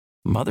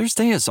Mother's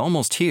Day is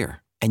almost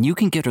here, and you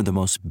can get her the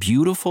most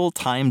beautiful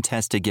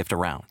time-tested gift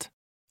around.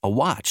 A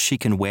watch she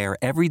can wear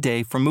every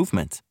day from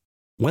Movement.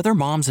 Whether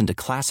mom's into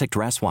classic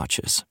dress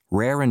watches,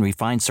 rare and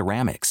refined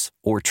ceramics,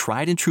 or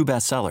tried and true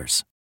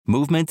bestsellers,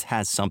 Movement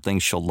has something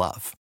she'll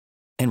love.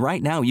 And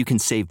right now you can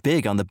save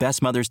big on the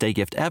best Mother's Day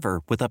gift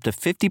ever with up to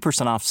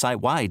 50% off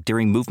site-wide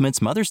during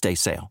Movement's Mother's Day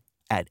sale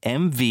at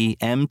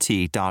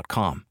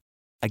MVMT.com.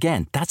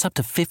 Again, that's up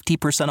to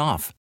 50%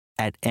 off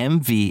at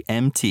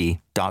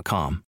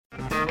MVMT.com.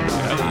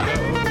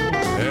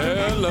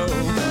 Hello.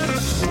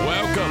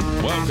 Welcome.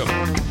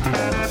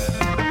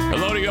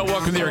 Hello to you all.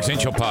 Welcome to the Eric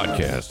St. Show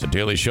podcast, a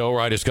daily show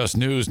where I discuss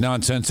news,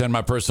 nonsense, and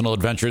my personal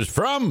adventures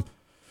from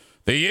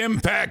the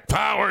Impact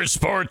Power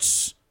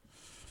Sports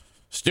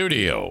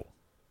studio.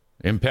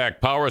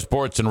 Impact Power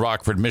Sports in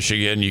Rockford,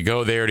 Michigan. You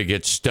go there to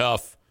get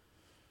stuff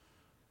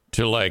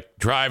to, like,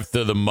 drive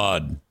through the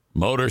mud.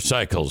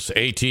 Motorcycles,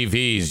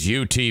 ATVs,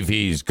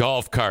 UTVs,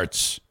 golf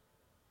carts.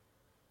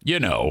 You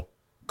know,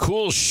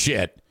 cool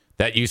shit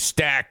that you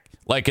stack,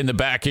 like, in the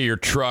back of your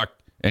truck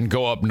and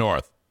go up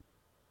north.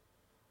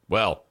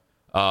 Well,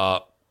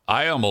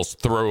 I almost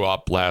threw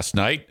up last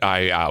night.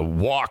 I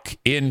walk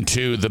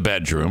into the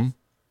bedroom.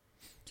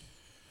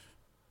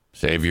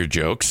 Save your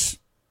jokes.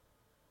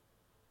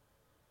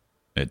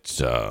 It's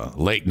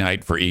late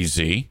night for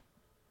EZ,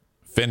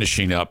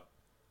 finishing up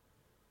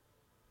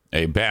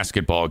a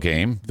basketball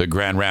game. The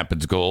Grand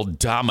Rapids Gold,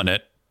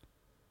 dominant,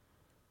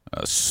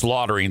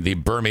 slaughtering the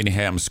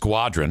Birmingham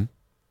Squadron.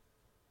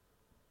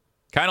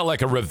 Kind of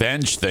like a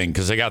revenge thing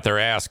because they got their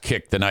ass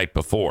kicked the night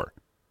before.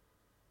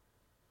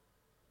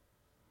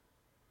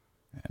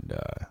 And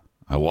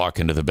I walk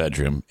into the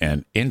bedroom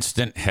and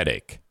instant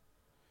headache.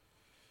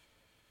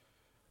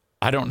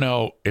 I don't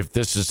know if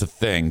this is a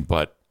thing,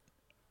 but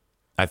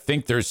I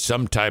think there's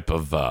some type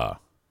of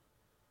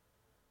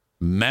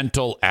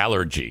mental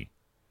allergy.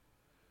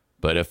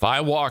 But if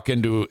I walk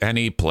into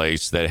any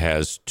place that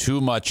has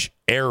too much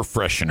air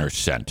freshener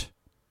scent,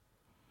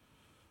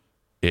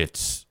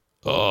 it's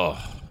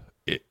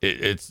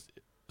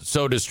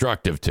so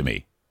destructive to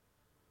me.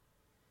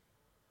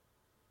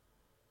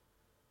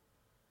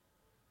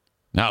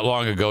 Not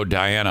long ago,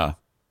 Diana,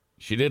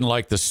 she didn't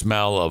like the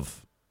smell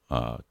of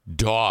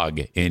dog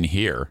in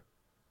here.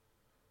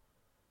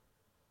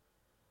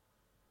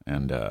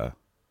 And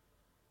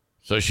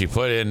so she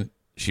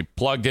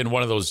plugged in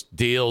one of those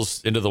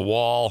deals into the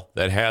wall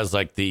that has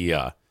like the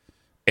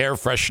air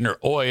freshener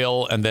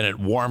oil, and then it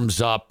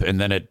warms up,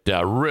 and then it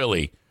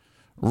really,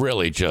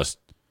 really just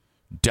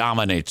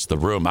dominates the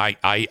room.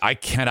 I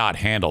cannot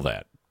handle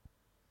that.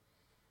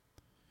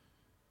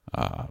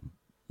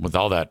 With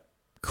all that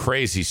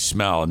crazy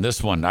smell. And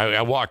this one,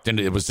 I walked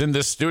into, it was in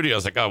this studio. I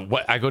was like, oh,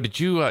 what? I go, did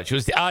you, she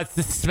was, oh, it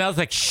smells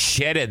like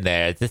shit in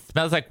there. It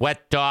smells like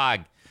wet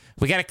dog.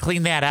 We got to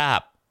clean that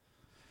up.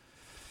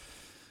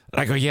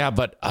 And I go, yeah,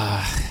 but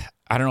I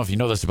don't know if you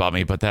know this about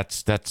me, but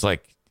that's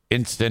like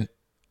instant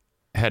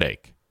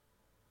headache.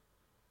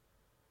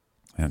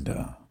 And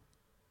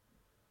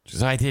she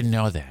says, I didn't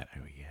know that. I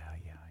go, yeah.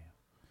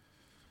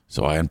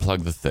 So I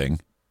unplugged the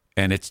thing,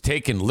 and it's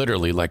taken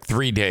literally like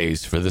 3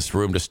 days for this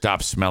room to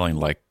stop smelling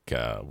like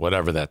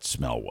whatever that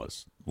smell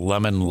was.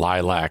 Lemon,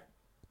 lilac,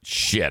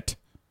 shit.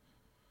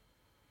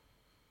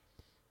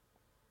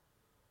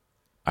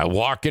 I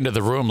walk into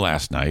the room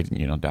last night,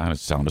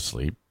 Donna's sound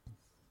asleep.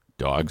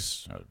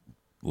 Dogs are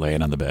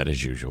laying on the bed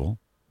as usual.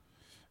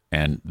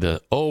 And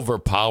the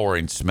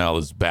overpowering smell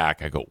is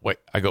back. I go, wait,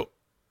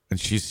 and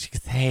she goes,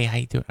 hey, how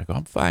you doing? I go,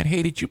 I'm fine.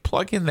 Hey, did you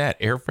plug in that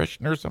air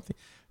freshener or something?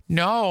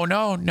 No,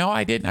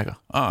 I didn't. I go,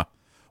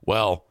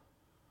 well,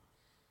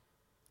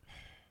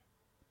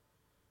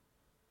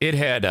 it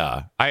had,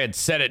 I had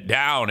set it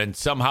down and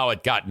somehow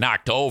it got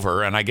knocked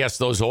over. And I guess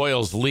those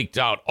oils leaked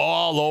out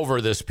all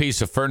over this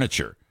piece of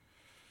furniture.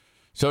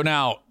 So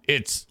now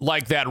it's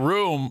like that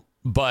room,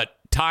 but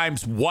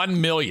times 1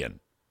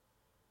 million.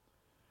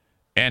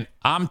 And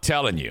I'm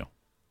telling you,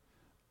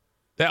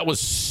 that was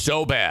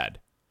so bad.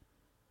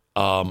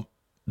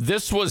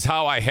 This was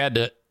how I had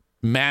to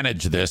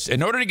manage this.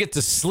 In order to get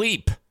to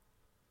sleep,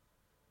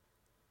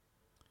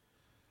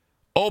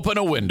 open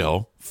a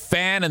window,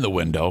 fan in the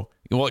window,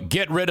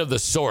 get rid of the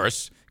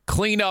source,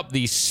 clean up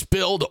the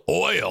spilled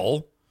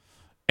oil,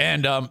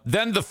 and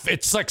then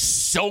it's like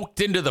soaked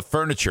into the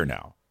furniture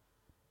now.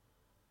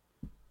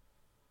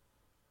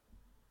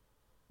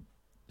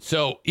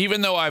 So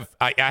even though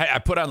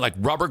I put on like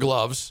rubber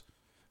gloves,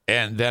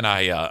 and then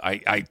I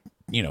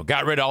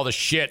got rid of all the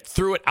shit,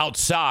 threw it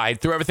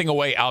outside, threw everything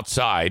away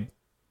outside,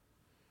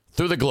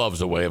 threw the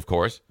gloves away, of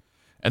course,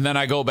 and then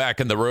I go back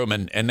in the room,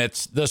 and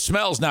it's the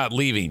smell's not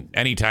leaving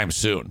anytime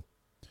soon.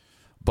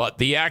 But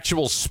the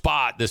actual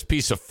spot, this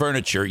piece of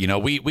furniture,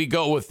 we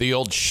go with the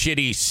old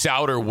shitty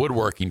Souder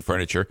woodworking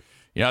furniture.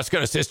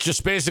 It's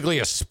just basically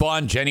a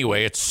sponge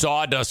anyway. It's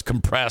sawdust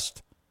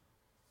compressed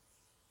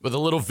with a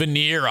little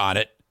veneer on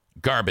it.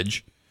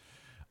 Garbage.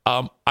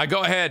 I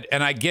go ahead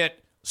and I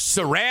get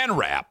saran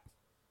wrap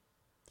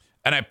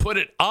and I put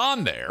it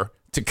on there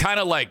to kind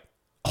of like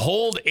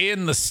hold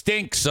in the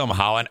stink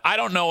somehow. And I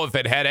don't know if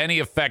it had any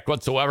effect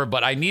whatsoever,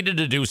 but I needed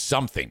to do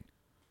something.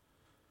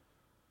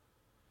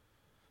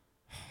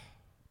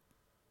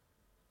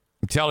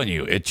 I'm telling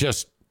you, it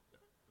just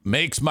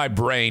makes my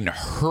brain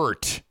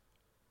hurt.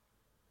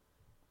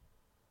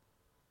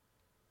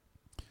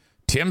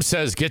 Tim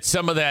says, get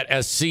some of that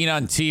as seen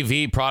on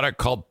TV product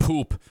called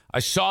poop. I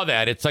saw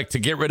that. It's like to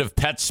get rid of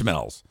pet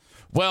smells.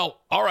 Well,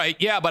 all right,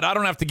 yeah, but I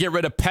don't have to get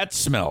rid of pet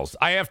smells.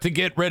 I have to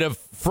get rid of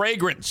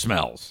fragrant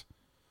smells.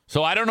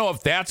 So I don't know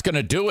if that's going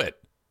to do it.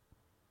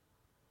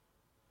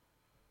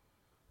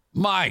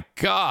 My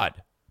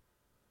God.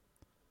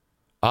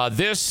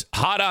 This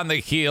hot on the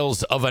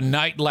heels of a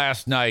night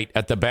last night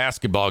at the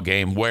basketball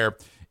game where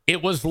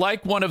it was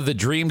like one of the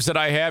dreams that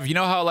I have. You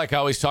know how like I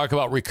always talk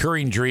about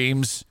recurring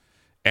dreams?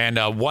 And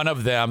one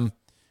of them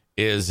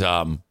is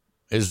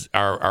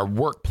our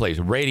workplace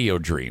radio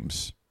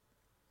dreams,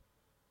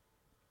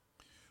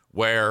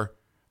 where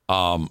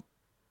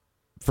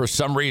for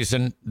some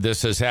reason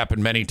this has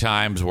happened many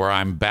times where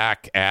I'm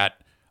back at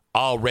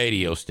a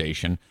radio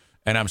station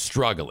and I'm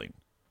struggling.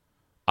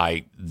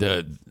 I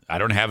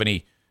don't have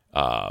any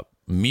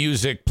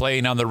music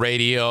playing on the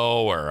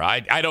radio, or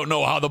I don't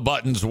know how the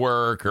buttons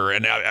work,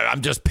 and I'm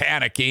just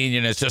panicking,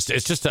 and it's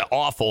just an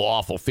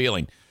awful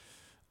feeling.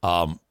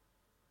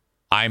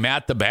 I'm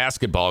at the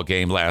basketball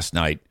game last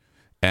night,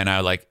 and I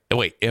like,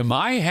 wait, am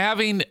I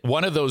having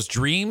one of those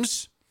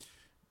dreams?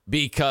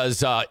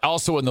 Because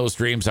also in those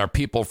dreams are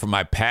people from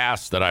my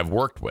past that I've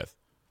worked with.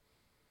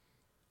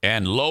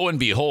 And lo and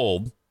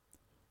behold,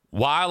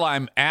 while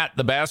I'm at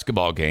the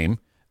basketball game,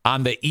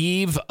 on the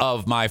eve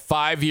of my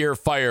 5-year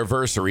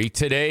fireversary,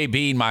 today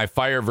being my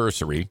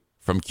fireversary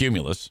from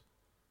Cumulus,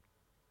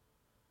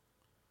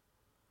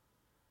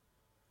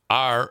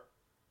 are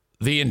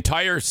the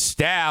entire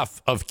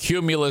staff of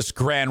Cumulus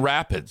Grand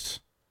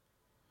Rapids.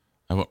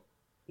 I went,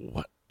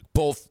 what?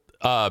 Both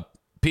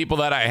people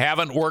that I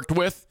haven't worked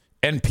with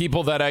and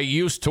people that I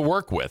used to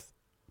work with.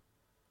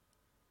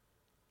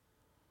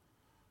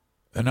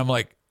 And I'm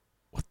like,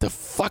 what the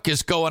fuck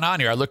is going on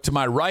here? I look to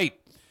my right,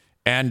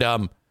 and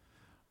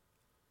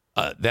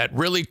that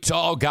really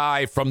tall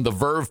guy from the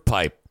Verve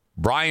Pipe,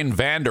 Brian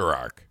Vander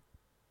Ark,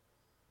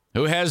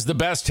 who has the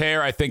best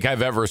hair I think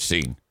I've ever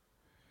seen.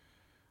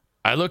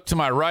 I look to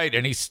my right,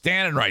 and he's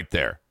standing right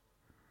there.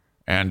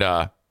 And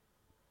right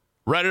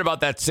at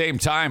about that same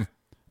time,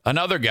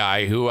 another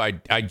guy who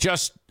I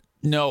just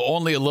know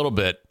only a little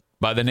bit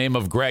by the name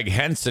of Greg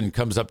Henson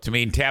comes up to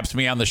me and taps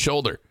me on the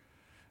shoulder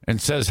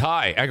and says,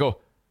 hi. I go,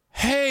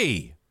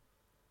 hey,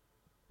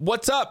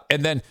 what's up?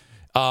 And then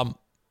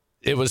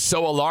it was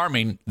so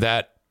alarming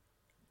that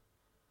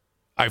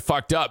I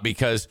fucked up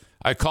because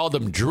I called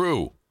him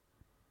Drew.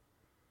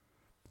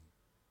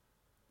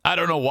 I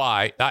don't know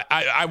why.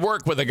 I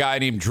work with a guy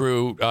named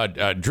Drew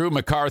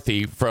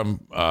McCarthy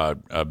from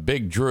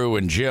Big Drew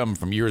and Jim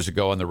from years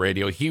ago on the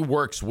radio. He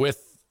works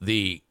with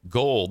the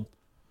Gold.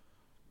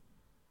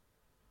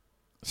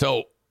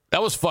 So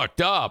that was fucked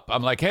up.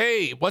 I'm like,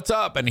 hey, what's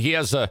up? And we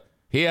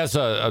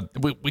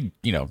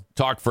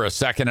talked for a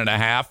second and a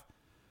half.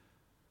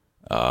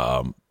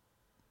 And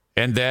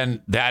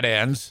then that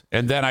ends.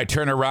 And then I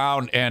turn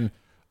around and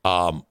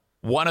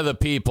one of the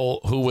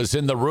people who was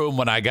in the room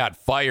when I got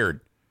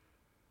fired,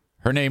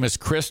 her name is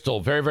Crystal,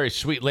 very, very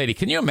sweet lady.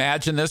 Can you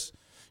imagine this?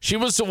 She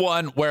was the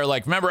one where,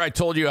 like, remember I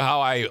told you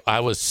how I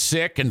was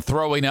sick and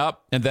throwing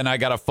up, and then I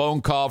got a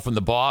phone call from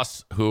the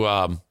boss who,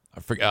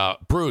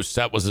 Bruce,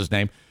 that was his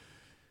name.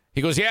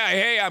 He goes, yeah,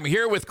 hey, I'm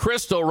here with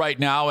Crystal right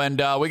now,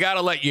 and we got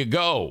to let you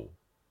go.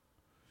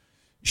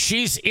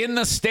 She's in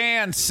the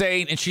stand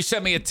saying, and she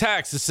sent me a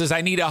text that says,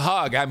 I need a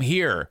hug. I'm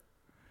here.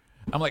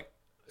 I'm like,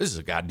 this is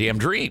a goddamn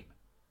dream.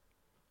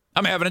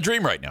 I'm having a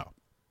dream right now.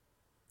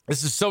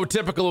 This is so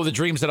typical of the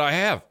dreams that I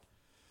have.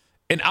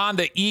 And on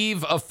the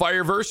eve of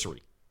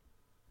fireversary,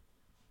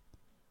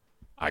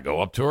 I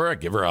go up to her, I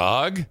give her a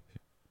hug.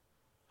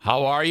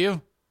 How are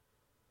you?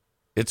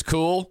 It's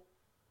cool.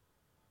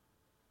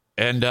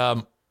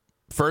 And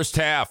first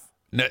half,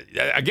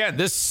 again,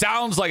 this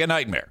sounds like a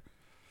nightmare.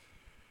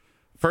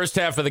 First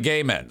half of the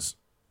game ends.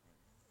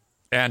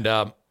 And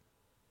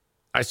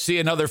I see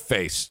another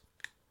face.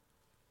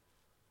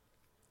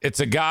 It's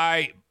a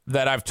guy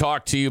that I've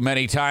talked to you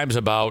many times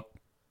about,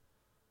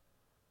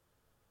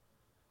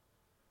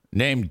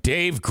 named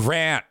Dave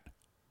Grant.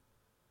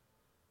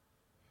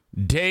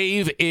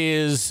 Dave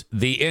is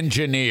the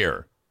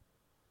engineer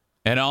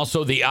and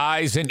also the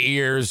eyes and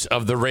ears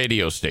of the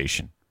radio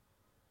station.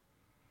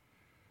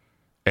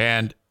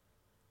 And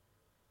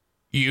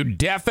you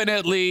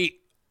definitely,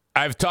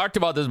 I've talked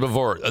about this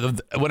before,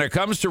 when it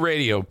comes to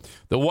radio,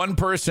 the one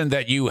person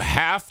that you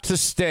have to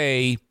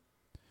stay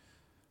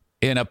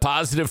in a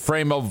positive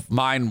frame of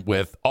mind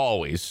with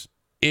always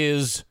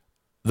is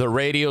the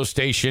radio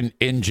station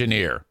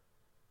engineer.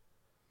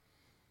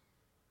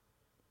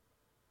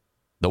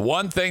 The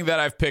one thing that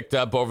I've picked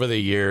up over the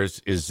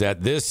years is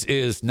that this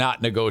is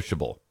not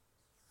negotiable.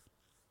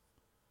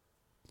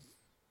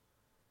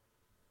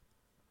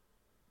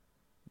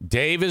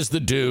 Dave is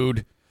the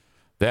dude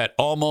that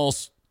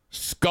almost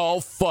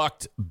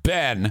skull-fucked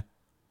Ben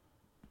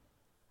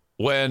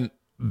when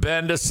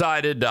Ben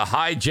decided to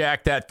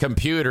hijack that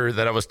computer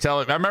that I was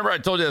telling. I remember I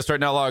told you this right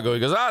now long ago. He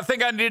goes, I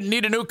think I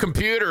need a new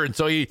computer. And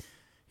so he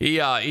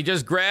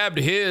just grabbed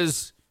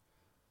his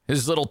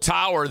little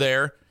tower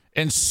there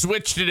and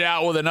switched it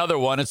out with another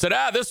one and said,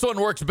 this one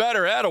works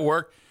better. That'll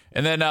work.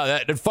 And then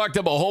it fucked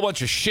up a whole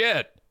bunch of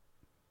shit.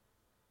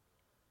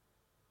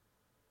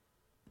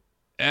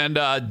 And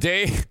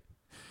Dave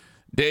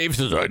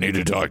says, I need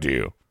to talk to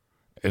you.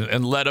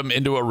 And let him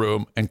into a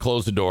room and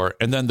close the door.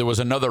 And then there was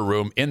another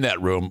room in that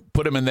room,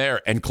 put him in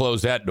there and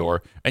close that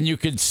door. And you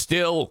could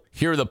still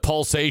hear the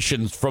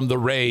pulsations from the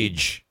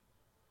rage.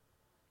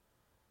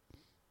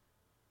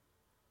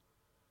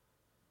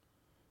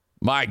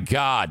 My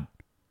God.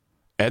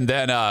 And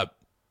then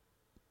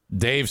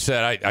Dave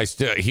said,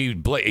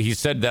 he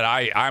said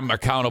that I'm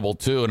accountable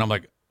too. And I'm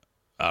like,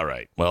 all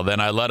right. Well, then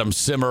I let him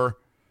simmer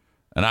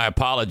and I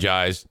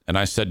apologized. And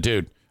I said,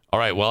 dude, all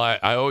right, well, I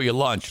owe you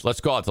lunch.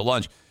 Let's go out to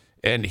lunch.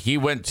 And he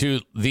went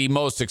to the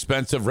most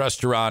expensive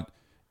restaurant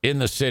in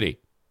the city.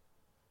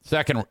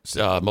 Second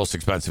most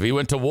expensive. He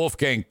went to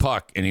Wolfgang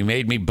Puck, and he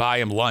made me buy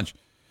him lunch.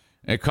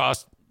 And it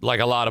cost like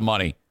a lot of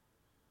money.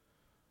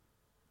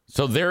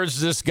 So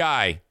there's this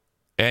guy,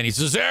 and he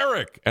says,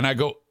 Eric. And I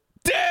go,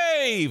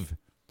 Dave.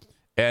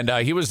 And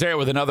he was there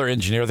with another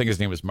engineer. I think his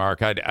name was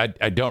Mark. I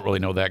don't really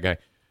know that guy.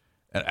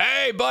 And,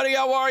 hey, buddy,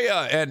 how are you?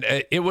 And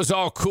it was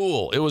all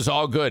cool. It was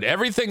all good.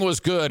 Everything was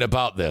good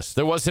about this.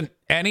 There wasn't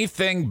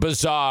anything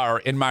bizarre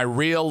in my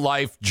real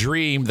life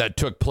dream that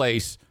took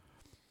place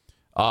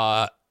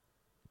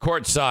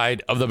courtside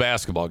of the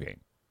basketball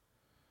game.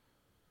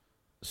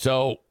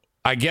 So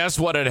I guess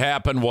what had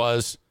happened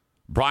was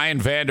Brian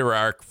Vander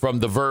Ark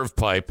from the Verve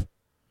Pipe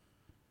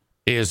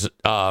is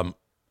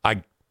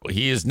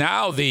he is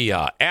now the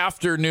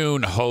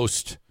afternoon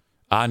host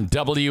on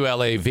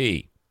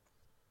WLAV.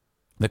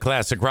 The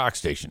classic rock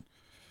station.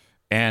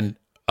 And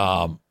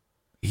I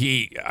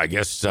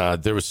guess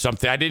there was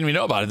something I didn't even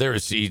know about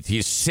it.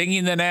 He's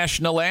singing the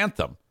national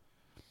anthem.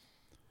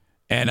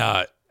 And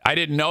I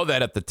didn't know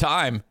that at the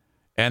time.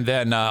 And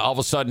then all of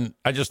a sudden,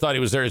 I just thought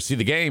he was there to see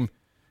the game.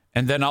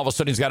 And then all of a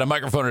sudden, he's got a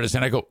microphone in his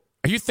hand. I go,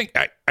 are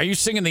you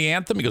singing the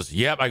anthem? He goes,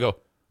 yep. I go,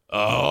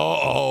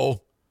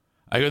 oh.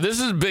 I go, this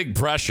is big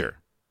pressure.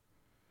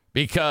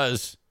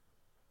 Because,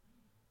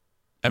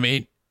 I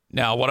mean,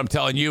 now, what I'm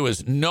telling you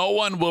is no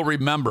one will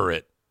remember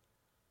it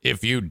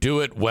if you do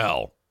it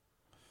well.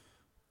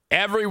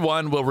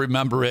 Everyone will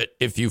remember it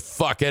if you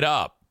fuck it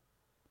up.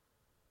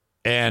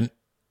 And,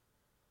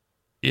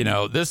 you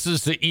know, this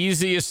is the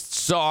easiest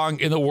song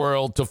in the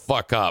world to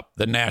fuck up,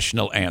 the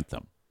national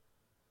anthem.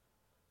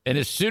 And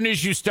as soon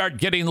as you start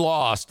getting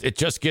lost, it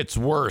just gets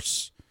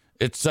worse.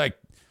 It's like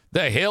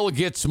the hill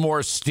gets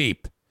more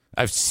steep.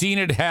 I've seen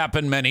it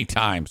happen many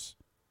times.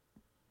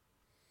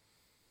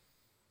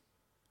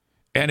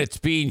 And it's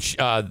being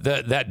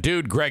that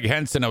dude, Greg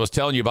Henson, I was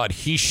telling you about,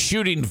 he's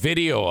shooting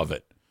video of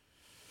it.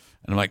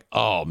 And I'm like,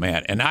 oh,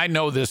 man. And I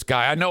know this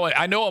guy. I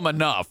know him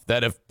enough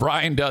that if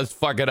Brian does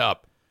fuck it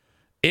up,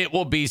 it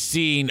will be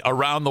seen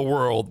around the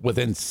world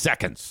within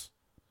seconds.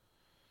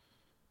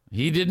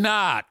 He did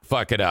not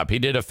fuck it up. He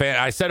did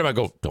I said to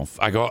him,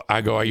 I go,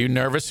 are you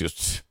nervous? He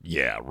goes,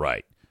 yeah,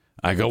 right.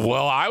 I go,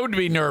 well, I would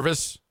be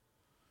nervous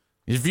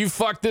if you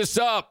fuck this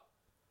up.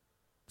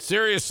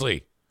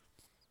 Seriously.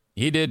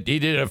 He did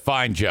a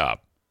fine job.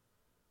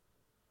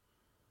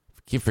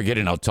 I keep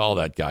forgetting how tall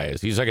that guy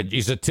is. He's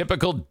a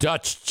typical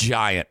Dutch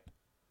giant.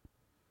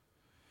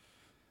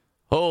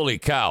 Holy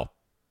cow.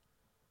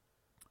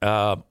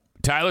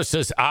 Tyler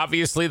says,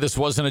 obviously this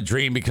wasn't a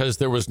dream because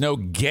there was no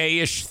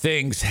gayish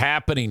things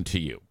happening to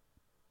you.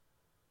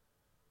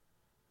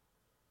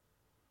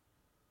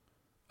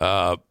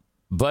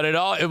 But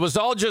it was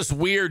all just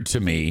weird to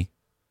me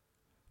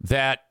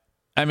that,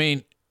 I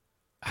mean,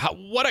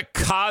 what a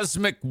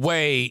cosmic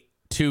way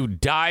to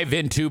dive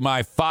into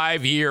my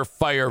 5-year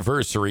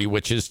fireversary,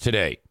 which is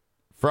today,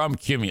 from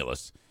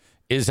Cumulus,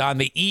 is on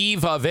the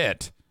eve of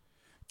it.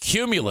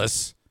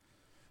 Cumulus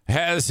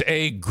has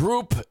a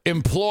group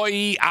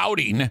employee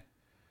outing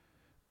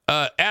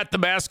at the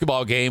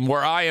basketball game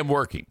where I am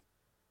working.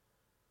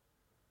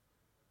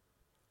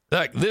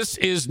 Like, this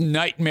is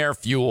nightmare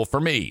fuel for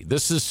me.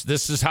 This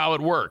is how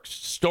it works.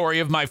 Story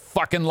of my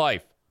fucking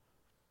life.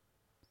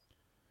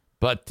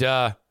 But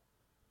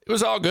it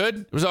was all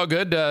good. It was all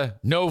good.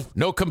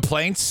 No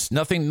complaints.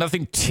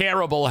 Nothing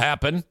terrible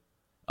happened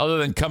other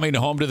than coming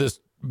home to this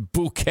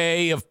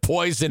bouquet of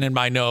poison in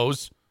my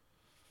nose.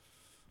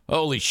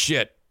 Holy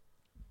shit.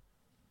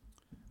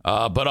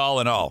 But all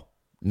in all,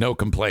 no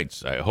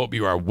complaints. I hope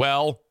you are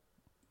well.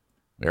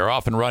 We are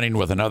off and running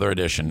with another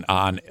edition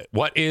on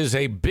what is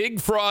a Big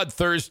Fraud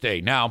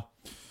Thursday. Now,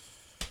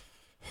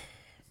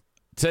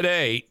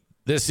 today,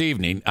 this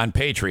evening on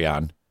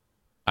Patreon,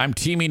 I'm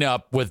teaming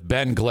up with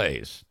Ben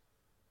Glaze,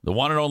 the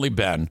one and only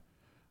Ben,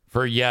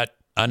 for yet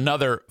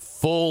another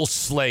full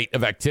slate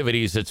of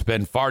activities. It's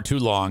been far too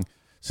long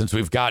since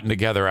we've gotten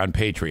together on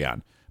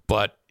Patreon.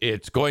 but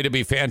it's going to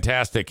be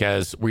fantastic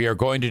as we are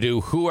going to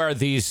do Who Are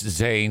These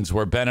Zanes,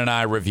 where Ben and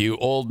I review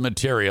old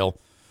material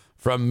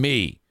from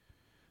me.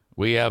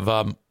 We have,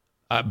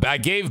 I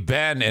gave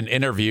Ben an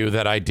interview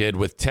that I did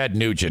with Ted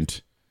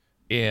Nugent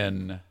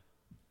in,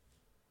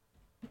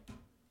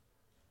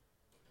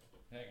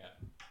 hang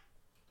on,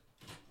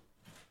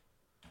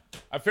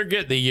 I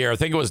forget the year. I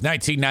think it was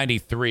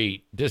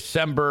 1993,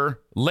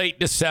 late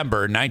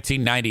December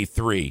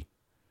 1993.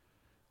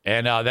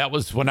 And that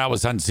was when I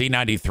was on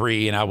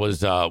Z93, and I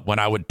was when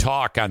I would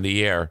talk on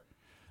the air,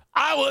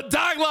 I would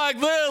talk like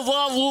this.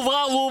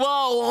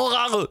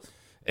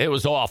 It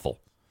was awful.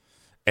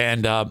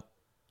 And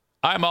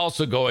I'm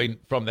also going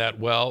from that,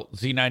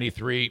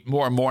 Z93,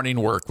 more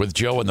morning work with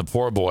Joe and the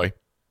Poor Boy,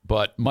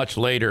 but much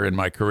later in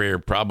my career,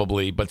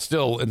 probably, but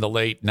still in the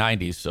late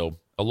 90s, so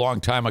a long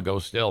time ago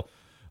still.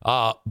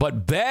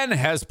 But Ben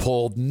has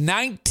pulled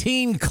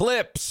 19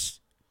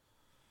 clips.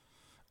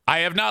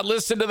 I have not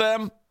listened to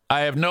them.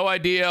 I have no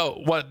idea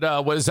what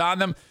was on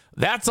them.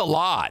 That's a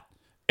lot,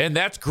 and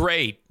that's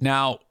great.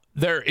 Now,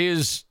 there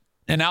is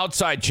an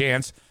outside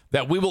chance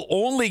that we will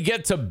only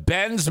get to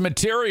Ben's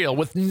material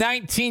with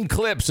 19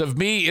 clips of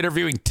me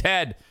interviewing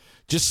Ted,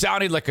 just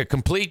sounding like a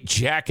complete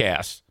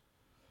jackass.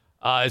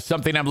 It's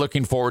something I'm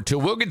looking forward to.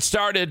 We'll get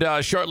started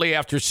shortly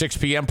after 6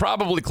 p.m.,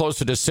 probably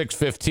closer to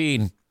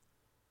 6:15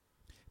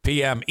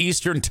 p.m.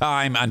 Eastern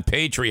Time on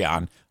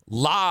Patreon,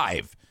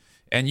 live.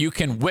 And you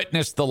can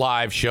witness the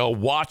live show,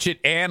 watch it,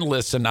 and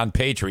listen on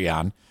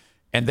Patreon.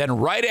 And then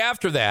right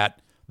after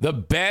that, the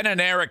Ben and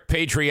Eric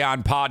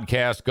Patreon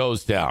podcast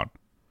goes down.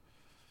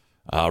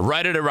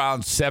 Right at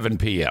around 7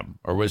 p.m.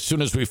 or as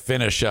soon as we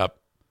finish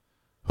up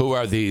Who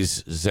Are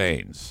These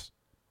Zanes?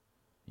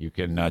 You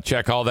can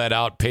check all that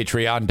out,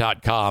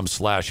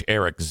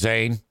 patreon.com/Eric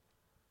Zane.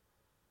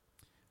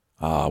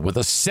 With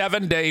a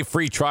 7-day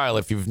free trial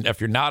if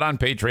you're not on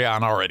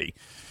Patreon already.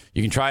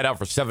 You can try it out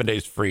for 7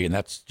 days free, and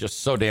that's just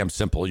so damn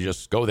simple. You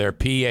just go there,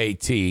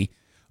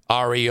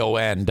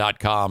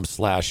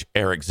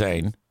 patreon.com/Eric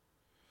Zane,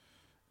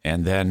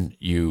 and then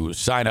you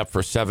sign up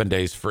for 7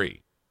 days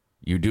free.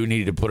 You do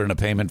need to put in a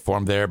payment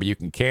form there, but you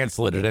can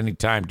cancel it at any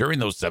time during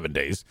those 7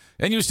 days,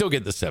 and you still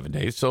get the 7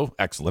 days, so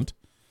excellent.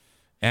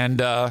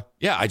 And,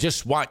 I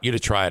just want you to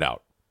try it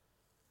out.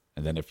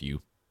 And then if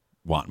you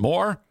want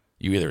more,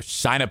 you either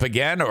sign up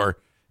again, or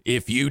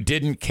if you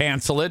didn't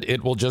cancel it,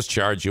 it will just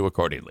charge you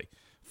accordingly.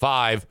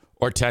 $5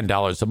 or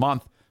 $10 a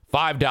month.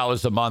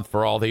 $5 a month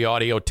for all the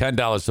audio,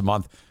 $10 a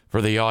month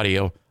for the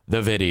audio,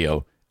 the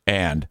video,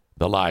 and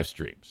the live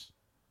streams.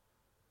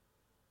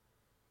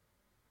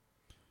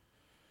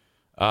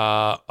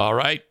 All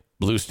right.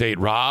 Blue State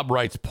Rob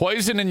writes,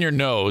 poison in your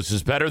nose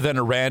is better than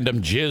a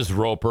random jizz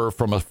roper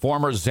from a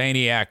former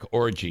Zaniac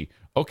orgy.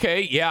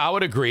 Okay, yeah, I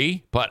would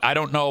agree, but I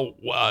don't know.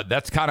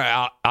 That's kind of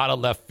out of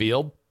left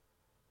field.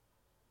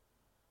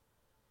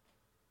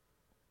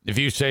 If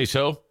you say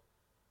so.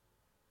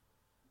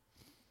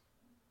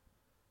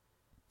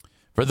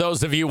 For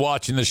those of you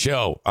watching the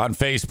show on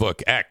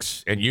Facebook,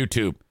 X, and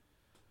YouTube,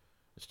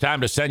 it's time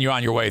to send you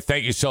on your way.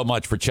 Thank you so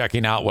much for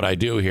checking out what I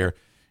do here.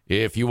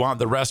 If you want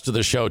the rest of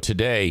the show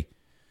today,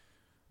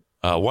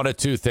 one of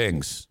two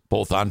things,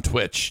 both on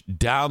Twitch.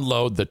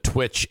 Download the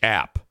Twitch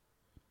app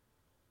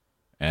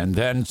and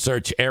then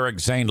search Eric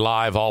Zane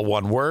Live, all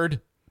one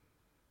word,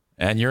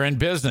 and you're in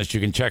business.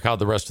 You can check out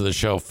the rest of the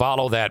show.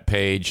 Follow that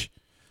page.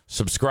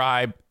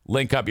 Subscribe.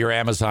 Link up your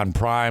Amazon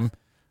Prime.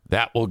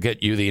 That will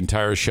get you the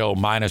entire show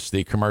minus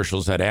the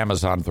commercials that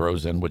Amazon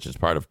throws in, which is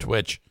part of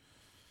Twitch.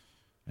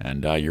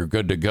 And you're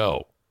good to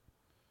go.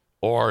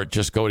 Or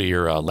just go to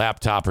your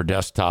laptop or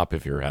desktop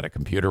if you're at a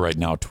computer right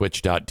now,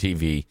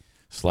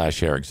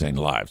 twitch.tv/Eric Zane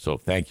Live. So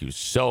thank you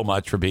so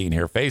much for being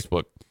here.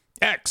 Facebook,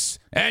 X,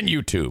 and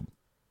YouTube.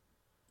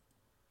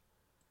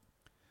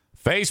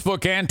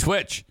 Facebook and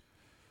Twitch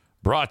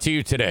brought to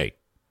you today,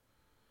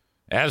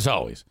 as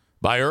always,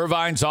 by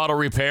Irvine's Auto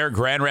Repair,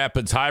 Grand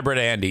Rapids Hybrid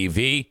and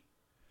EV.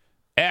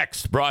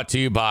 X brought to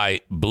you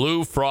by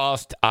Blue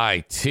Frost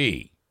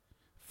IT.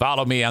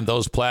 Follow me on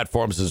those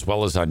platforms as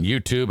well as on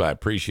YouTube. I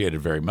appreciate it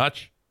very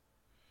much.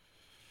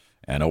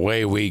 And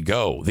away we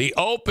go. The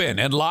open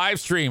and live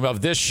stream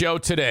of this show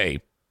today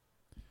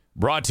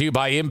brought to you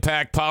by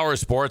Impact Power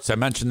Sports. I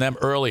mentioned them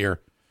earlier.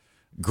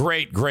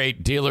 Great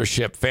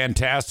dealership.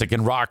 Fantastic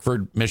in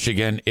Rockford,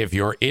 Michigan. If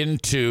you're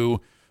into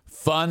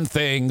fun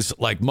things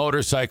like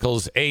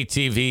motorcycles,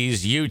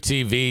 ATVs,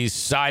 UTVs,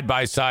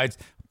 side-by-sides,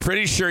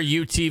 pretty sure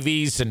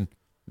UTVs and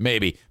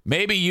maybe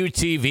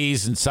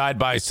UTVs and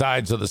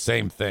side-by-sides are the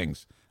same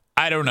things.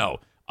 I don't know.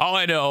 All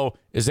I know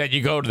is that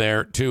you go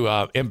there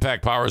to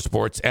Impact Power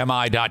Sports,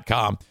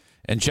 MI.com,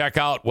 and check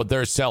out what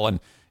they're selling,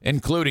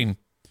 including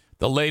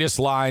the latest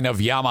line of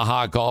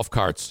Yamaha golf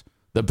carts.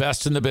 The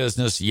best in the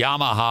business,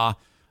 Yamaha,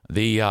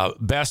 the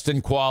best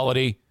in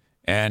quality,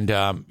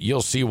 and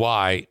you'll see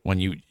why when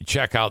you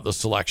check out the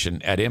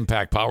selection at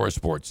Impact Power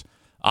Sports.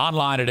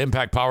 Online at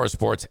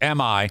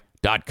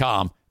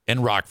ImpactPowersportsMI.com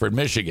in Rockford,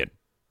 Michigan.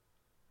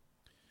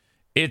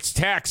 It's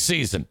tax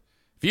season.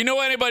 If you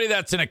know anybody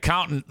that's an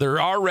accountant, they're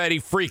already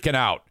freaking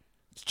out.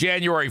 It's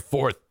January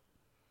 4th.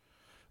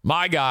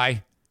 My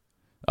guy,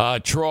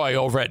 Troy,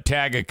 over at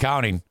Tag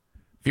Accounting,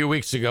 a few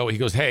weeks ago, he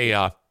goes, hey,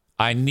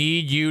 I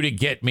need you to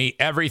get me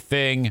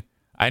everything.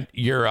 I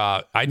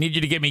need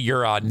you to get me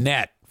your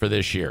net for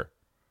this year.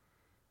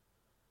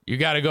 You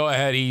got to go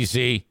ahead,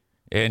 EZ,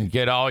 and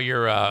get all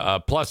your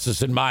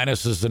pluses and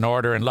minuses in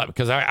order, and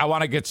because I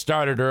want to get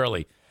started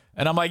early.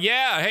 And I'm like,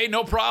 yeah, hey,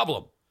 no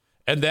problem.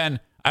 And then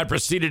I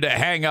proceeded to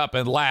hang up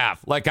and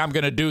laugh like I'm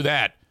going to do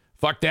that.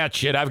 Fuck that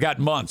shit. I've got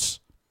months.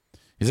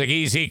 He's like,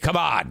 EZ, come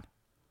on.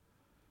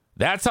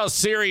 That's how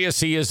serious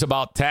he is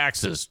about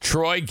taxes.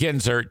 Troy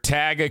Ginzer,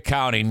 Tag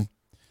Accounting,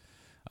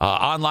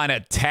 online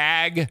at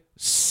tagcpa.net.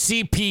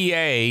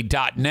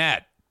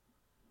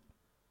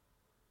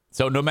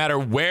 So no matter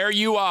where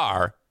you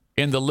are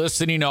in the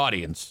listening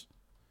audience,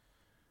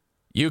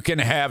 you can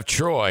have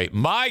Troy,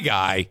 my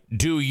guy,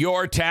 do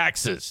your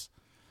taxes.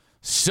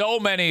 So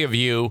many of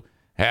you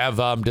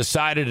have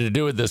decided to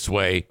do it this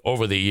way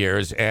over the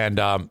years, and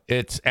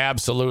it's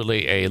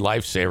absolutely a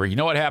lifesaver. You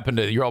know what happened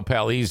to your old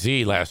pal EZ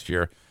last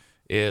year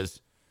is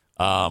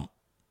the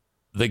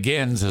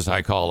Gins, as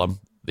I call him,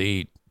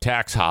 the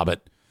tax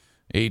hobbit.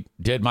 He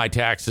did my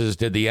taxes,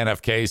 did the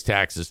NFK's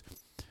taxes.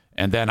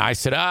 And then I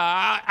said,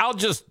 I'll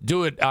just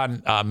do it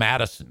on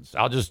Madison's.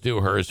 I'll just do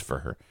hers for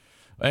her.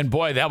 And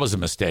boy, that was a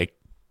mistake.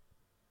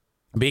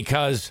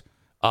 Because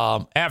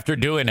after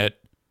doing it,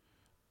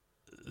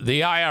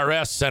 the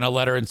IRS sent a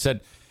letter and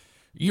said,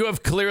 you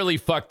have clearly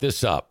fucked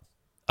this up.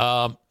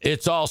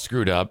 It's all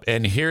screwed up.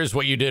 And here's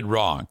what you did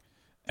wrong.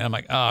 And I'm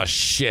like, oh,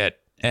 shit.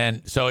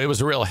 And so it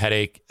was a real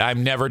headache.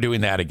 I'm never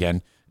doing that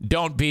again.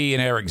 Don't be an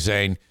Eric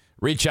Zane.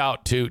 Reach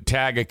out to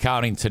Tag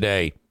Accounting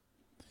today.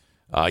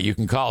 You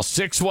can call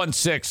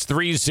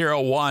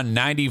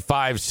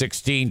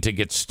 616-301-9516 to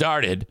get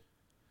started.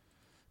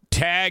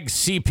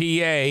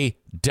 tagcpa.net.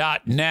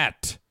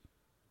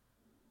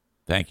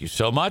 Thank you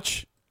so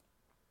much.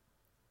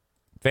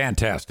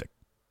 Fantastic.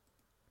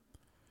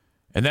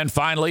 And then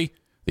finally,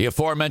 the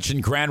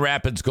aforementioned Grand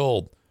Rapids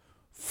Gold.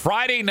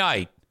 Friday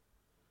night,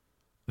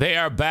 they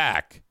are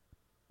back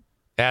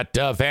at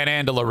Van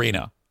Andel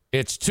Arena.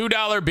 It's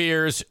 $2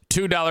 beers,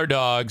 $2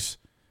 dogs.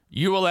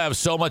 You will have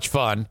so much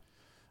fun.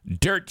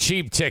 Dirt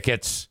cheap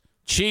tickets,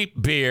 cheap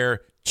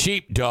beer,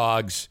 cheap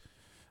dogs.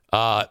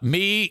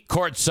 Me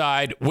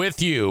courtside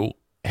with you,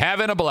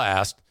 having a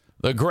blast.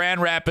 The Grand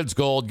Rapids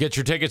Gold. Get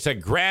your tickets at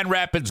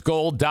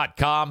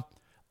grandrapidsgold.com.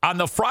 On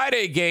the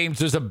Friday games,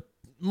 there's a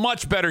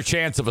much better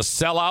chance of a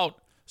sellout.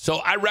 So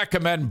I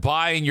recommend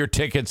buying your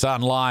tickets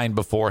online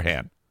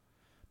beforehand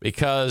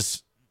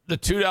because the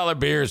 $2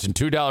 beers and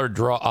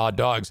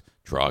 $2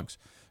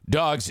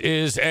 dogs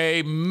is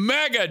a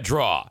mega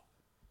draw.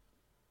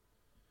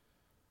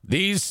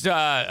 These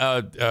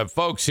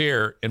folks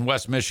here in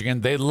West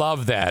Michigan, they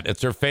love that.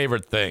 It's their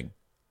favorite thing.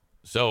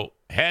 So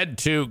head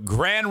to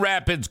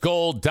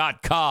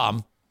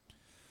grandrapidsgold.com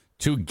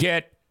to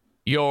get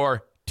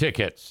your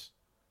tickets.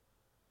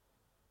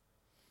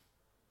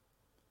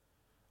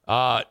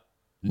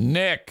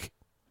 Nick,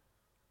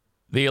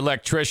 the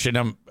electrician,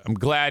 I'm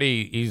glad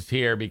he's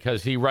here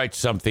because he writes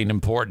something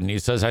important. He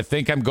says, I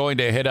think I'm going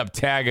to hit up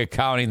Tag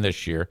Accounting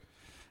this year.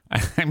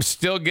 I'm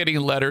still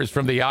getting letters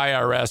from the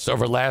IRS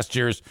over last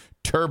year's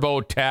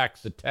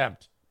TurboTax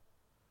attempt.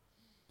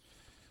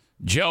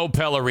 Joe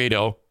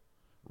Pellerito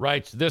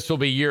writes, this will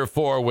be year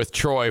 4 with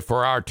Troy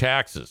for our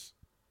taxes.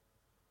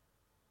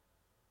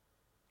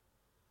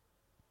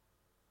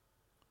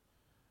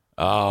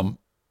 The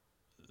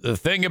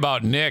thing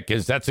about Nick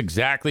is that's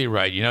exactly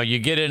right. You know, you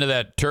get into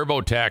that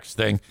TurboTax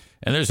thing,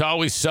 and there's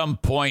always some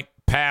point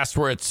past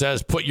where it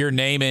says put your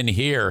name in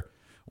here,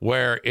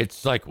 where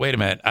it's like, wait a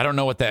minute, I don't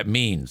know what that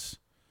means.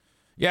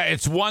 Yeah,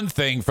 it's one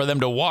thing for them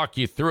to walk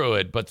you through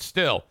it, but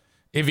still,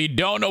 if you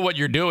don't know what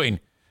you're doing,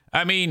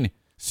 I mean,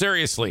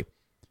 seriously,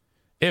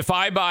 if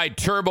I buy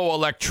Turbo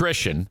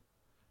Electrician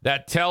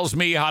that tells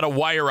me how to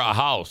wire a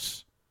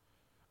house,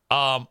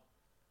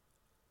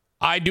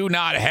 I do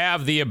not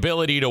have the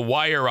ability to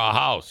wire a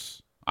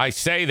house. I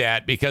say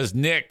that because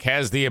Nick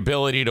has the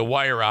ability to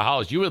wire a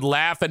house. You would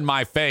laugh in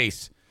my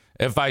face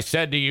if I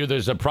said to you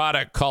there's a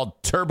product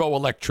called Turbo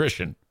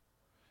Electrician.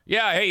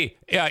 Yeah, hey,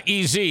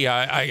 EZ,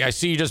 I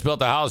see you just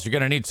built a house. You're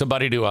going to need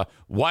somebody to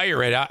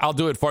wire it. I'll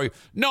do it for you.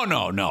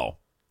 No.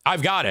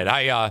 I've got it.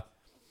 I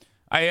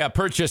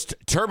purchased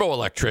Turbo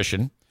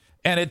Electrician,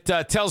 and it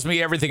tells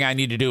me everything I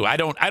need to do. I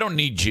don't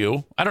need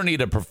you. I don't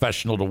need a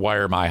professional to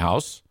wire my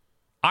house.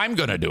 I'm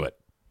going to do it.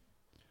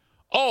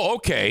 Oh,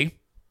 okay.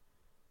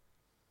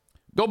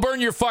 Go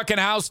burn your fucking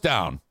house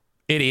down,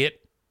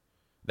 idiot.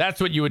 That's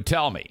what you would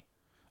tell me.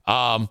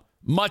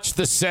 Much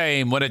the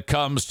same when it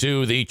comes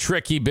to the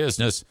tricky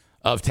business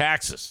of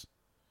taxes.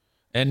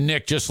 And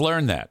Nick just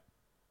learned that.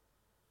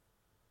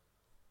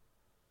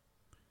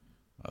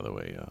 By the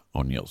way,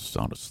 O'Neill's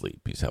sound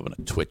asleep. He's having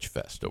a twitch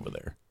fest over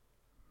there.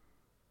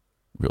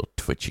 Real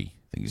twitchy.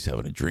 I think he's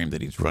having a dream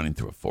that he's running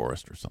through a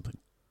forest or something.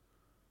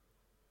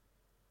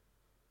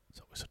 It's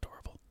always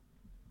adorable.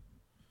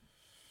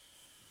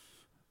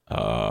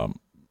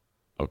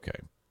 Okay.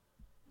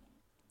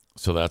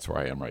 So that's where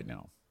I am right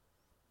now.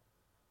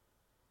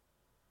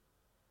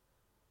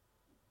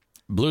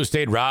 Blue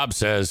State Rob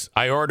says,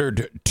 I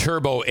ordered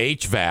Turbo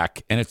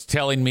HVAC, and it's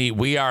telling me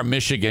we are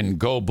Michigan,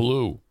 go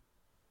blue.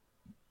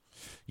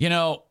 You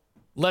know,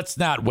 let's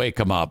not wake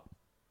them up.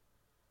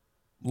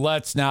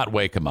 Let's not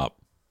wake them up.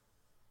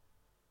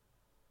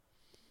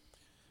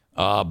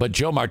 But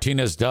Joe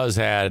Martinez does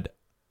add,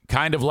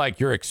 kind of like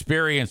your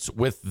experience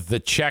with the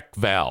check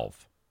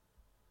valve.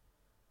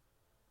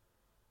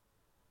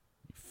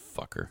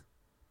 Fucker.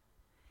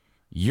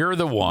 You're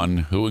the one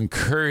who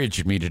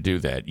encouraged me to do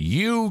that.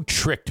 You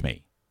tricked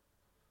me.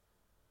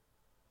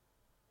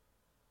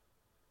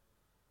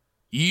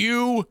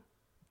 You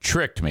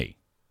tricked me.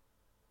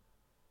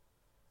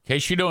 In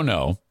case you don't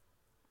know,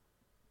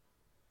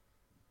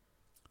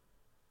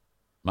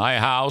 my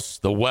house,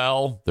 the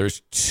well,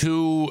 there's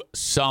 2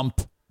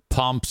 sump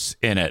pumps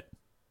in it.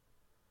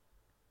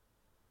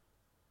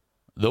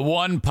 The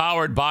one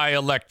powered by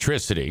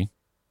electricity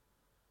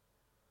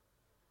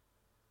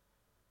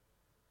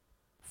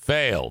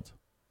failed.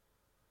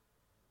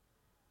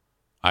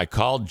 I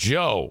called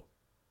Joe.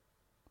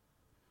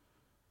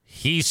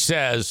 He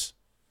says,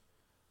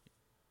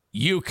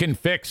 you can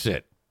fix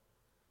it.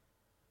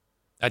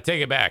 I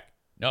take it back.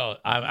 No,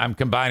 I'm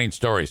combining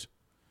stories.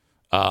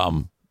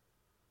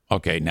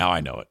 Okay, now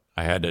I know it.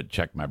 I had to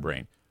check my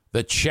brain.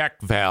 The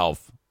check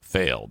valve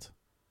failed.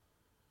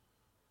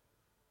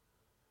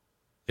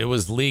 It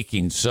was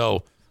leaking.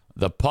 So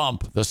the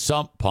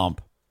sump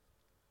pump,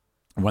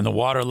 when the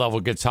water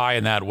level gets high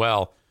in that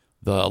well,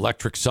 the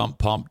electric sump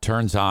pump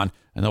turns on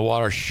and the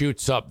water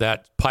shoots up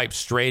that pipe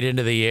straight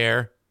into the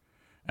air.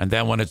 And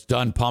then when it's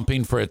done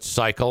pumping for its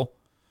cycle,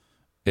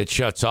 it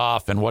shuts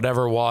off, and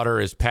whatever water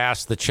is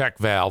past the check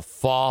valve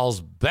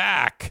falls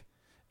back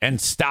and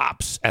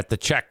stops at the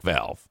check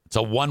valve. It's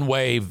a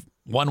one-way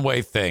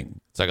thing.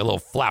 It's like a little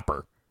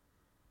flapper.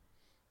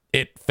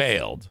 It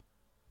failed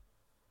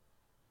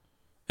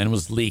and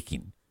was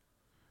leaking.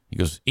 He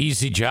goes,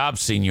 easy job,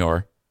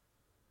 senor.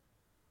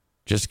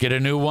 Just get a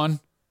new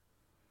one,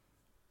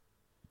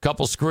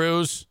 couple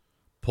screws,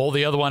 pull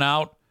the other one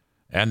out,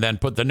 and then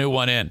put the new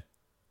one in.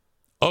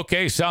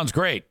 Okay, sounds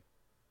great.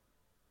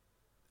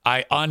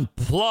 I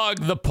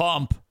unplug the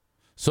pump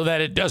so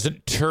that it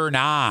doesn't turn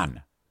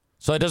on,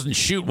 so it doesn't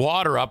shoot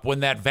water up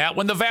when the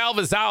valve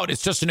is out.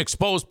 It's just an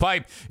exposed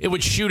pipe. It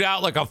would shoot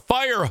out like a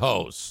fire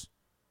hose.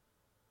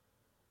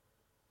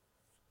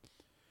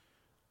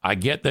 I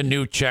get the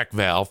new check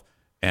valve,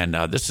 and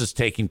this is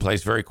taking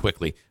place very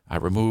quickly. I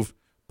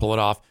pull it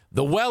off.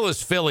 The well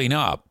is filling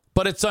up,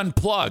 but it's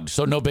unplugged,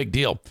 so no big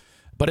deal.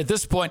 But at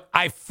this point,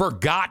 I've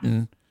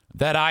forgotten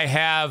that I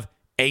have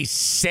a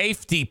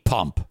safety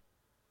pump.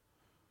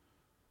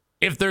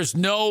 If the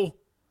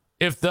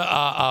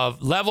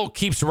level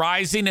keeps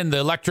rising and the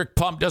electric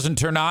pump doesn't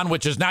turn on,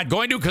 which is not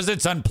going to because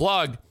it's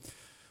unplugged,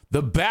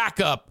 the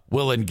backup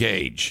will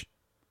engage.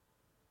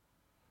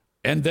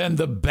 And then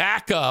the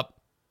backup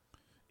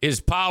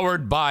is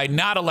powered by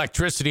not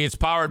electricity, it's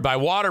powered by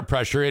water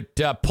pressure. It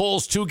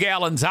pulls 2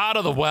 gallons out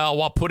of the well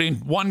while putting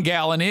 1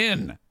 gallon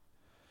in.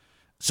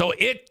 So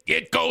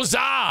it goes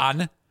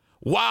on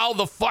while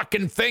the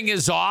fucking thing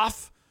is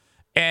off.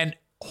 And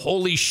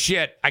holy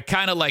shit, I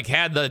kind of like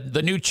had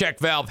the new check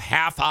valve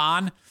half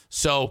on.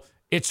 So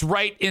it's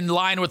right in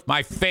line with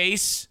my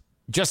face,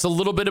 just a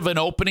little bit of an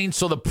opening.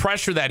 So the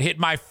pressure that hit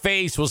my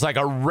face was like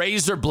a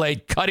razor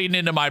blade cutting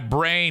into my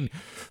brain.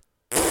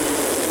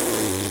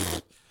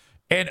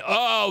 And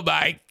oh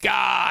my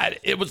God,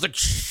 it was like,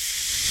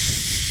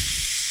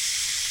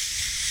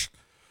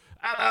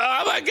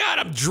 oh my God,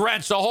 I'm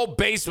drenched. The whole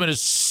basement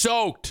is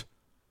soaked.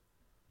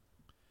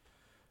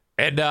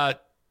 And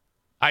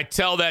I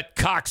tell that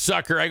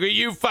cocksucker, I go,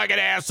 you fucking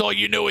asshole,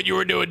 you knew what you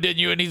were doing, didn't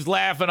you? And he's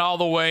laughing all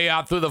the way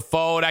out through the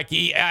phone. I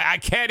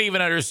can't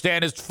even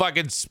understand his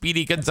fucking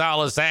Speedy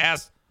Gonzalez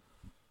ass.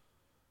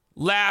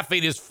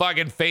 Laughing his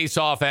fucking face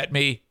off at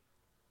me.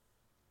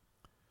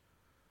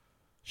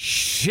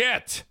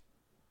 Shit.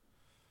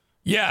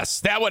 Yes,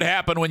 that would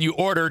happen when you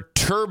order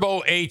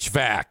Turbo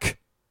HVAC.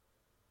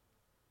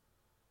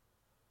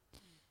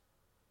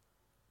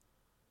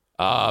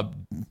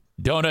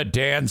 Donut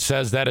Dan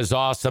says that is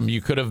awesome.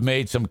 You could have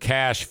made some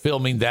cash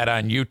filming that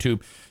on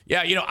YouTube.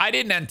 Yeah, I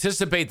didn't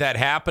anticipate that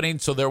happening,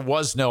 so there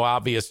was no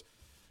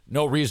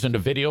reason to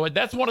video it.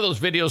 That's one of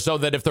those videos, though,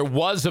 that if there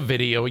was a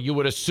video, you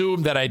would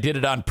assume that I did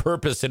it on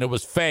purpose and it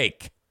was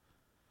fake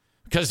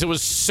because it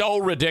was so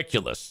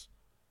ridiculous.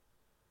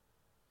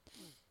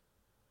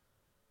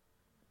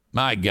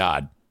 My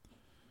God.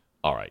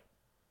 All right.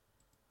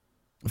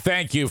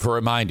 Thank you for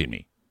reminding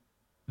me.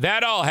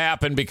 That all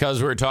happened because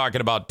we were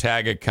talking about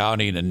tag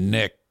accounting, and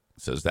Nick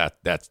says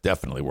that's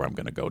definitely where I'm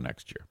going to go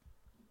next year.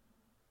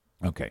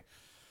 Okay.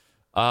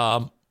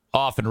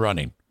 Off and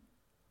running.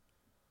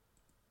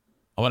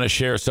 I want to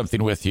share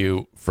something with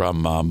you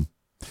from,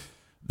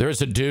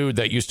 there's a dude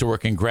that used to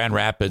work in Grand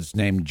Rapids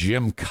named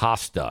Jim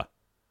Costa.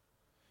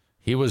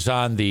 He was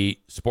on the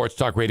sports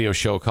talk radio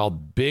show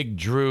called Big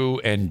Drew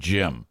and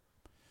Jim.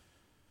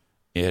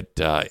 It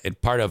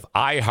part of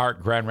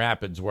iHeart Grand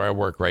Rapids, where I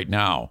work right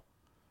now.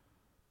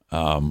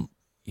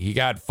 He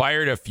got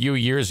fired a few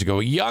years ago.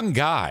 A young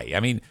guy. I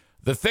mean,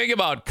 The thing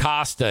about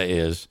Costa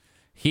is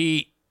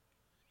he's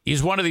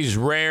one of these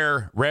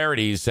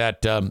rarities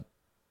that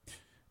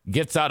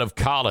gets out of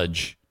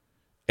college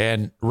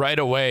and right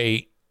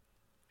away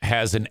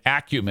has an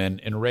acumen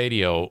in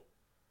radio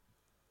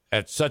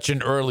at such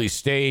an early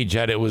stage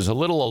that it was a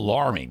little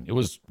alarming. It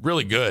was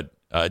really good.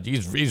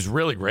 He's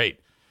really great.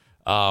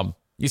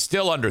 He's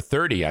still under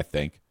 30, I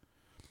think.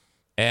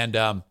 And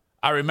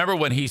I remember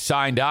when he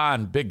signed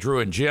on, Big Drew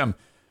and Jim,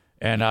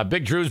 and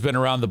Big Drew's been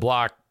around the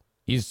block.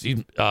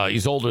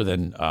 He's older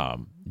than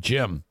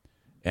Jim,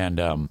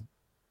 and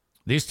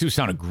these two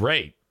sounded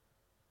great.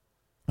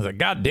 I was like,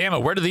 God damn it,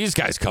 where do these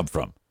guys come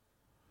from?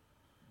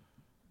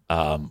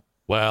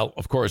 Well,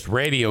 of course,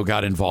 radio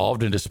got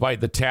involved, and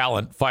despite the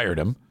talent, fired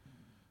him.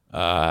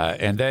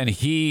 And then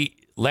he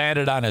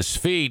landed on his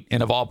feet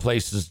in, of all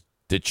places,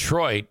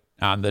 Detroit,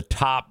 on the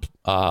top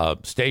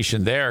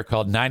station there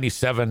called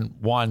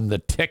 97.1 The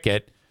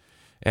Ticket.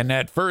 And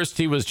at first,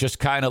 he was just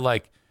kind of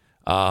like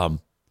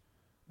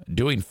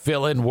doing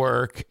fill-in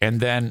work. And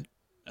then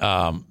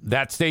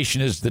that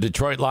station is the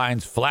Detroit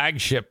Lions'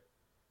 flagship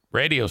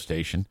radio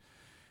station.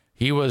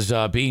 He was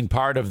being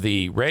part of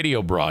the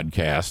radio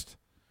broadcast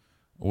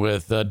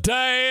with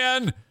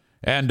Dan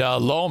and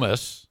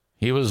Lomas.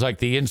 He was like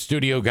the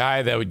in-studio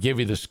guy that would give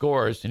you the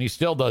scores, and he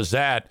still does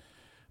that.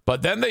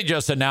 But then they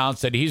just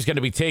announced that he's going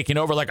to be taking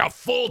over like a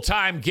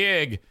full-time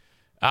gig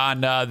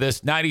on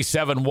this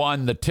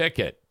 97.1 The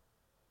Ticket.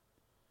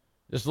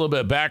 Just a little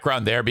bit of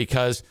background there,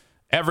 because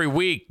every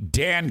week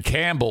Dan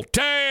Campbell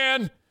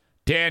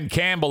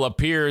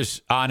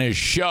appears on his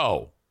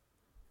show.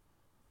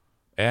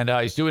 And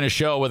he's doing a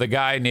show with a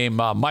guy named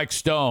Mike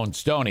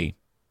Stoney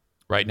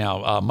right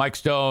now. Mike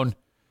Stone,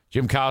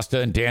 Jim Costa,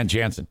 and Dan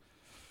Jansen.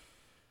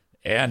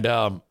 And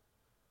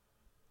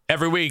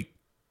every week,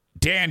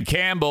 Dan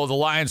Campbell, the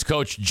Lions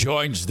coach,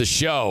 joins the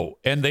show.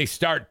 And they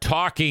start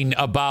talking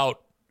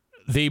about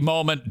the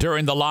moment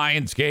during the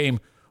Lions game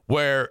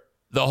where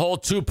the whole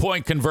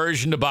 2-point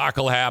conversion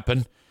debacle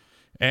happened.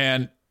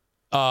 And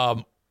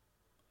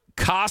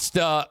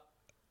Costa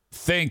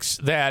thinks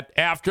that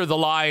after the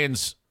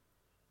Lions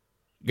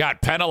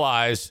got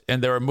penalized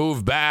and they were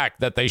moved back,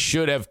 that they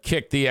should have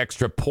kicked the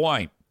extra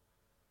point.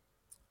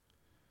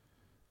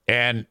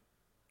 And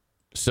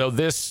so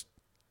this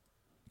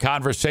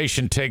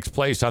conversation takes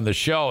place on the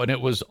show, and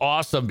it was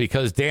awesome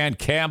because Dan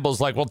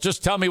Campbell's like, well,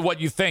 just tell me what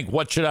you think.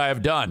 What should I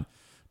have done?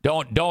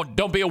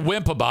 Don't be a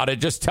wimp about it.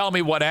 Just tell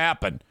me what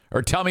happened,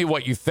 or tell me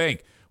what you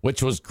think,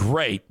 which was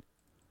great.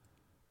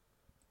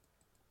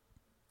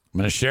 I'm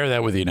going to share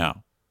that with you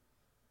now.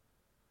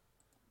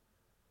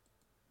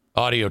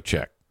 Audio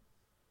check.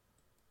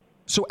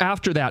 So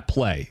after that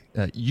play,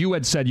 you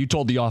had said, you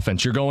told the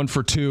offense, you're going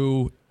for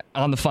 2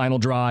 on the final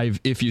drive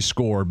if you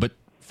score. But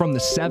from the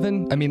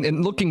 7, I mean,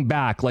 and looking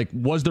back, like,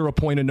 was there a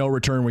point of no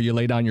return where you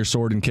lay down your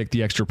sword and kicked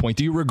the extra point?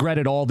 Do you regret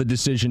at all the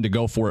decision to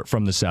go for it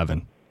from the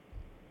 7?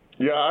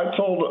 Yeah, I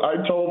told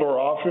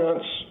our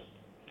offense,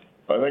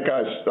 I think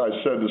I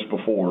said this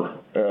before,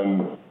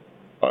 and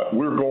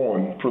we're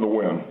going for the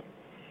win.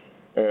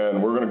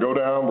 And we're going to go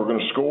down, we're going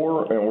to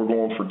score, and we're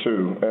going for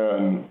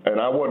 2.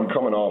 And I wasn't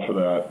coming off of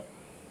that.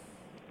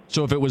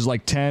 So if it was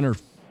like 10 or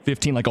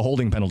 15, like a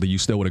holding penalty, you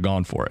still would have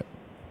gone for it?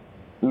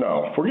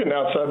 No, if we're getting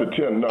outside the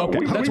 10, no.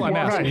 Okay, that's why I'm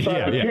asking.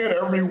 Outside the 10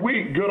 every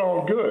week, good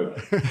on good.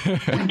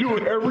 We do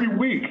it every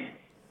week.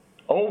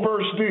 O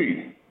versus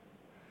D.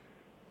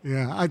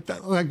 Yeah,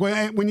 like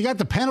when you got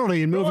the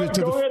penalty and moved it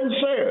to go ahead and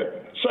say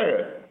it. Say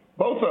it.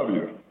 Both of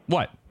you.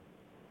 What?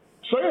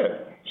 Say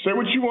it. Say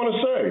what you want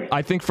to say.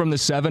 I think from the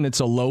 7, it's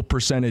a low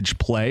percentage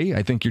play.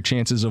 I think your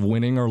chances of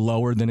winning are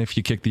lower than if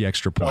you kick the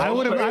extra point. I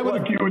would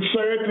like you would say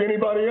it to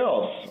anybody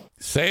else.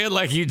 Say it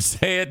like you'd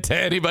say it to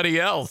anybody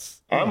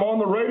else. I'm on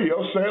the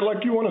radio. Say it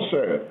like you want to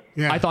say it.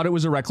 Yeah. I thought it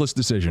was a reckless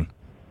decision.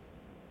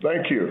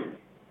 Thank you.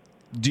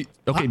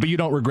 Okay, but you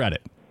don't regret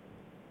it?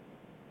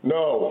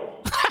 No.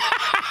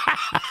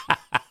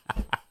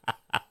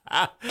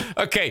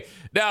 Okay,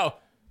 now,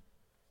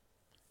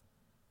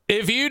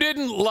 if you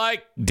didn't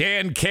like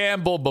Dan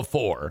Campbell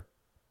before,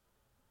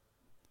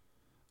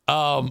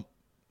 I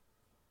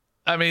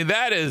mean,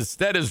 that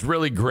is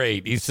really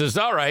great. He says,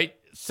 all right,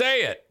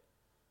 say it.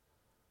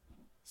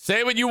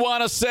 Say what you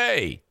want to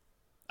say.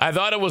 I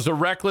thought it was a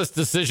reckless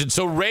decision.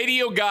 So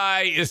radio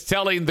guy is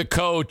telling the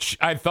coach,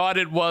 I thought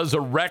it was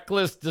a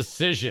reckless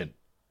decision.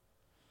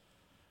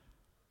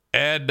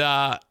 And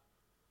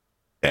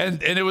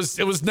it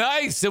was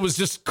nice. It was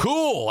just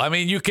cool. I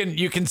mean, you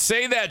can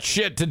say that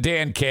shit to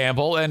Dan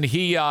Campbell, and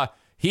he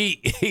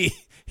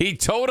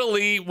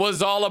totally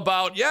was all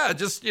about, yeah,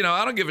 just,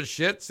 I don't give a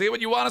shit. Say what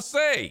you want to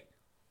say.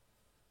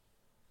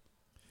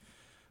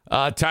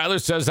 Tyler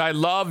says, I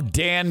love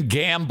Dan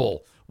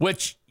Gamble,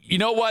 which, you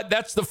know what?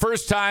 That's the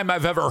first time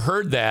I've ever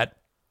heard that.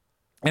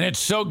 And it's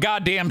so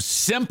goddamn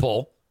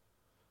simple.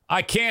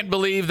 I can't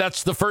believe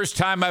that's the first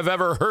time I've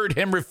ever heard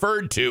him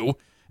referred to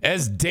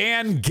as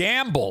Dan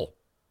Gamble.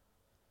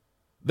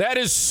 That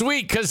is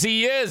sweet, because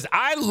he is.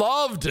 I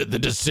loved the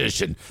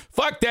decision.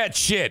 Fuck that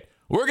shit.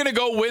 We're going to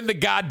go win the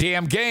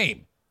goddamn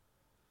game.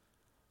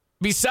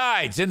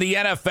 Besides, in the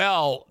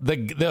NFL,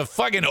 the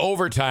fucking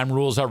overtime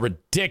rules are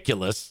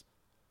ridiculous.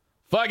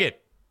 Fuck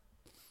it.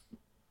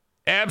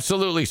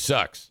 Absolutely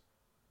sucks.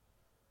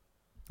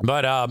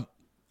 But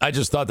I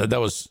just thought that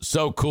was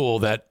so cool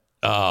that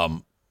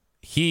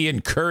he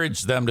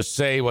encouraged them to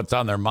say what's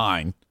on their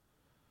mind.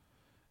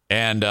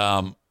 And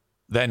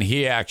then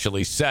he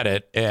actually said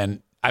it.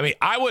 And, I mean,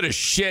 I would have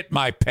shit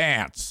my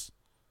pants.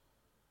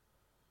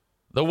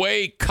 The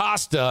way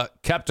Costa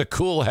kept a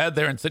cool head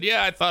there and said,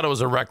 yeah, I thought it was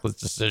a reckless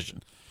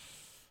decision.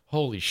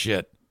 Holy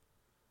shit.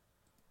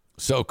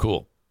 So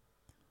cool.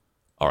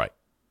 All right.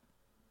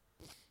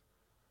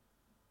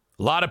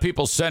 A lot of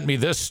people sent me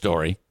this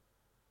story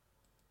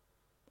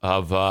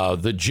of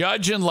the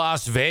judge in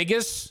Las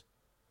Vegas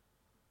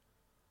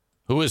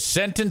who is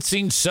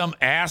sentencing some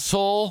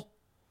asshole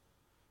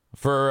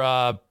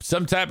for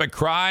some type of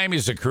crime.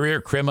 He's a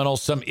career criminal,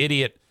 some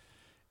idiot.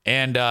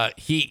 And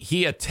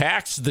he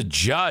attacks the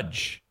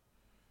judge.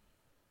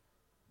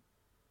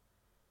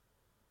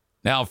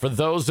 Now, for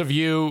those of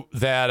you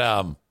that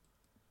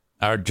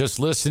are just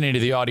listening to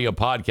the audio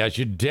podcast,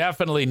 you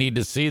definitely need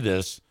to see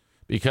this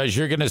because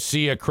you're going to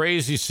see a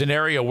crazy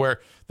scenario where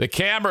the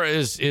camera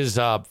is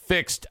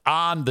fixed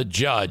on the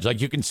judge.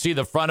 Like you can see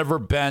the front of her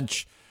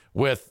bench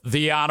with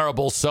the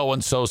honorable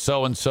so-and-so,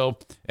 so-and-so,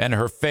 and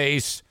her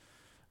face.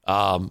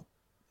 The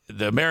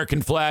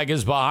American flag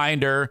is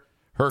behind her.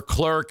 Her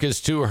clerk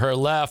is to her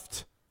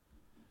left.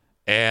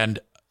 And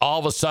all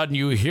of a sudden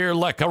you hear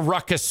like a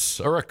ruckus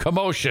or a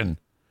commotion.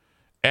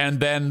 And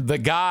then the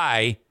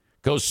guy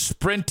goes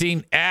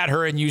sprinting at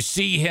her and you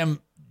see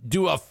him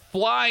do a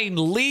flying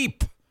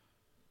leap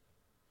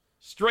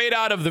straight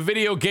out of the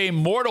video game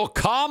Mortal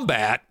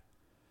Kombat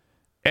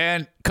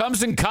and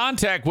comes in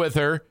contact with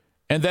her.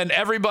 And then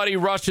everybody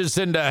rushes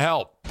in to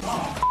help.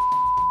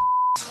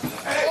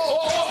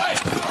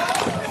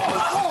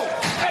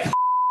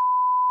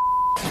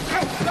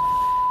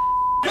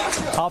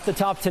 Off the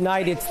top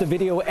tonight, it's the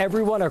video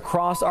everyone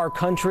across our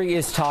country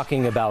is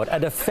talking about.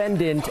 A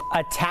defendant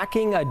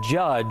attacking a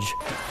judge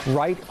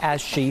right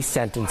as she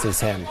sentences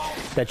him.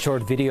 That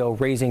short video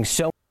raising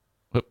so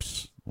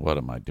what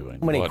am I doing?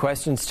 many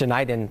questions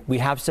tonight, and we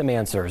have some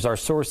answers. Our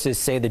sources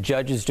say the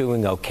judge is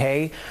doing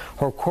okay.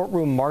 Her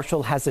courtroom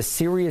marshal has a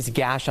serious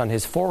gash on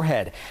his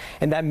forehead.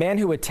 And that man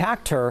who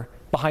attacked her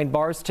behind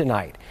bars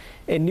tonight.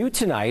 And new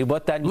tonight,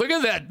 what that look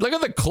at that! Look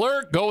at the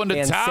clerk going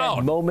to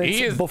town.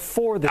 Moments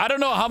before the I don't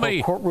know how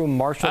many courtroom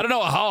marshal. I don't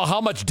know how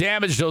much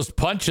damage those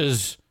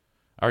punches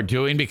are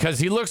doing because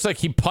he looks like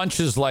he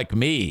punches like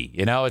me.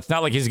 You know, it's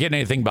not like he's getting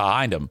anything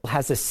behind him.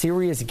 Has a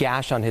serious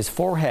gash on his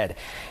forehead,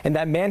 and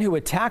that man who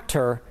attacked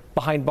her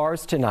behind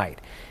bars tonight.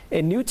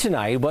 And new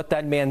tonight, what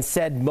that man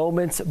said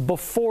moments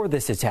before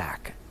this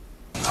attack.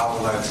 I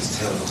would like to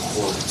tell the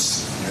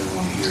courts and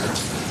everyone here,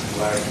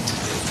 like,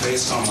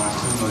 based on my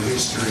criminal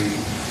history,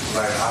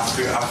 like, I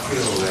feel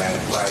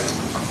that,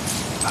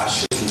 like, I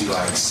shouldn't be,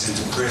 like, sent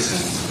to prison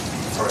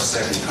for a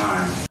second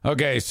time.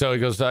 Okay, so he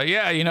goes,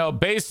 yeah, you know,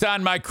 based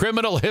on my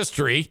criminal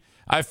history,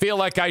 I feel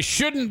like I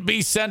shouldn't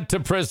be sent to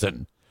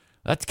prison.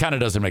 That kind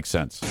of doesn't make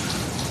sense.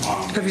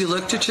 Have you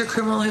looked at your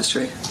criminal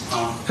history?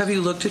 Have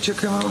you looked at your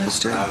criminal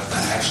history? I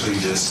actually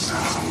just,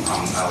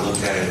 I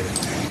looked at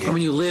it. I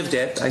mean, you lived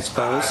it, I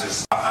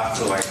suppose. I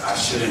feel like I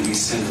shouldn't be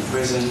sent to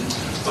prison,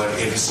 but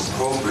if it's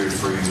appropriate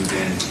for you,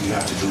 then you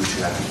have to do what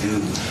you have to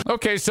do.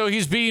 Okay, so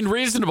he's being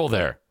reasonable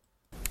there.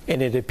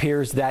 And it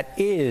appears that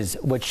is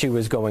what she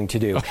was going to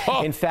do.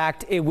 Oh. In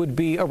fact, it would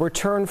be a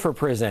return for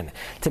prison.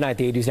 Tonight,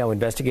 the 80s Now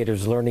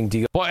investigators learning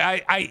deal.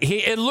 Boy,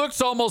 it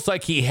looks almost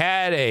like he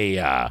had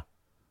a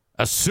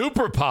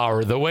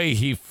superpower the way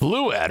he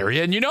flew at her.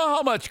 And you know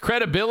how much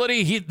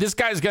credibility this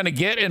guy's going to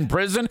get in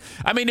prison?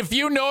 I mean, if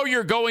you know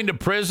you're going to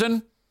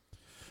prison,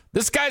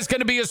 this guy's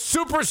going to be a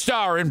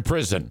superstar in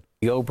prison.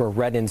 Oprah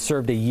Redden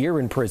served a year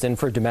in prison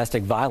for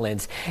domestic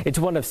violence. It's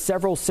one of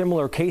several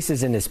similar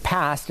cases in his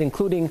past,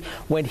 including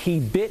when he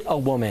bit a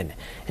woman.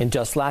 And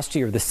just last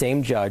year, the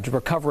same judge,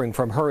 recovering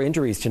from her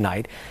injuries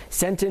tonight,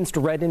 sentenced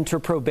Redden to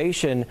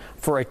probation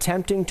for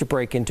attempting to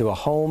break into a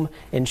home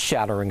and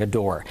shattering a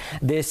door.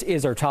 This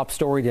is our top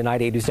story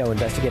tonight. 80's Now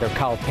investigator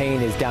Kyle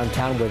Payne is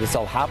downtown where this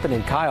all happened.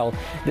 And Kyle,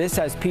 this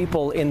has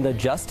people in the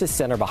Justice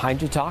Center behind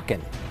you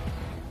talking.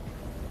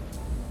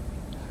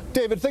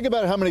 David, think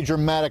about how many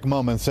dramatic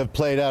moments have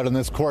played out in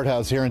this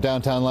courthouse here in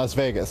downtown Las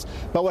Vegas.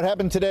 But what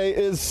happened today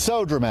is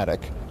so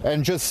dramatic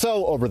and just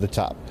so over the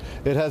top.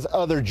 It has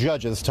other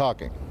judges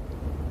talking.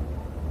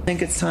 I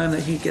think it's time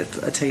that he gets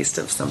a taste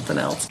of something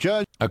else.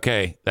 Judge.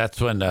 Okay,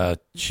 that's when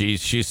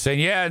she's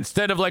saying, yeah,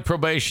 instead of like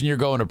probation, you're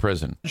going to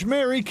prison.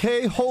 Mary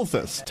Kay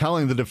Holthus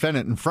telling the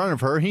defendant in front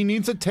of her he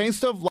needs a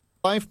taste of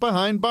life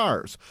behind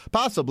bars,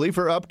 possibly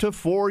for up to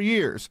 4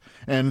 years.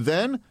 And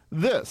then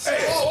this.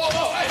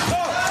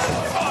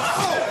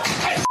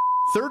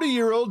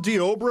 30-year-old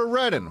Deobra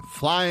Redden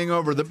flying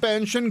over the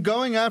bench and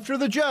going after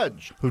the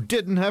judge, who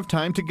didn't have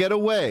time to get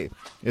away.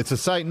 It's a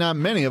sight not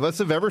many of us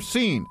have ever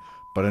seen,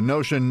 but a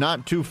notion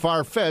not too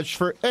far-fetched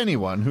for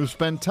anyone who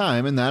spent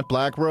time in that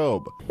black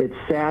robe. It's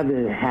sad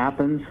that it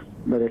happens,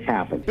 but it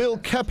happened. Bill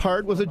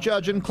Kephart was a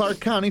judge in Clark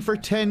County for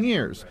 10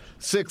 years,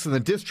 6 in the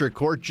district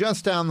court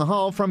just down the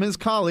hall from his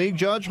colleague,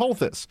 Judge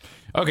Holthus.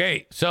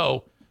 Okay,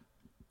 so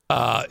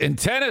in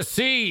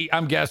Tennessee,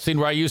 I'm guessing,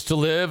 where I used to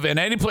live, and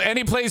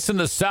any place in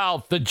the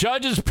South, the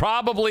judges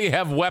probably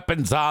have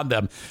weapons on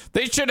them.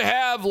 They should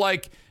have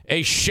like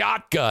a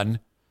shotgun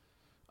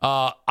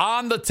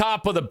on the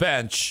top of the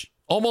bench,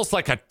 almost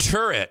like a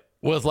turret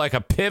with like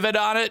a pivot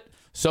on it,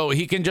 so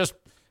he can just,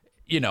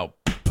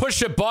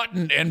 push a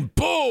button and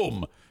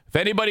boom. If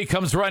anybody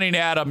comes running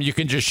at him, you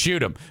can just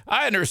shoot him.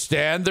 I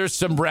understand there's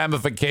some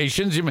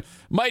ramifications. You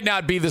might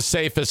not be the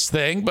safest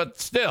thing,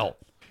 but still.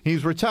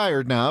 He's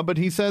retired now, but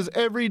he says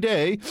every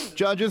day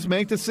judges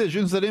make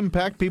decisions that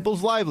impact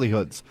people's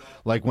livelihoods,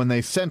 like when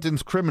they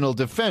sentence criminal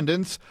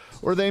defendants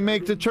or they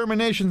make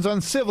determinations on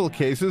civil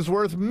cases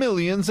worth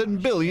millions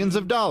and billions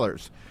of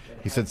dollars.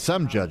 He said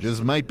some judges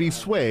might be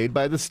swayed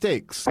by the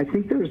stakes. I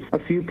think there's a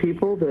few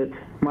people that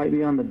might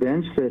be on the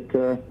bench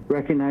that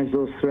recognize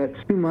those threats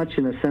too much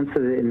in the sense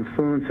that it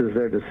influences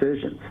their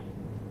decisions.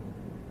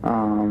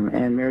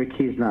 And Mary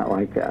Key's not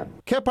like that.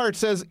 Kephart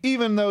says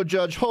even though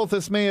Judge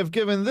Holthus may have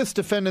given this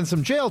defendant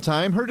some jail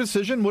time, her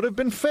decision would have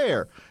been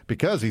fair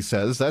because, he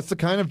says, that's the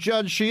kind of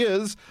judge she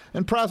is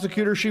and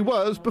prosecutor she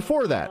was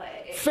before that.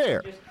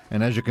 Fair.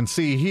 And as you can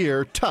see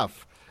here,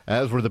 tough,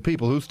 as were the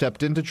people who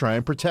stepped in to try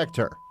and protect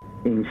her.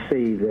 You can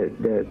see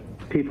that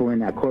people in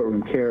that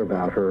courtroom care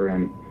about her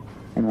and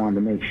want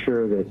to make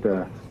sure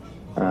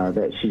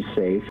that she's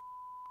safe.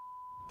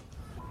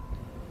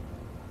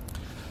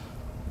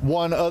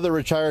 One other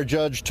retired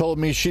judge told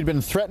me she'd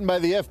been threatened by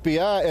the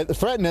FBI, and the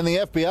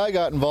FBI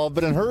got involved,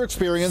 but in her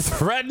experience...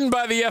 Threatened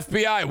by the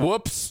FBI,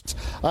 whoops.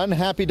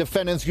 Unhappy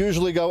defendants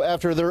usually go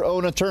after their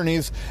own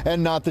attorneys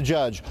and not the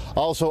judge.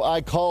 Also,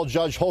 I called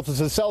Judge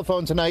Holthus' cell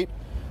phone tonight,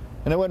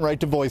 and it went right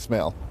to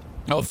voicemail.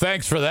 Oh,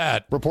 thanks for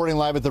that. Reporting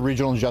live at the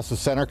Regional Justice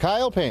Center,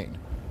 Kyle Payne.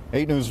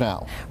 8 News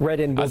Now.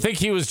 I think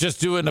he was just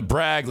doing a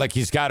brag like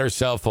he's got her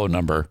cell phone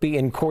number. Be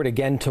in court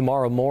again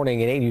tomorrow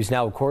morning, and 8 News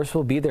Now, of course,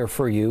 will be there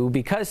for you.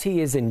 Because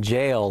he is in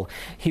jail,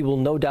 he will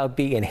no doubt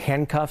be in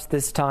handcuffs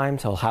this time.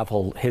 So he'll have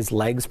his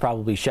legs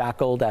probably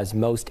shackled, as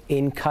most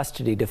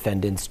in-custody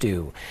defendants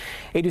do.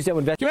 8 News Now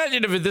Can you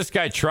imagine if this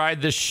guy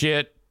tried this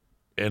shit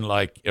in,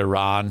 like,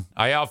 Iran?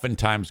 I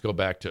oftentimes go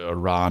back to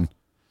Iran.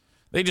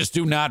 They just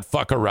do not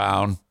fuck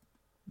around.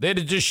 They'd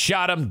have just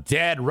shot him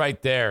dead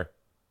right there.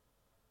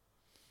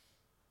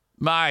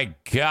 My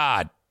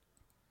God.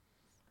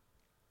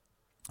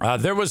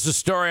 There was a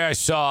story I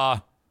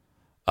saw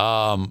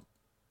about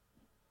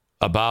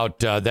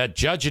that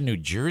judge in New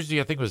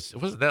Jersey. I think it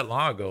wasn't that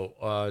long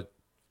ago.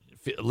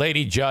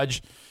 Lady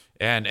judge.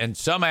 And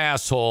some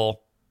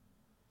asshole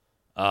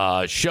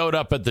showed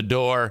up at the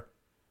door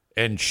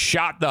and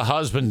shot the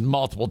husband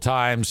multiple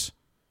times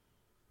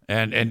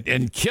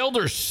and killed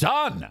her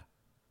son.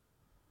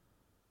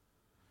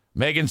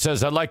 Megan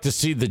says, I'd like to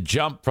see the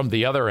jump from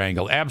the other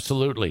angle.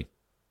 Absolutely.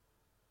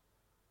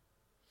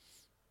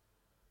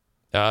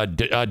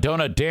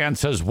 Donut Dan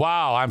says,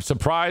 wow, I'm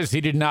surprised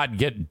he did not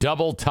get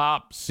double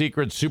top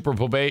secret super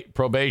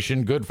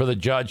probation. Good for the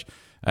judge.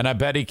 And I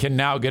bet he can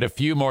now get a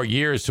few more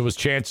years, so his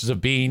chances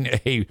of being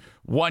a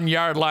 1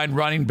 yard line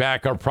running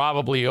back are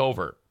probably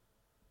over.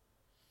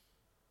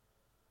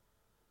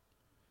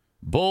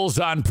 Bulls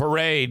on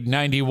Parade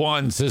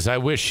 91 says, I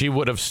wish she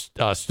would have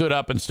stood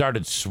up and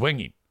started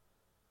swinging.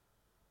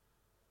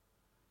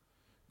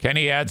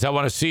 Kenny adds, I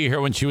want to see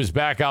her when she was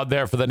back out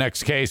there for the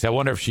next case. I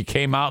wonder if she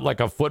came out like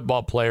a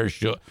football player,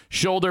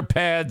 shoulder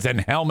pads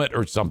and helmet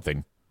or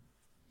something.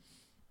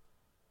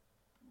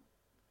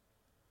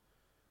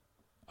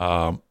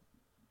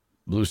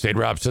 Blue State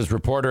Rob says,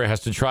 reporter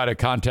has to try to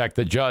contact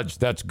the judge.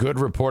 That's good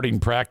reporting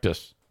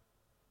practice.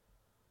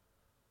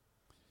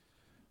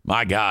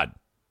 My God.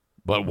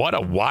 But what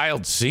a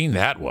wild scene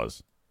that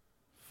was.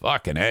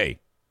 Fucking A.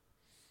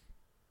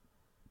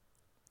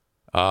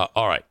 All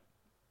right.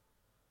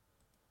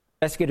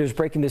 Investigators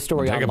breaking this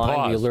story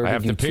online. We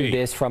alerted you to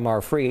this from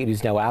our free 8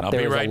 News Now app.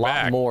 There's a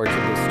lot more to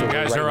this story. You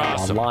guys are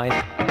awesome. Online.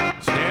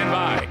 Stand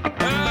by.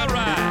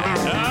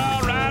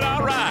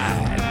 All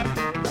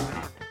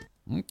right.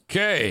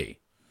 Okay.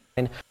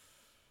 And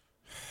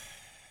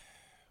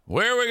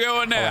where are we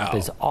going now? App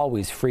is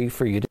always free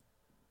for you to.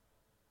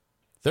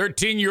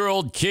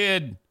 13-year-old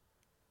kid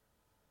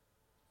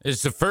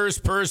is the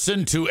first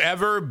person to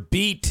ever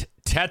beat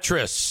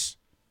Tetris.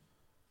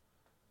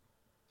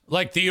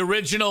 Like the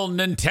original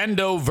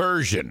Nintendo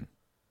version.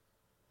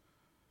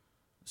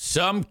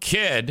 Some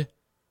kid,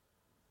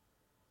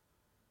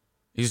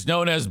 he's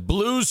known as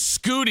Blue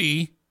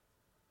Scooty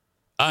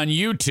on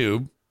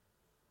YouTube,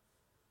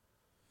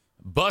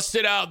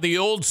 busted out the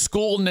old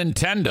school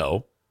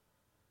Nintendo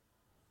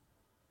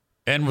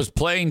and was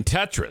playing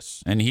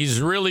Tetris, and he's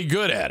really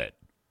good at it.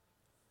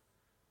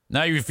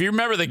 Now, if you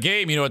remember the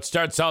game, it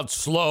starts out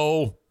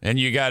slow, and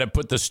you got to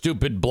put the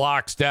stupid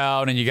blocks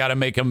down, and you got to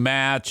make a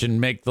match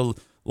and make the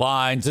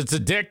lines. It's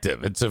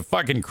addictive. It's a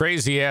fucking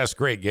crazy-ass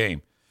great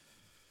game.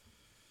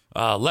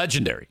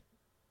 Legendary.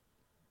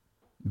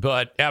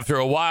 But after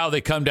a while,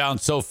 they come down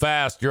so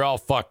fast, you're all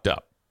fucked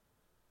up.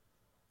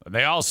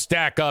 They all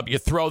stack up. You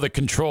throw the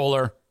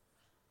controller,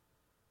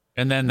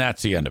 and then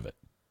that's the end of it.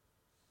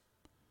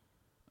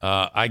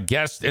 I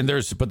guess,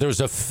 but there's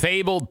a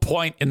fabled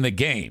point in the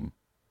game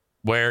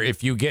where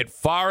if you get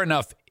far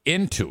enough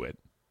into it,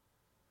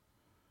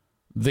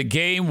 the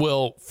game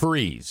will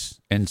freeze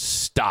and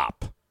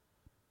stop.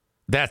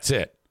 That's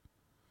it.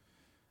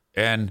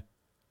 And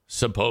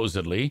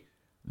supposedly,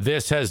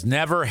 this has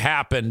never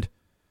happened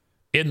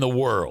in the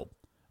world.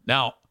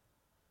 Now,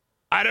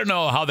 I don't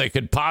know how they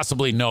could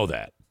possibly know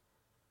that.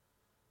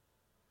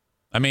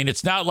 I mean,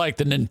 it's not like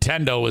the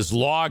Nintendo is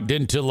logged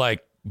into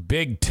like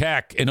big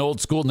tech and old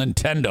school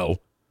Nintendo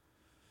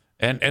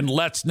and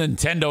lets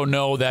Nintendo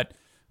know that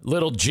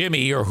little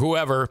Jimmy or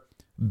whoever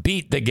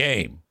beat the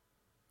game.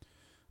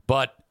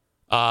 But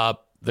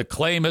the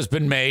claim has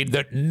been made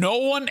that no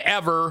one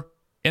ever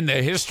in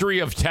the history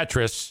of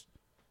Tetris,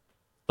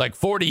 like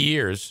 40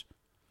 years,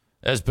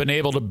 has been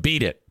able to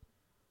beat it.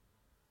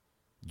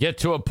 Get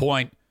to a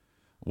point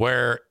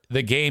where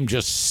the game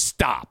just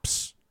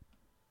stops.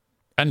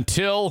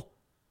 Until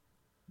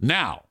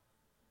now.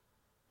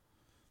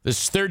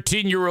 This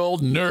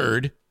 13-year-old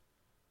nerd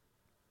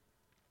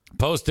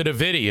posted a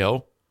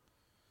video.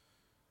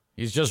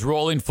 He's just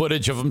rolling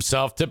footage of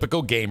himself,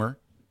 typical gamer.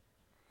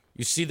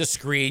 You see the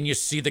screen, you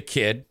see the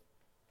kid.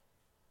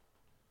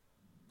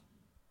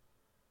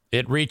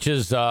 It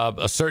reaches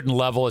a certain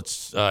level.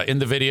 It's in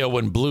the video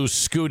when Blue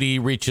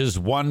Scooty reaches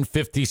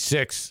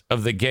 156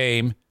 of the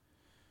game.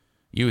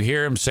 You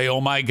hear him say,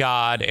 "Oh my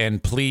God,"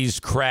 and "please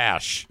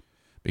crash."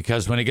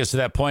 Because when it gets to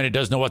that point, it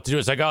doesn't know what to do.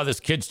 It's like, oh, this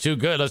kid's too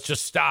good. Let's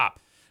just stop.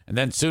 And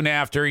then soon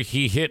after,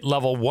 he hit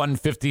level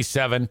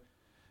 157,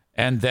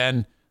 and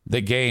then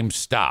the game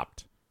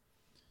stopped.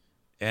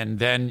 And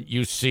then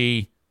you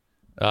see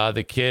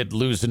the kid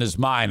losing his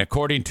mind.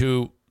 According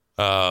to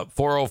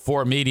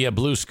 404 Media,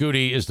 Blue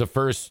Scooty is the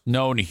first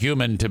known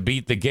human to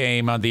beat the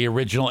game on the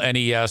original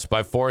NES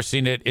by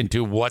forcing it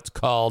into what's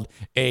called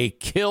a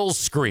kill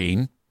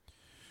screen,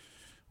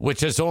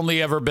 which has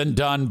only ever been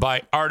done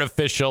by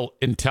artificial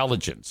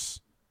intelligence.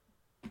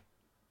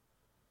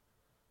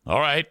 All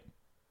right.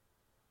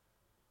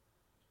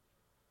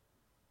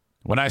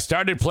 When I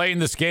started playing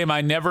this game,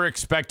 I never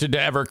expected to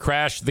ever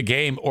crash the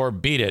game or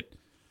beat it.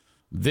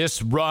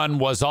 This run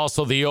was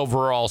also the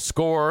overall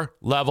score,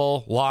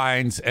 level,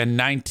 lines, and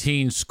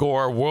 19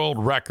 score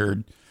world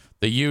record,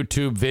 the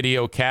YouTube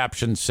video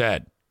caption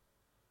said.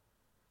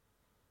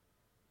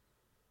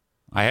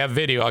 I have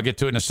video. I'll get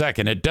to it in a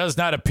second. It does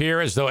not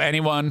appear as though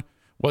anyone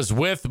was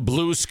with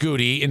Blue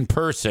Scooty in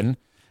person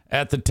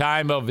at the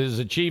time of his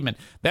achievement.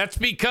 That's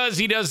because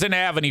he doesn't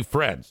have any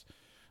friends.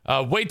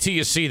 Wait till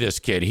you see this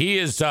kid. He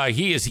is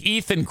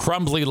Ethan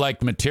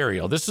Crumbly-like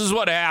material. This is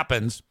what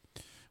happens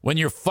when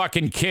your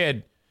fucking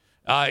kid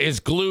is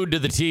glued to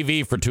the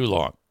TV for too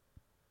long.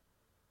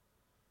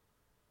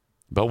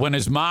 But when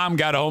his mom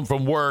got home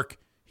from work,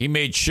 he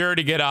made sure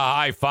to get a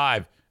high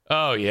five.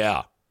 Oh,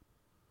 yeah.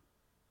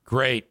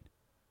 Great.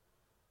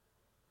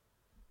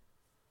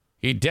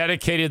 He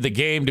dedicated the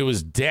game to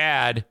his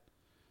dad,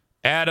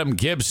 Adam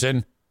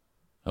Gibson.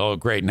 Oh,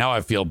 great. Now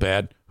I feel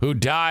bad. Who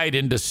died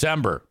in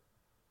December.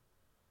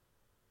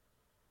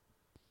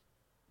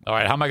 All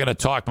right, how am I going to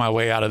talk my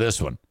way out of this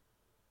one?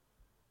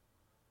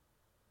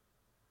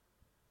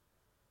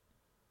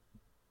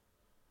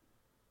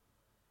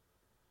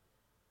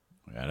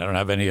 I don't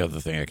have any other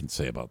thing I can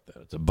say about that.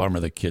 It's a bummer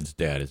the kid's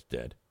dad is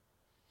dead.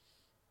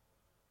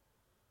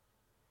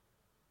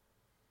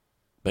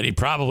 But he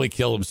probably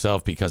killed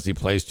himself because he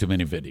plays too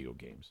many video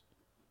games.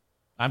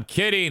 I'm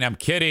kidding.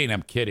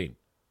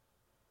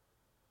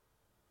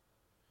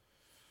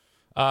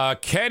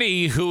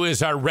 Kenny, who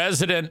is our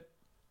resident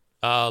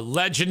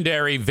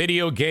legendary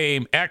video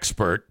game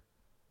expert,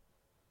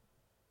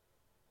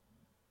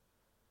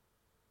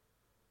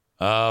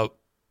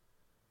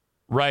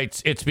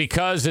 writes, it's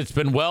because it's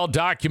been well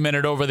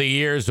documented over the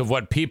years of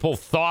what people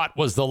thought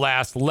was the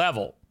last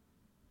level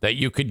that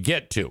you could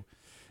get to.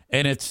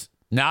 And it's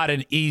not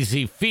an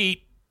easy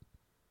feat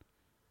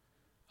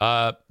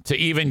to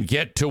even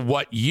get to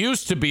what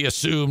used to be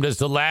assumed as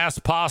the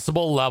last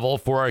possible level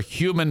for a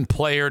human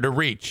player to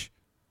reach.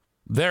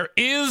 There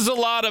is a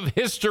lot of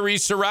history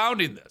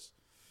surrounding this.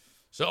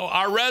 So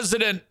our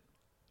resident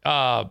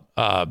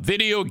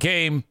video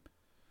game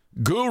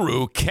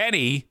guru,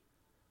 Kenny,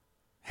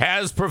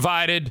 has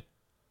provided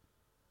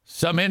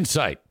some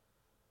insight.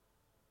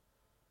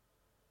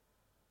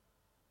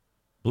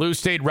 Blue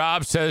State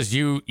Rob says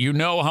you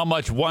know how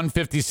much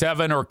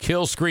 157 or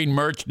kill screen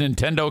merch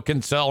Nintendo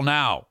can sell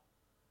now.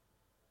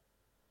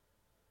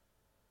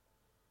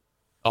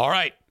 All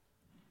right.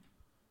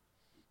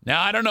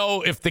 Now, I don't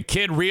know if the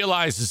kid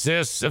realizes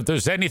this, if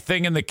there's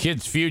anything in the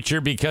kid's future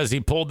because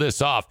he pulled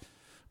this off.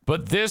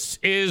 But this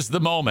is the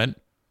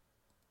moment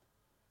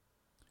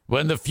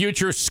when the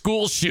future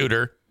school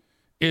shooter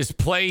is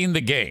playing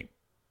the game.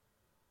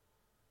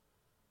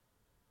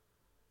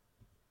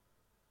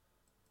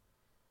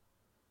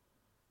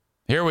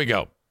 Here we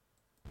go.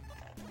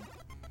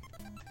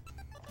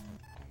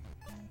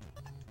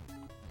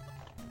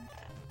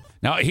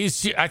 Now,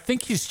 I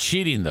think he's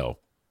cheating, though.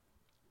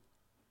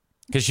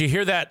 Because you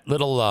hear that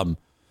little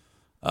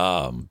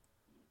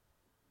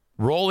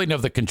rolling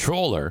of the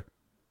controller.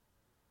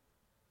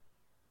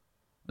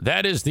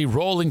 That is the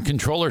rolling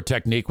controller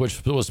technique,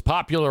 which was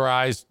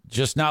popularized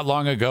just not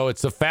long ago.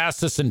 It's the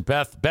fastest and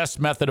best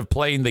method of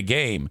playing the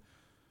game.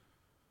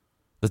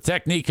 The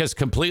technique has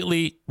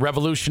completely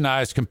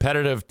revolutionized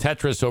competitive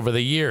Tetris over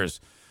the years.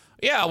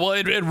 Yeah, well,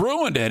 it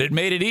ruined it. It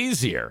made it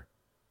easier.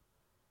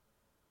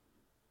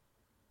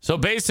 So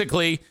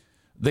basically,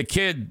 the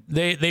kid,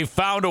 they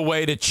found a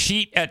way to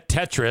cheat at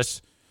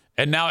Tetris,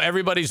 and now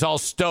everybody's all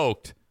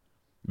stoked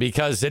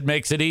because it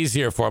makes it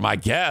easier for them, I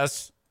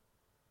guess.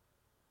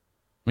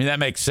 I mean, that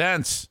makes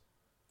sense.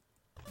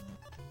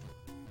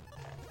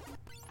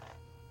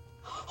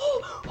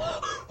 Oh my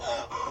God!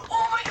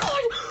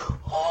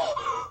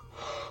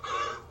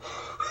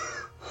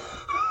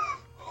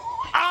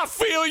 I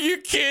feel you,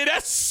 kid.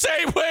 That's the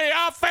same way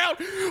I felt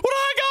when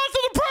I got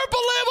to the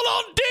purple level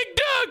on Dig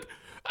Dug.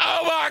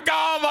 Oh my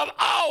God,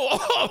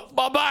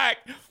 my back.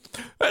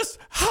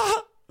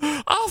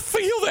 I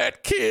feel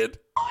that, kid.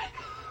 Oh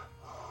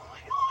my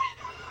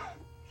God!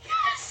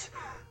 Yes!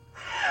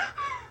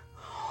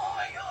 Oh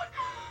my God!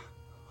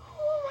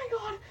 Oh my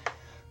God!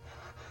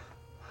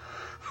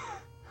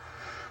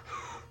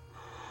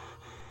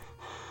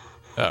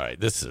 All right,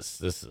 this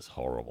is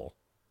horrible.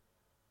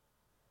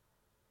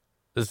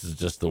 This is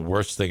just the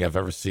worst thing I've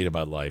ever seen in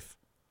my life.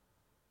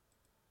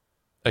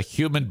 A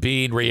human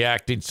being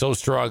reacting so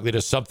strongly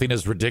to something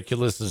as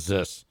ridiculous as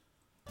this.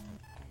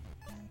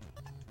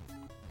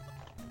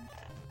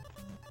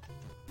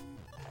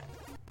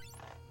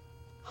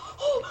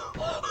 Oh my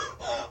God!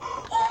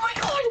 Oh my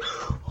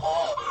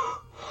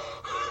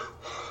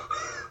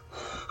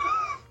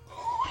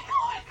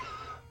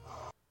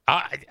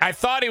God! I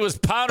thought he was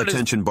pounding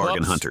Attention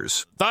bargain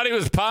hunters. Thought he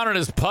was pounding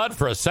his pud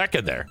for a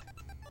second there.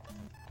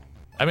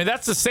 I mean,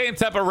 that's the same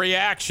type of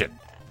reaction.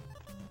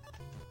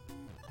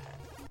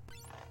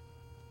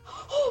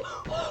 Oh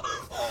my God!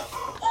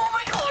 Oh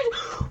my God!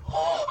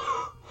 Oh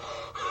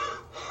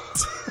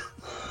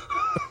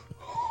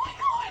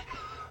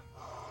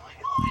my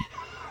God!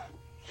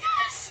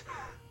 Yes!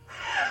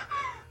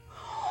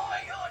 Oh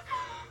my God!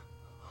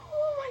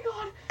 Oh my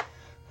God!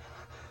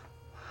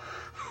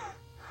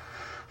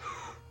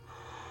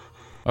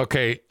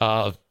 Okay,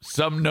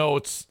 some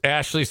notes.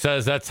 Ashley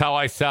says, that's how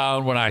I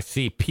sound when I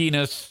see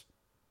penis.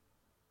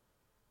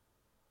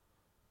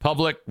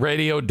 Public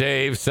Radio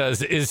Dave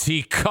says, is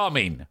he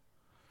coming?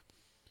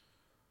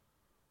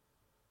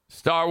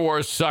 Star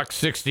Wars Sucks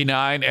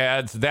 69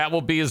 adds, that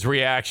will be his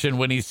reaction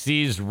when he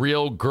sees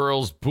real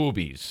girls'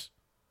 boobies.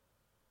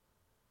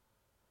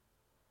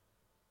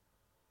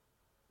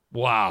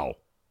 Wow.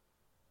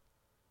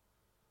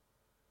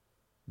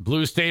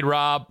 Blue State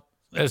Rob,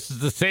 this is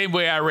the same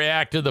way I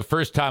reacted the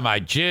first time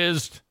I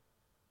jizzed.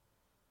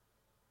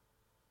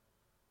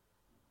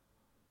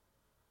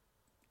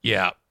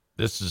 Yeah,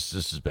 this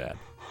is bad.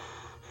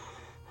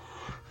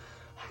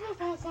 I'm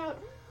gonna pass out.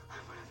 I'm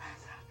gonna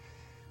pass out.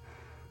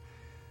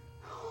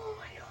 Oh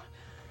my God.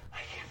 I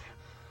can't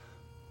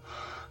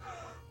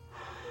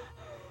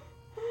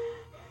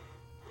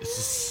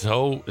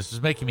feel. This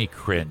is making me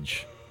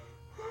cringe.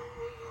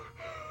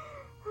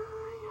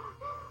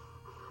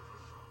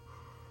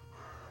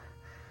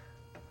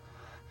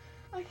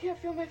 I can't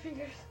feel my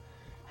fingers.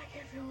 I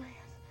can't feel my hands.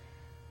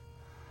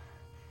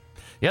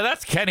 Yeah,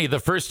 that's Kenny the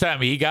first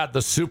time he got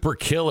the super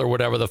kill or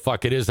whatever the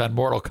fuck it is on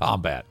Mortal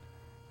Kombat.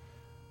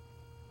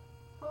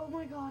 Oh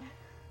my God. I'm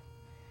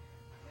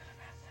gonna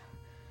pass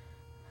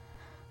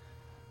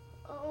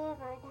out. Oh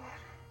my God.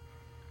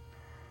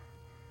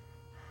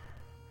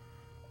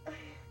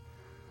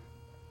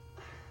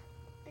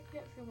 I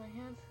can't feel my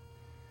hands.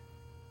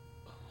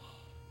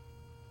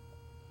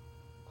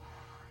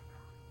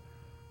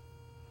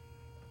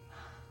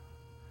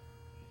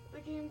 The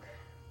game.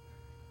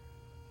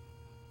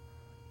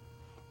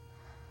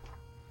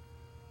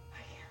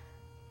 I can't.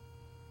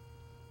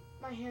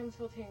 My hands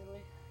feel tingly.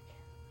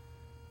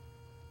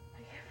 I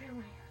can't feel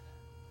my hands.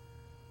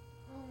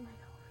 Oh my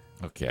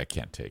God. Okay, I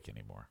can't take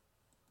anymore.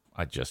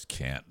 I just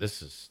can't.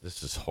 This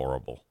is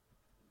horrible.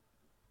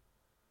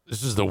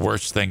 This is the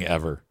worst thing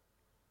ever.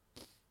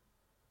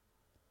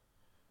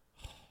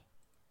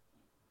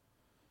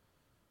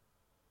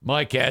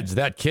 Mike adds,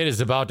 that kid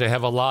is about to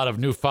have a lot of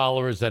new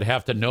followers that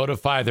have to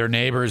notify their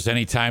neighbors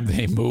anytime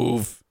they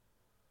move.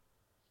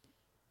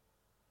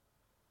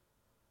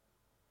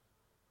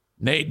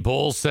 Nate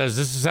Bull says,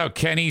 this is how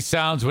Kenny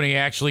sounds when he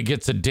actually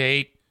gets a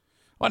date.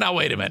 Well, now,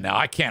 wait a minute. Now,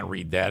 I can't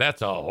read that.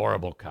 That's a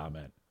horrible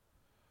comment.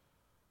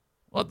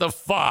 What the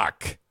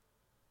fuck?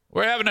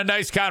 We're having a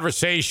nice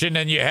conversation,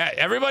 and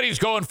everybody's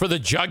going for the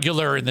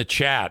jugular in the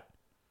chat.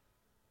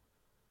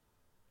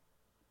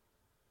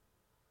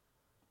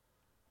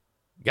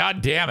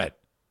 God damn it.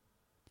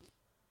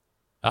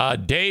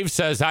 Dave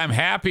says, I'm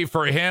happy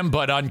for him,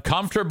 but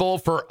uncomfortable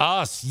for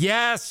us.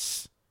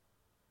 Yes.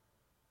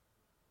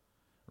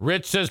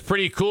 Rich says,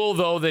 pretty cool,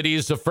 though, that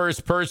he's the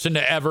first person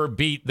to ever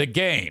beat the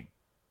game.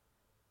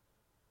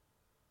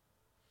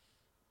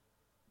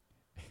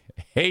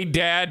 Hey,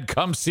 Dad,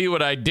 come see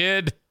what I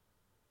did.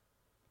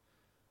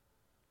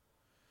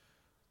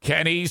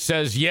 Kenny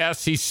says,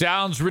 yes, he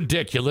sounds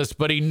ridiculous,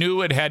 but he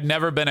knew it had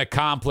never been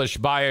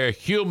accomplished by a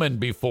human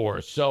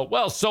before.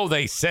 So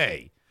they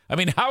say. I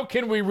mean, how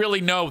can we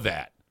really know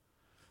that?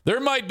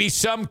 There might be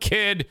some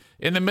kid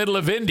in the middle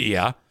of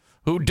India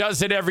who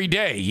does it every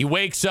day. He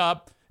wakes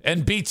up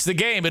and beats the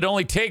game. It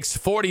only takes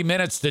 40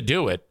 minutes to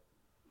do it.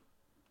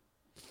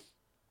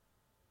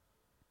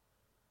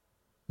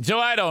 So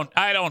I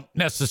don't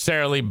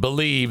necessarily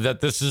believe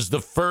that this is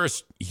the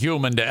first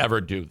human to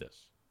ever do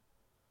this.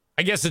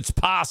 I guess it's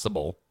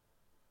possible.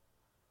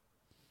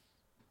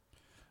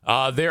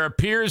 There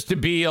appears to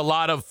be a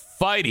lot of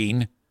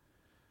fighting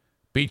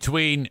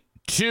between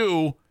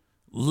two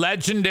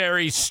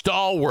legendary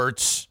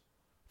stalwarts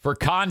for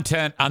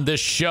content on this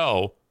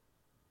show.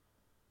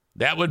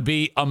 That would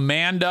be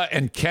Amanda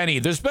and Kenny.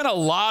 There's been a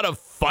lot of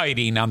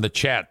fighting on the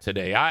chat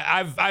today.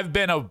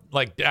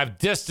 I've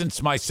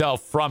distanced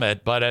myself from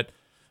it, but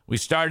we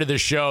started the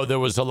show. There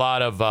was a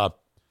lot of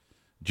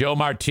Joe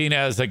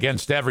Martinez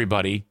against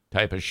everybody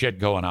type of shit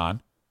going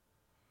on.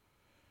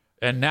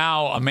 And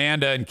now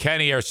Amanda and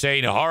Kenny are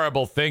saying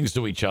horrible things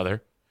to each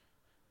other.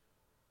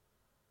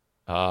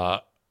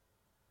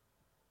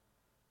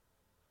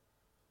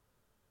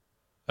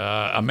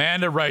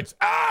 Amanda writes,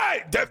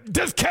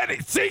 does Kenny,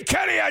 see,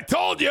 Kenny, I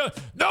told you,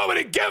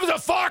 nobody gives a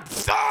fuck.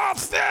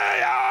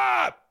 Stay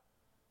up.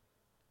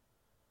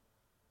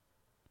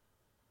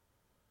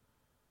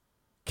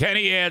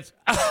 Kenny adds,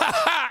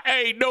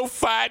 hey, no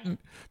fighting,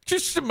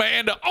 just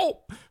Amanda.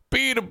 Oh,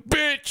 being a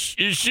bitch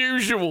as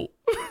usual.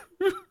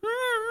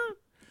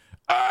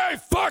 Hey,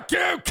 fuck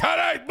you,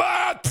 Kenny,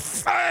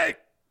 hey.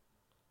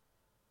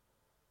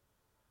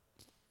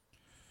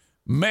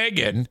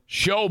 Megan,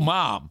 show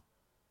mom.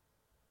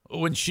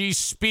 When she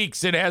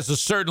speaks, it has a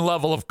certain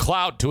level of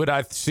clout to it.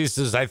 She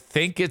says, I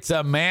think it's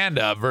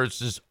Amanda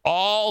versus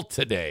all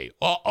today.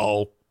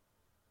 Uh-oh.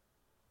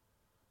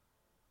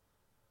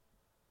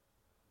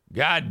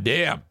 God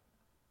damn.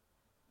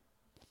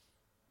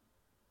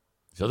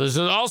 So there's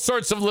all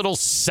sorts of little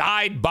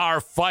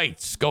sidebar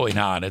fights going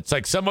on. It's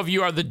like some of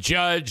you are the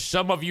judge,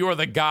 some of you are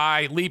the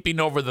guy leaping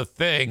over the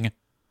thing.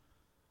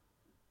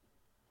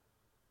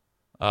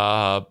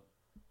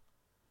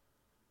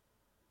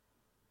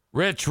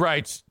 Rich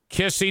writes,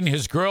 kissing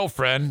his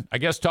girlfriend, I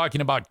guess talking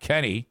about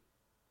Kenny.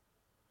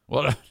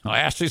 Well,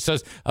 Ashley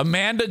says,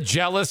 Amanda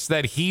jealous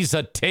that he's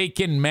a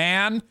taken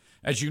man.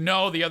 As you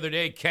know, the other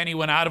day, Kenny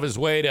went out of his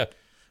way to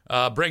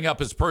bring up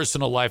his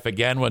personal life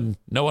again when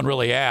no one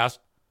really asked.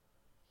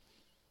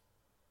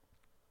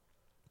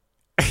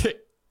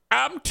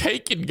 I'm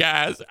taken,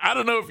 guys. I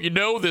don't know if you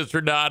know this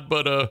or not,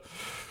 but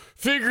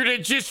figured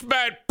it just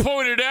might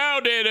point it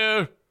out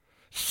that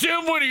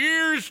someone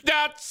here's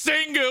not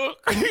single.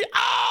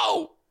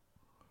 Oh!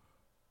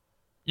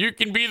 You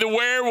can be the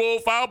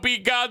werewolf. I'll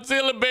be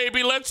Godzilla,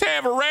 baby. Let's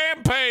have a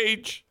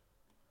rampage.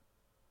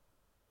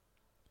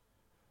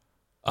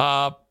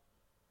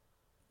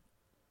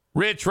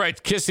 Rich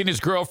writes, kissing his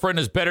girlfriend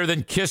is better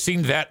than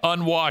kissing that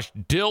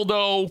unwashed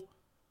dildo.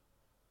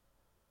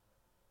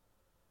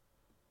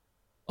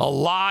 A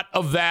lot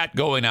of that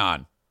going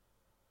on.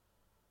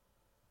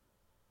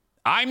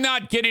 I'm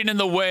not getting in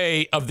the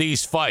way of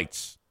these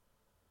fights.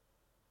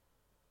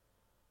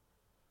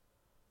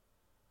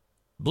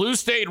 Blue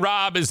State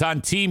Rob is on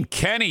Team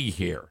Kenny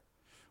here,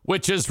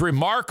 which is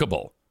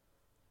remarkable.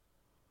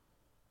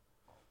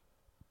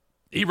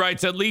 He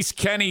writes, at least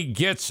Kenny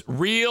gets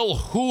real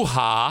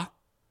hoo-ha.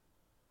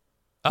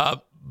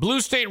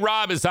 Blue State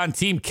Rob is on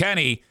Team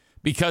Kenny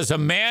because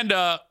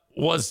Amanda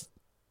was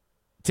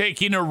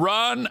taking a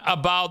run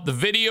about the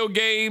video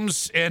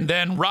games, and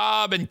then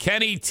Rob and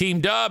Kenny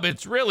teamed up.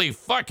 It's really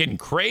fucking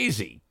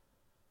crazy.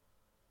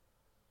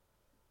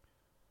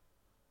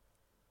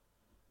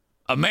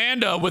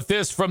 Amanda with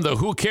this from the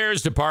Who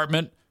Cares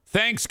department.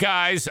 Thanks,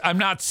 guys. I'm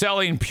not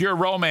selling pure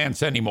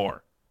romance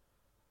anymore.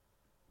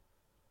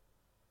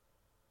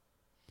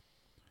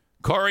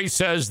 Corey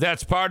says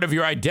that's part of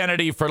your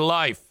identity for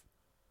life.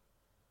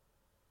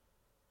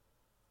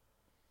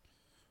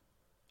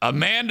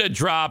 Amanda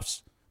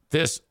drops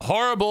this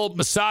horrible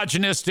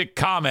misogynistic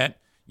comment.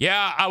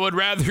 Yeah, I would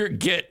rather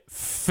get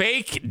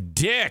fake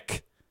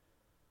dick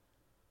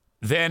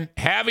than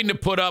having to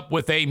put up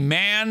with a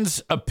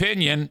man's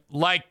opinion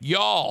like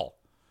y'all.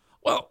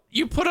 Well,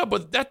 you put up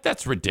with that.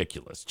 That's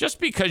ridiculous.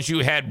 Just because you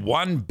had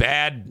one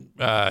bad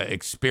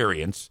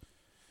experience,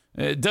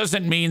 it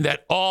doesn't mean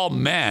that all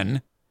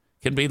men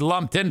can be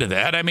lumped into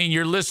that. I mean,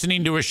 you're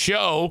listening to a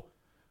show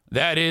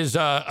that is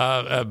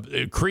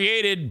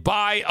created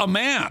by a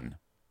man.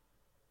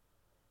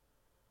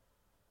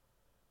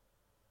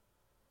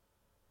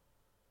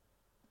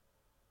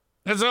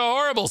 That's a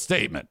horrible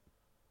statement.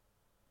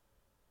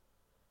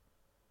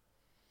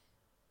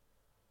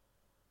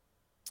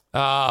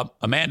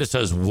 Amanda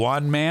says,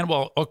 one man.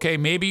 Well, okay,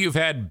 maybe you've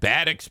had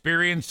bad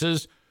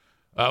experiences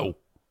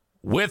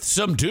with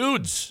some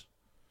dudes.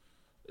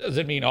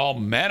 Doesn't mean all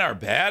men are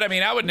bad. I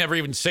mean, I would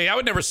never say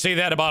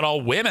that about all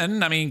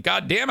women. I mean,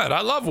 God damn it,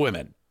 I love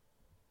women.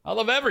 I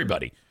love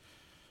everybody.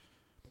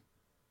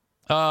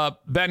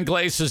 Ben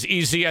Glaze is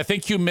easy. I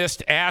think you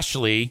missed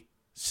Ashley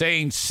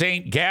saying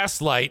Saint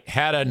Gaslight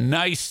had a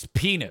nice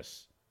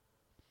penis.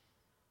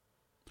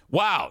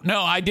 Wow.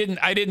 No, I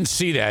didn't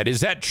see that. Is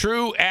that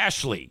true,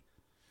 Ashley?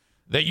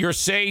 That you're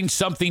saying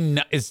something?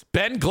 Is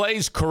Ben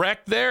Glaze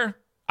correct there?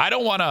 I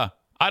don't want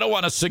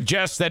to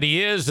suggest that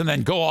he is and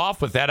then go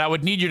off with that. I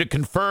would need you to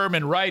confirm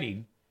in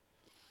writing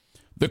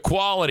the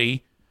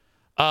quality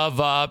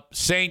of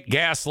Saint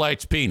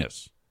Gaslight's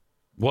penis.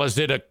 Was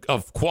it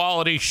of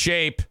quality,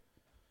 shape,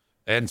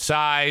 and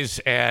size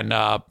and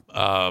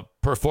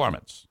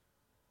performance?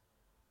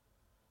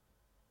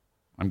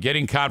 I'm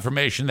getting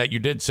confirmation that you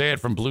did say it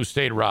from Blue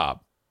State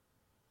Rob.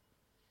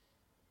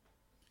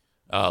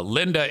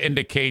 Linda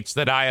indicates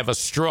that I have a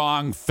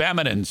strong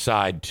feminine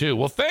side, too.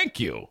 Well, thank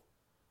you.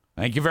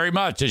 Thank you very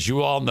much. As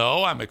you all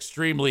know, I'm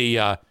extremely...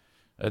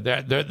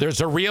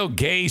 there's a real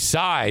gay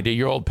side to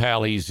your old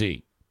pal EZ.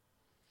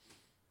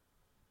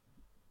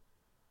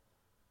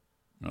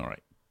 All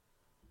right.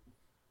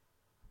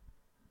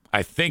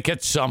 I think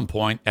at some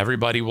point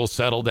everybody will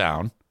settle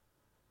down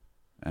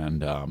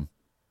and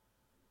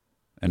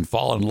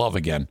fall in love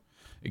again.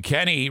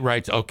 Kenny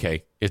writes,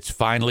 okay, it's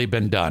finally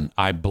been done.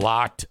 I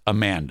blocked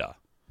Amanda.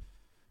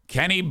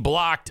 Kenny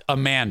blocked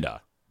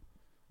Amanda.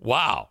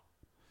 Wow.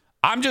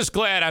 I'm just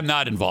glad I'm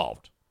not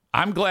involved.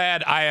 I'm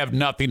glad I have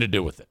nothing to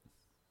do with it.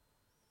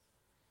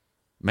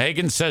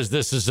 Megan says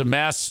this is a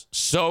mess.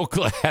 So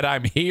glad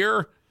I'm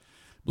here.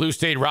 Blue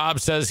State Rob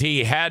says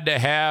he had to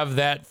have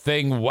that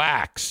thing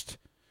waxed.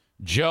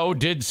 Joe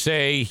did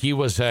say he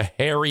was a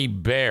hairy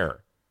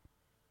bear.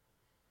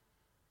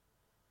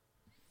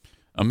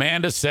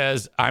 Amanda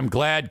says, I'm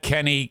glad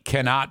Kenny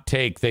cannot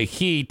take the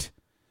heat.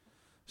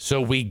 So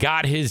we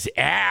got his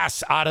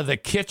ass out of the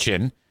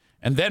kitchen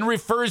and then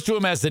refers to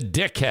him as a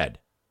dickhead.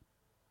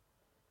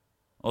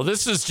 Well,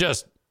 this is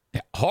just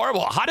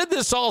horrible. How did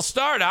this all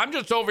start? I'm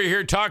just over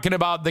here talking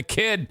about the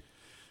kid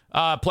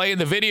playing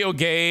the video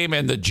game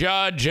and the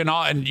judge and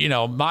all, and, you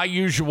know, my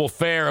usual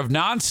fare of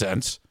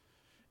nonsense.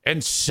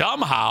 And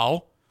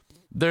somehow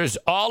there's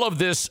all of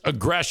this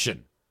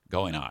aggression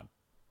going on.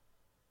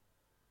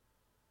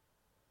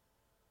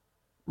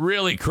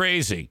 Really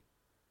crazy.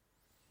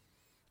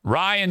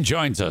 Ryan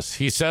joins us.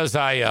 He says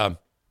that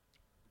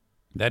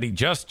he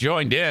just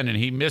joined in and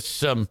he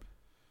missed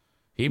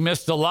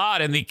a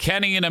lot in the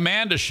Kenny and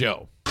Amanda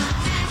show.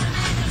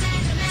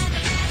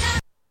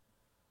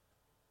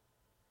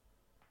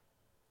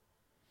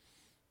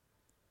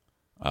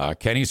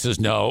 Kenny says,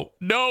 no.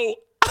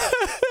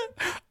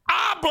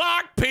 I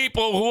block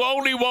people who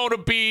only want to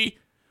be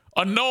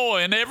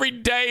annoying every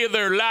day of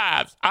their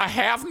lives. I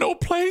have no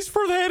place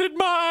for that in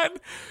mine.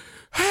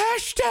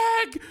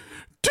 Hashtag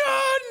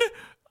done.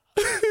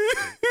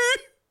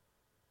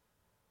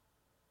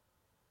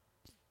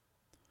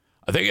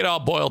 I think it all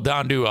boiled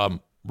down to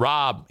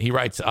Rob. He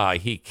writes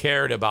he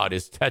cared about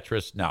his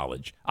Tetris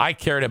knowledge. I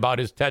cared about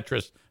his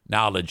Tetris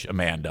knowledge,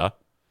 Amanda.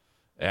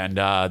 And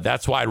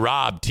that's why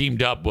Rob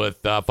teamed up with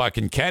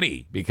fucking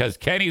Kenny, because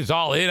Kenny's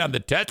all in on the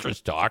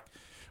Tetris talk,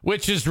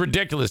 which is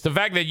ridiculous. The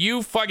fact that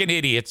you fucking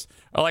idiots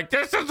are like,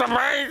 this is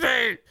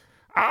amazing.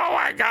 Oh,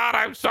 my God,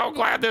 I'm so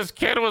glad this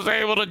kid was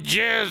able to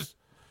jizz.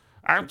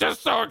 I'm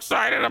just so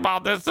excited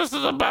about this. This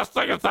is the best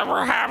thing that's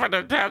ever happened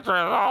in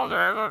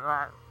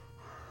Tetris.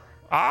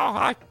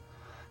 I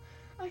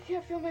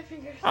can't feel my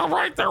fingers. I'm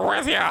right there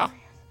with you.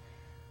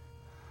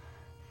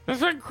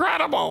 It's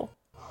incredible.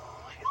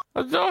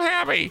 I'm so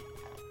happy.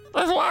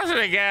 Let's watch it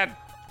again.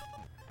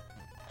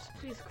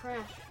 Please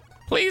crash.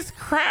 Please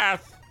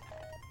crash.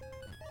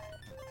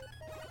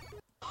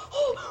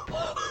 Oh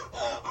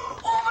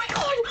my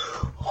God.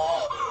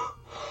 Oh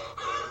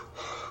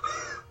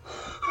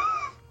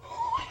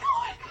my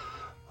God.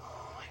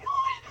 Oh my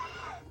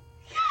God.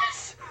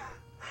 Yes.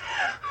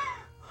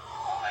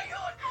 Oh my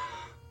God.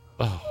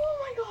 Oh. Oh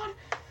my God.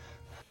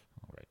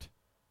 All right.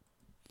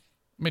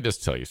 Let me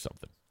just tell you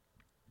something.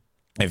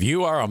 If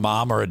you are a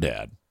mom or a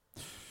dad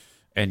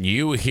and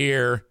you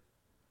hear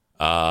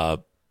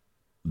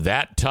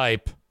that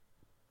type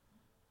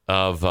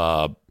of,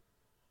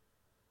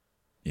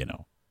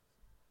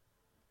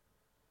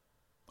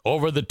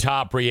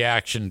 over-the-top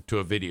reaction to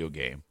a video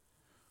game,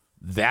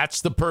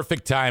 that's the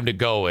perfect time to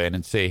go in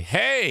and say,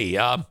 hey,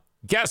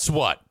 guess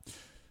what?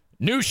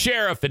 New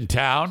sheriff in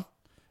town,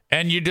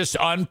 and you just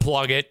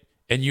unplug it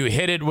and you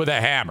hit it with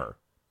a hammer.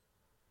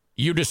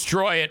 You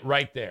destroy it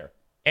right there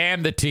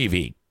and the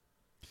TV.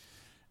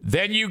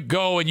 Then you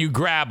go and you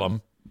grab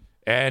them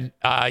and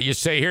you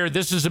say, here,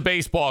 this is a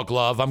baseball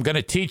glove. I'm going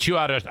to teach you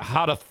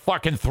how to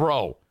fucking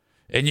throw.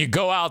 And you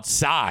go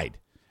outside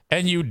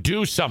and you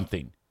do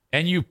something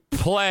and you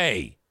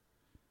play.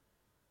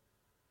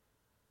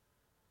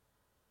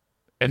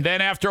 And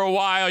then after a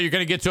while, you're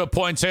going to get to a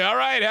point and say, all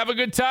right, have a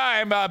good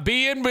time.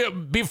 Be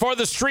in before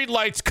the street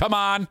lights come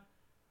on.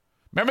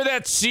 Remember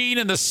that scene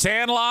in The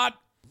Sandlot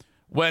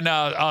when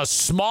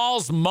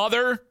Small's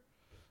mother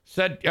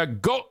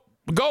said, go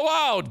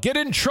out, get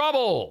in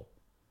trouble,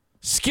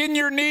 skin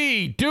your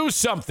knee, do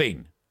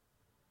something.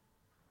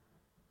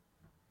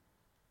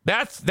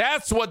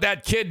 That's what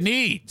that kid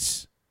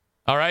needs.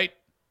 All right?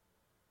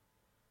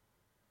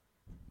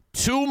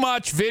 Too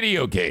much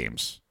video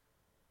games.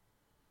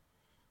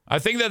 I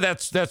think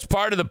that's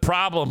part of the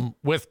problem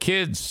with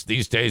kids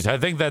these days. I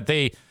think that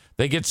they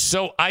get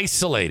so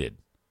isolated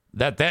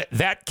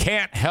that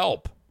can't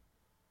help.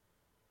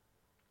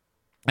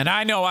 And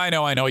I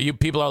know. You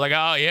people are like,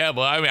 oh, yeah,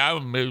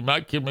 well,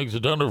 my kid makes a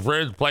ton of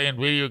friends playing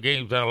video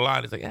games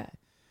online. It's like,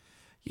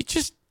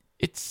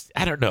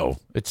 I don't know.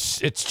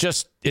 It's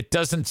just, it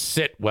doesn't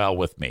sit well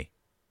with me.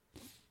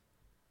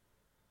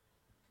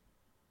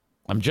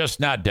 I'm just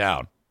not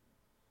down.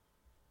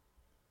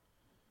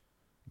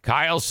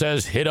 Kyle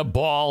says, hit a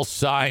ball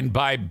signed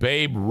by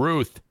Babe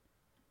Ruth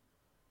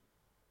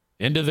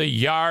into the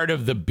yard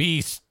of the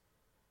beast.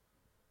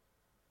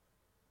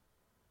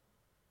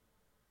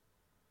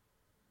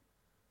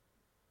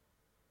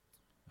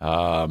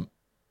 All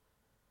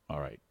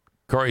right.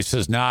 Corey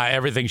says, nah,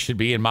 everything should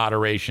be in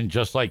moderation,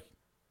 just like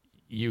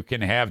you can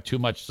have too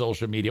much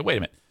social media. Wait a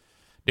minute.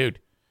 Dude,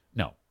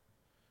 no.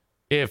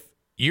 If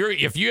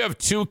you have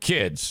two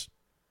kids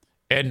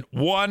and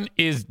one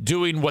is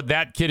doing what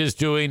that kid is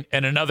doing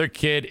and another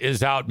kid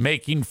is out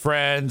making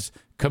friends,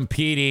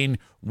 competing,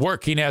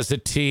 working as a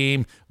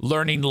team,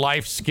 learning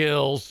life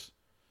skills,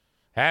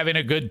 having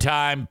a good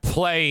time,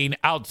 playing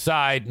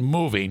outside,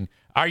 moving,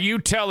 are you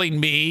telling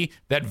me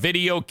that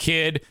video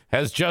kid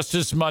has just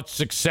as much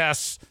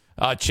success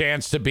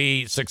chance to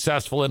be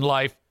successful in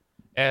life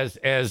as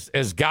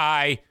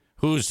guy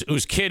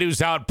whose kid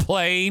who's out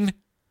playing?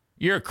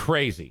 You're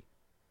crazy.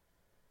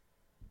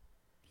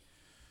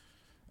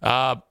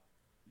 Joe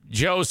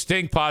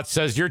Stinkpot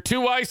says, you're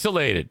too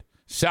isolated.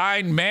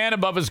 Signed man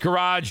above his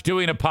garage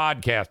doing a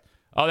podcast.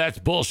 Oh, that's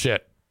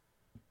bullshit.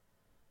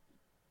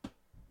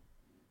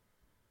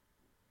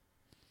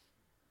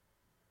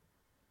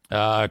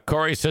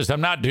 Corey says,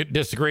 I'm not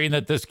disagreeing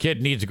that this kid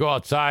needs to go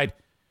outside.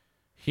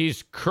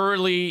 He's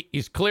clearly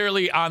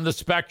on the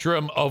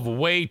spectrum of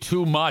way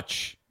too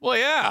much. Well,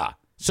 yeah.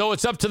 So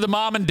it's up to the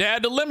mom and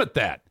dad to limit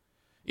that.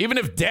 Even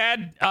if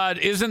dad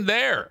isn't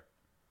there,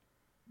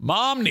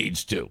 mom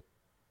needs to.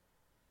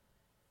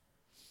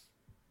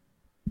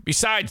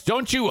 Besides,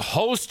 don't you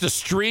host a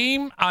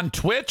stream on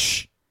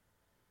Twitch?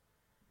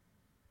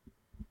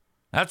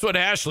 That's what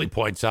Ashley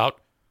points out.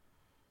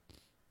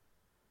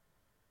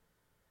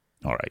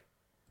 All right.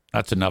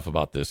 That's enough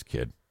about this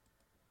kid.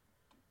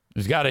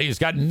 He's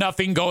got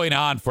nothing going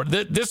on for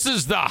this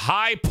is the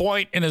high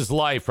point in his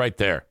life right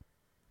there.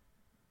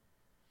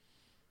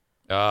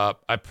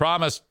 I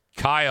promised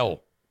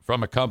Kyle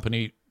from a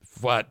company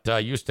what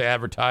used to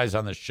advertise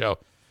on the show.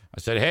 I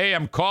said, hey,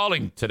 I'm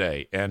calling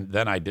today. And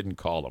then I didn't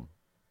call him.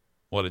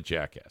 What a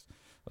jackass. I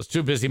was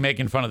too busy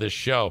making fun of this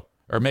show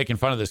or making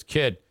fun of this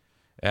kid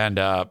and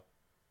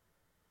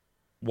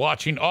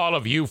watching all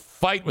of you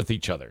fight with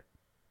each other.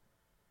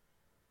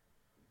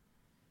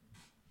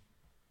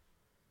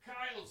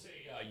 Kyle's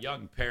a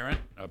young parent,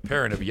 a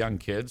parent of young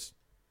kids.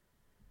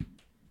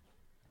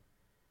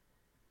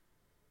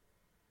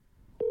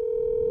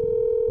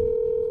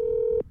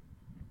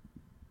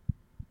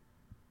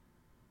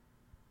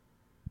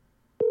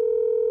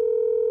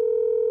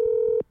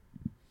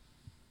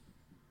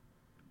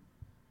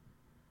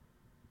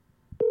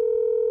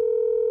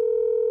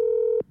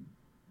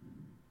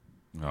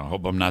 I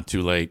hope I'm not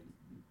too late.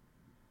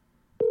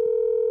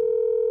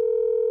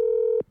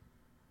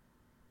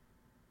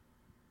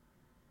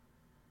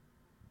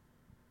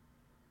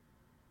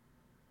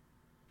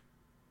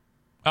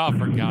 Oh,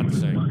 for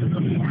God's sake.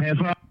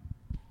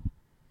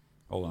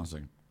 Hold on a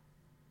second.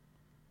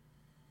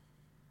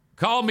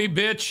 Call me,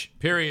 bitch,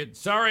 period.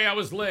 Sorry I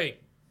was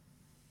late.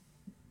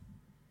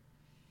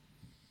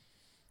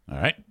 All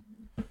right.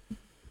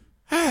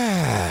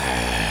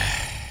 Okay.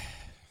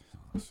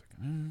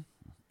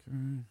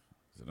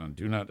 Is it on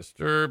Do Not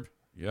Disturb?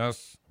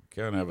 Yes. We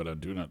can have it on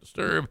Do Not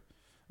Disturb.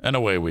 And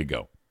away we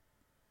go.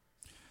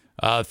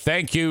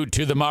 Thank you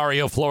to the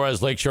Mario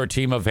Flores Lakeshore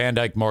team of Van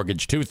Dyke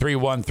Mortgage.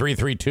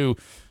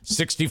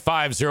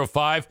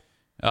 231-332-6505.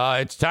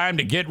 It's time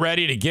to get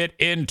ready to get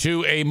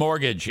into a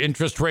mortgage.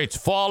 Interest rates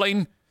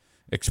falling.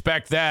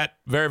 Expect that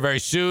very, very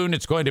soon.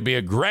 It's going to be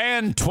a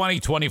grand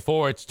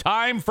 2024. It's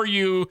time for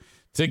you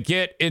to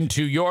get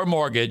into your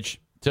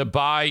mortgage to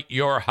buy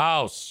your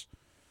house.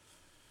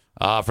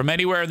 From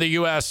anywhere in the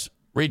U.S.,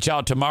 reach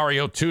out to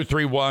Mario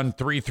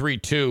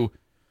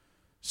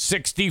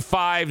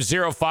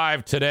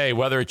 231-332-6505 today.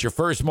 Whether it's your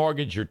first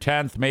mortgage, your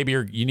 10th, maybe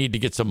you need to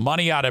get some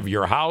money out of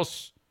your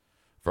house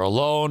for a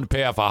loan,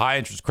 pay off a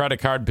high-interest credit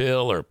card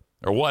bill or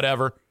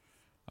whatever.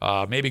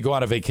 Maybe go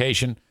on a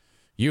vacation.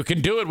 You can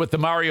do it with the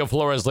Mario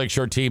Flores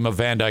Lakeshore team of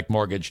Van Dyke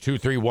Mortgage.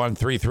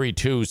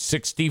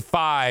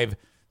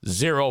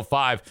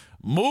 231-332-6505.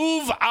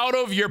 Move out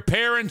of your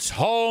parents'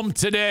 home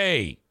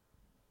today.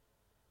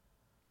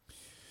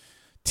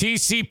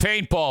 TC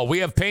Paintball. We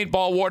have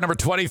Paintball War number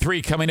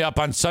 23 coming up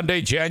on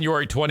Sunday,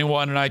 January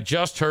 21. And I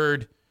just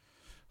heard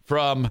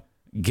from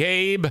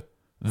Gabe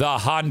the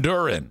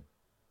Honduran.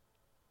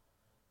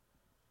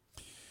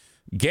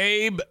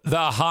 Gabe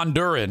the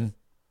Honduran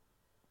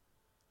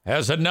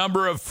has a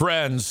number of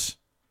friends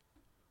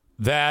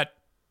that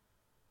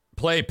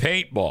play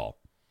paintball.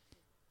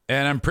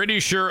 And I'm pretty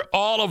sure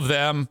all of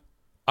them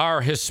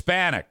are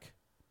Hispanic.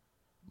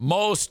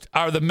 Most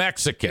are the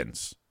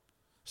Mexicans.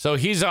 So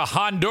he's a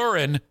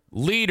Honduran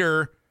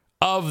leader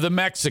of the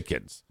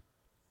Mexicans.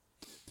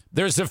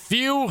 There's a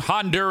few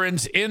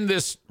Hondurans in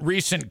this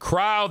recent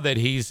crowd that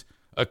he's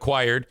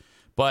acquired,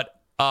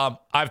 but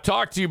I've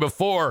talked to you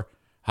before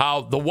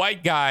how the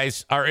white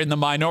guys are in the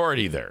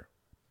minority there.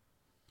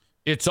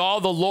 It's all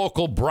the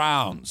local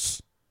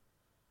Browns.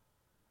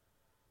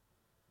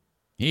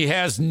 He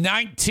has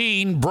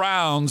 19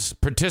 Browns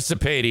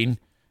participating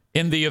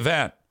in the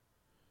event.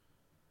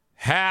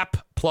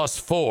 Hap plus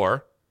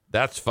 4,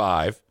 that's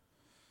 5.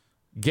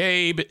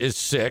 Gabe is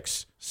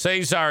 6.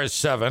 Cesar is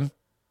 7.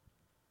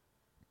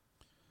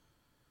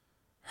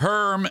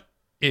 Herm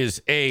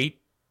is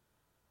 8.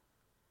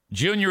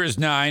 Junior is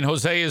 9.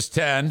 Jose is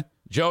 10.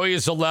 Joey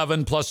is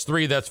 11 plus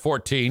 3, that's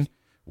 14.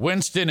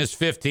 Winston is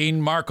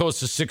 15.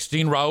 Marcos is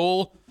 16.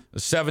 Raul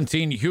is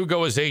 17.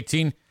 Hugo is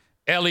 18.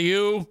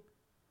 Eliu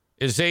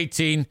is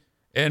 18.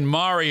 And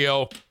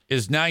Mario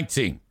is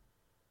 19.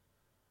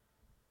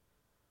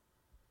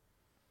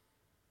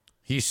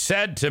 He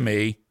said to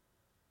me,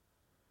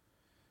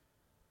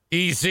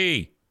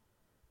 EZ,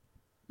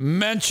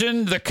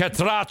 mention the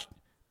Catrachos.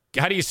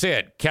 How do you say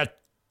it?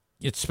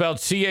 It's spelled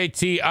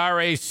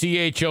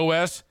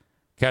Catrachos.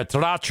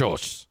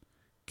 Catrachos.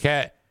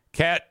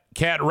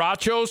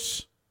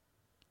 Catrachos.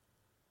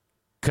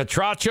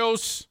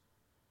 Catrachos.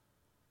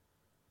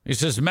 He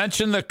says,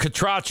 mention the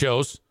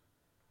Catrachos,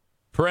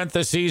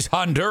 parentheses,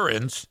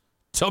 Hondurans,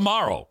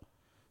 tomorrow,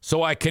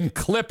 so I can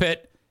clip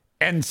it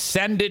and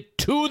send it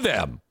to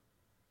them.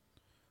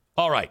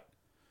 All right.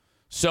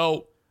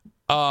 So,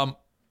 are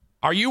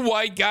you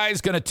white guys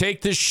going to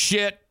take this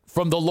shit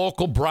from the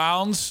local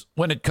Browns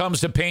when it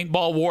comes to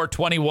Paintball War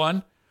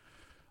 21?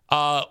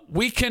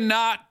 We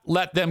cannot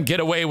let them get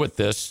away with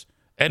this,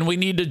 and we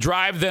need to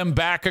drive them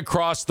back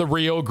across the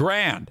Rio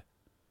Grande.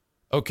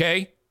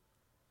 Okay?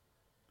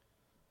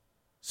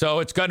 So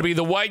it's going to be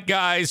the white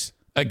guys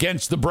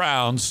against the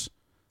Browns.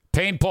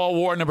 Paintball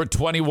War number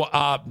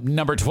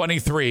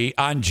 23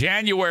 on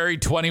January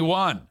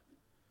 21.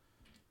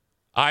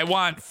 I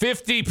want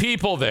 50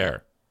 people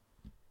there.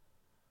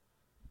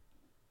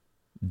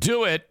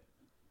 Do it.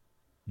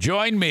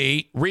 Join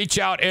me. Reach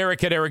out,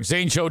 Eric at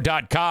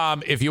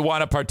ericzaneshow.com if you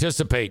want to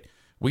participate.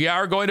 We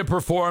are going to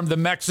perform the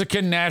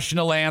Mexican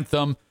national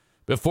anthem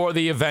before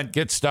the event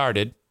gets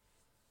started.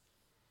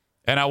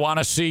 And I want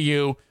to see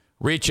you.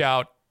 Reach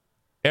out,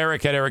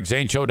 Eric at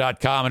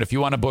ericzaneshow.com. And if you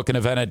want to book an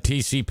event at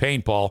TC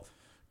Paintball,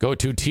 go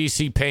to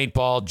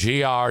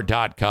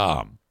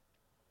tcpaintballgr.com.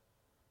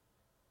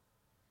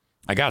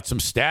 I got some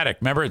static.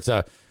 Remember,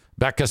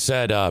 Becca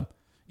said,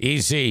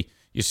 EZ,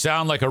 you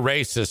sound like a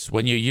racist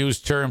when you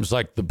use terms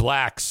like the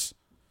blacks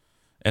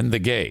and the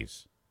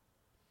gays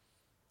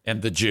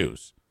and the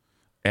Jews.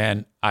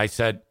 And I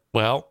said,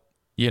 well,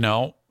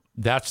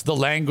 that's the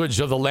language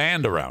of the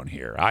land around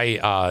here.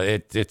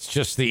 It's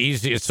just the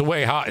easy. It's the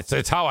way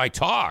it's how I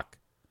talk.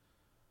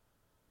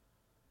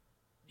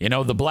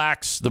 The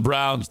blacks, the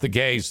browns, the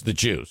gays, the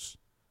Jews.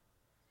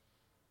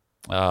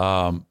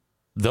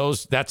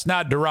 That's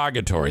not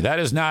derogatory. That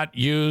is not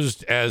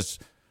used as,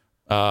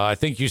 I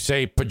think you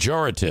say,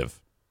 pejorative.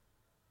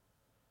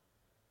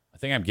 I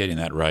think I'm getting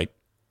that right.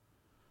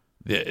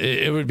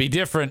 It would be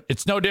different.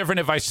 It's no different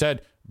if I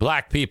said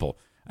black people.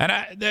 And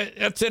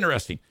that's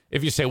interesting.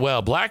 If you say,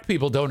 well, black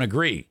people don't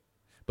agree.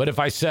 But if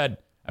I said,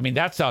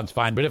 that sounds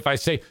fine. But if I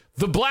say,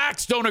 the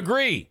blacks don't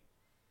agree,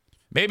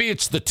 maybe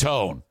it's the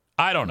tone.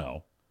 I don't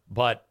know.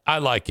 But I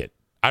like it.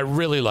 I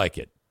really like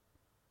it.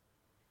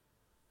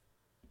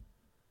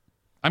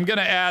 I'm going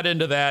to add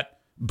into that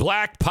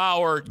black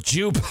power,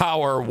 Jew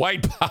power,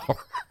 white power,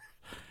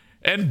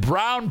 and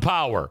brown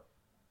power.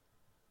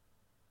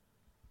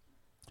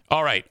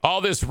 All right.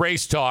 All this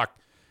race talk.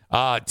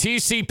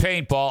 TC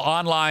Paintball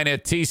online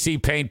at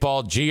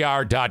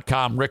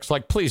tcpaintballgr.com. Rick's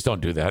like, please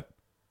don't do that.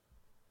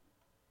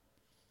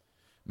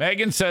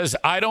 Megan says,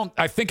 I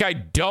think I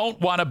don't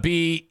want to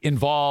be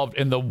involved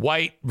in the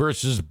white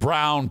versus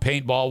brown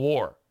paintball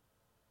war.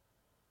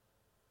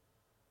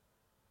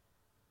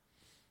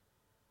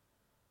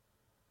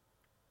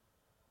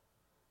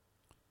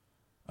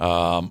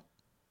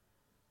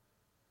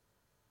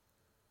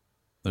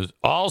 There's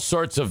all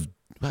sorts of,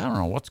 I don't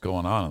know what's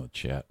going on in the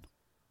chat.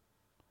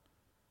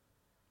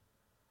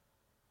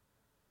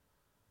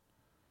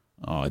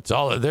 Oh, it's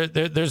all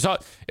there's all,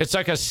 it's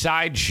like a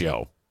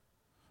sideshow.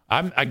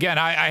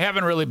 I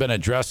haven't really been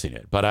addressing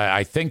it, but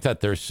I think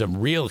that there's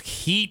some real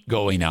heat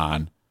going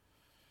on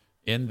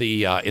in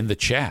the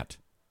chat.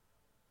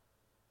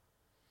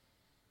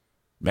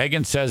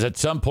 Megan says, at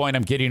some point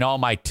I'm getting all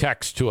my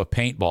texts to a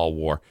paintball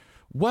war.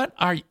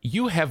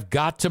 You have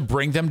got to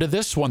bring them to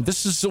this one.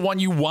 This is the one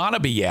you want to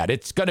be at.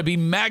 It's going to be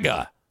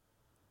mega.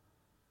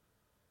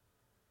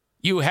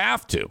 You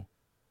have to.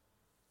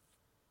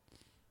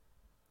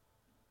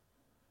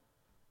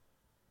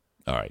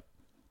 All right.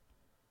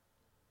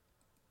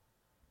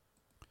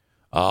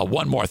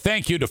 One more.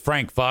 Thank you to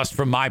Frank Fuss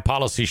from My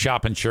Policy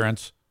Shop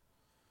Insurance.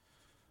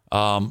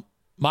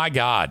 My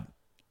God.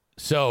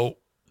 So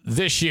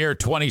this year,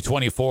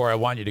 2024, I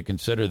want you to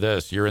consider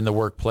this. You're in the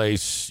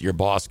workplace. Your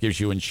boss gives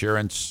you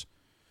insurance.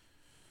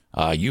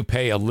 You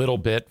pay a little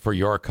bit for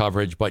your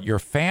coverage, but your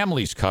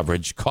family's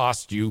coverage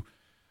costs you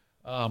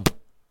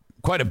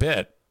quite a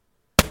bit.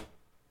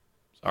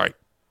 Sorry.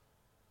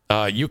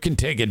 You can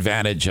take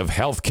advantage of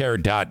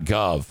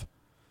healthcare.gov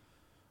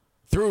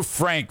through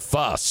Frank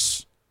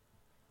Fuss.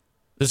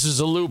 This is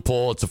a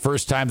loophole. It's the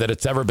first time that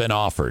it's ever been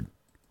offered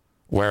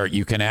where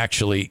you can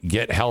actually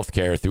get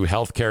healthcare through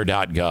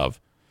healthcare.gov.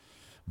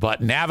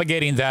 But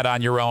navigating that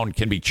on your own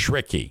can be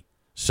tricky.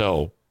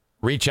 So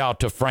reach out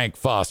to Frank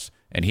Fuss,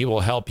 and he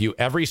will help you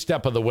every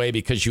step of the way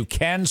because you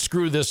can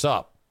screw this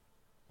up.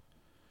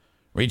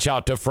 Reach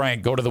out to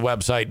Frank. Go to the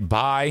website,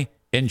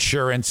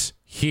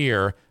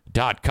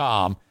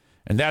 buyinsurancehere.com,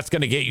 and that's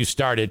going to get you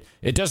started.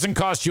 It doesn't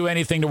cost you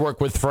anything to work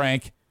with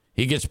Frank.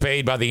 He gets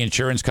paid by the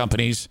insurance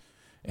companies,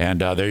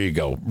 and there you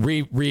go.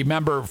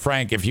 Remember,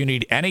 Frank, if you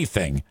need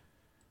anything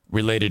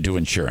related to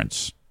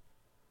insurance,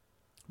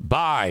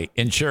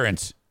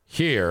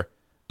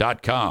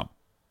 buyinsurancehere.com.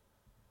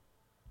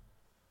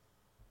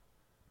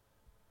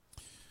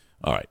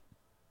 All right.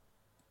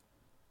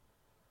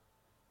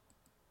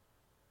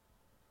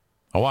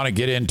 I want to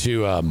get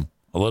into a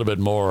little bit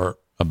more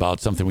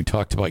about something we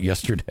talked about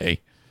yesterday,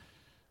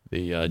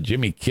 the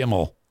Jimmy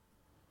Kimmel,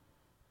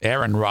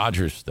 Aaron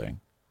Rodgers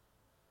thing.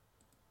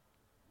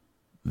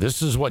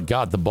 This is what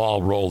got the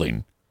ball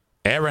rolling.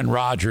 Aaron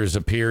Rodgers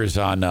appears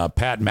on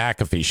Pat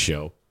McAfee's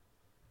show.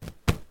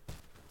 Oh,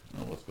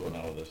 what's going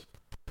on with this?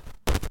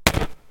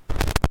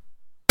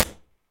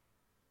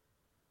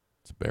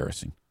 It's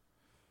embarrassing.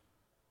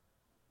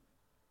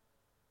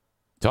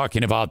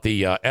 Talking about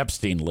the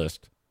Epstein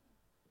list.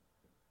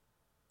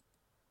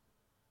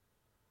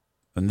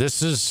 And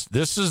this is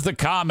the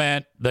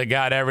comment that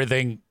got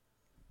everything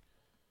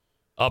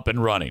up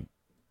and running.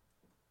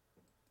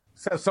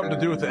 This has something to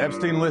do with the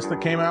Epstein list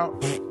that came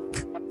out?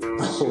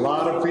 A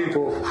lot of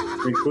people,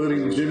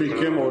 including Jimmy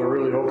Kimmel, are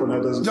really hoping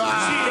that doesn't.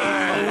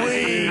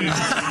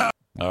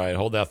 All right,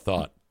 hold that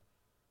thought.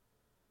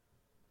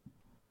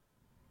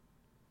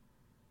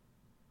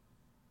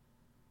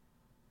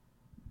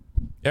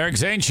 Eric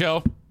Zane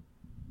Show.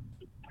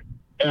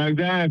 Eric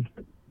Zane.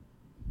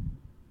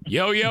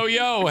 Yo, yo,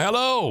 yo.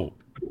 Hello.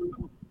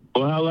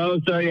 Well, hello,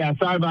 sir. Yeah,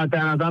 sorry about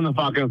that. I was on the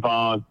fucking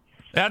phone.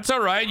 That's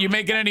all right. You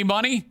making any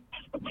money?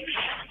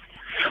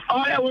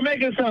 Oh, yeah, we're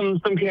making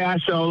some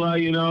cash, Ola.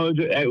 You know,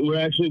 we're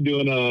actually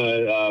doing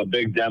a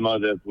big demo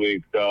this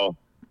week, so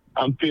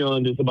I'm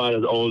feeling just about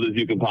as old as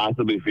you can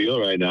possibly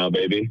feel right now,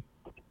 baby.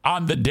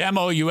 On the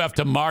demo, you have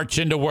to march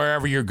into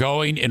wherever you're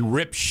going and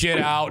rip shit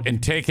out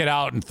and take it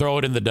out and throw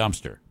it in the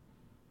dumpster.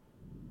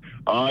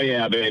 Oh,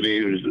 yeah,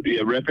 baby.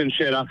 You're ripping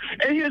shit up.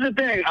 And here's the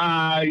thing.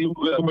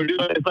 We're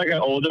doing, it's like an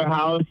older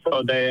house,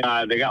 so they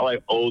got,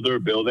 like, older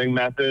building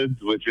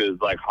methods, which is,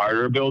 like,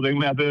 harder building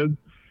methods.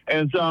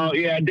 And so,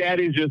 yeah,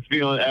 Daddy's just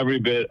feeling every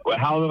bit.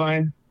 How old am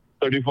I?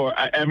 34.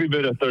 Every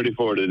bit of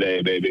 34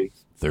 today, baby.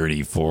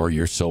 34.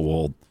 You're so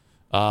old.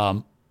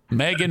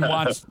 Megan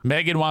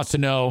wants to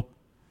know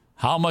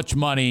how much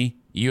money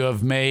you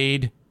have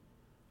made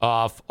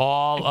off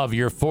all of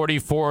your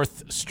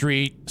 44th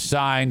Street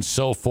signs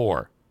so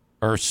far.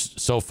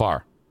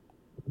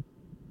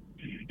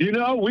 You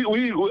know,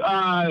 we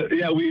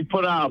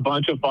put out a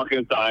bunch of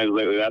fucking signs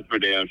lately. That's for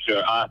damn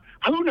sure.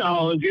 Who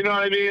knows? You know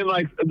what I mean?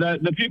 Like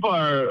the people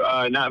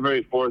are not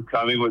very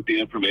forthcoming with the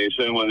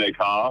information when they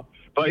call.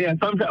 But yeah,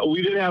 sometimes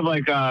we did have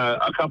like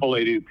a couple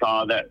ladies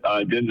call that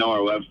didn't know our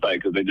website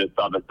because they just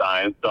saw the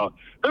signs. So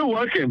they're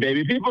working,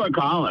 baby. People are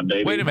calling,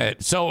 baby. Wait a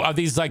minute. So are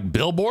these like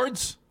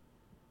billboards?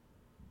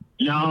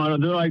 No,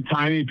 they're like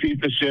tiny piece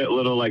of shit,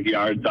 little like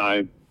yard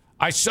signs.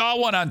 I saw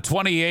one on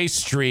 28th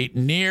Street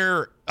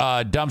near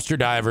Dumpster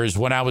Divers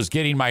when I was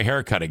getting my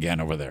haircut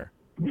again over there.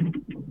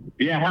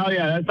 Yeah, hell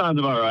yeah. That sounds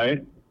about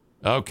right.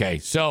 Okay,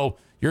 so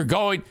you're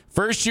going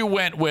first. You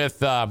went with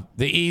the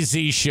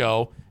EZ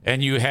show,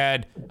 and you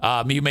had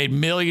you made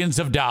millions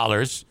of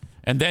dollars,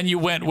 and then you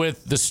went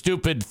with the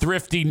stupid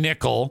thrifty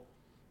nickel,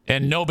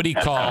 and nobody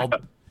called,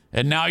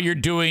 and now you're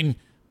doing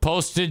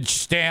postage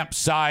stamp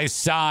size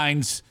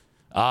signs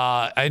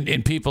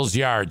in people's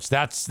yards.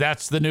 That's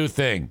the new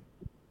thing.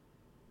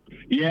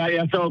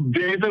 Yeah. So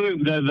basically,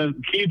 the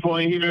key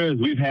point here is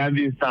we've had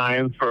these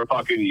signs for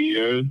fucking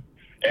years,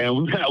 and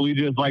we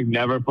just like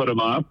never put them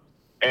up.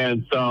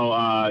 And so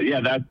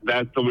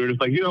that's so we were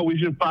just like, you know, we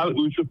should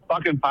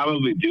fucking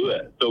probably do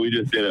it. So we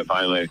just did it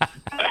finally.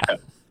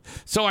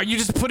 So are you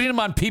just putting them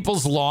on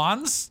people's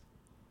lawns?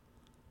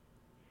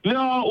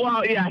 No,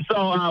 well, yeah.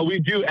 So we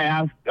do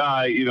ask,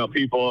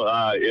 people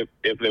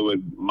if they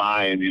would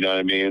mind. You know what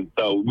I mean?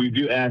 So we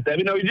do ask them.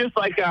 You know, just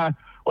like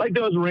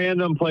those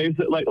random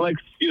places, like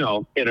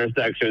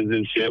intersections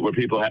and shit, where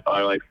people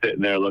are like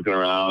sitting there looking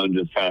around and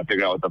just trying to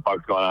figure out what the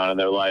fuck's going on in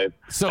their life.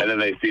 And then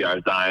they see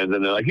our signs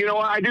and they're like, you know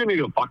what? I do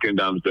need a fucking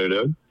dumpster,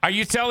 dude. Are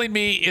you telling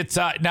me it's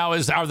now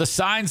are the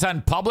signs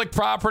on public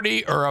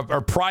property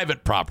or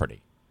private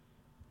property?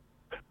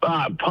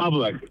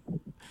 Public.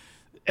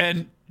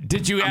 And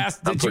Did you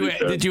ask?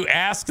 Did you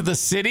ask the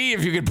city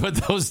if you could put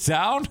those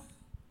down?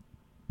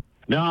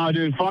 No,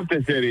 dude, fuck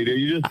the city, dude.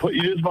 You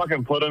just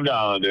fucking put them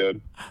down,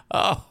 dude.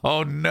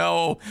 Oh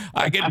no!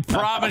 I can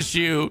promise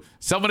you,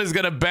 someone is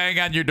gonna bang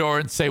on your door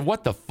and say,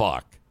 "What the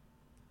fuck?"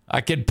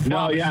 I can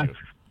promise you.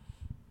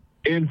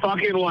 In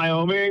fucking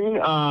Wyoming,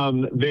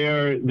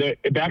 they're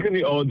back in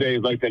the old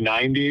days, like the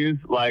 90s,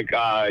 like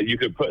you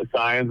could put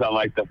signs on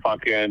like the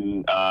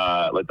fucking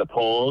like the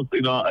poles,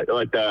 you know,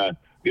 like the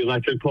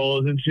electric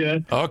poles and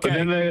shit. Okay. But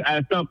then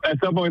at some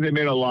point they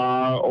made a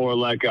law or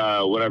like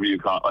whatever you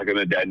call it, like an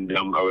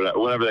addendum or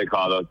whatever they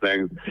call those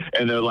things,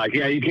 and they're like,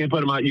 yeah, you can't put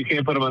them on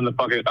the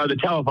fucking the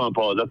telephone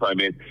poles. That's what I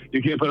mean.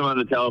 You can't put them on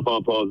the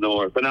telephone poles no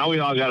more. So now we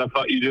all gotta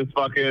you just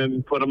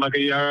fucking put them like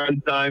a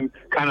yard sign,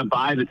 kind of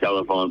by the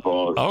telephone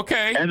poles.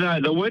 Okay. And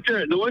the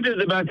winter's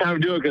the best time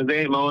to do it because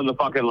they ain't mowing the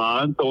fucking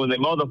lawn. So when they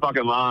mow the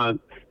fucking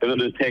lawn, they'll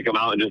just take them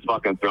out and just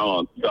fucking throw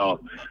them. So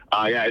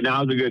yeah,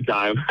 now's a good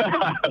time.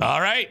 All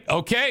right.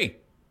 Okay.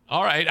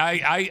 All right.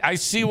 I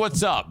see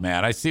what's up,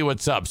 man. I see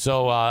what's up.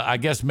 So I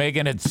guess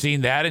Megan had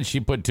seen that and she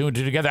put two and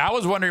two together. I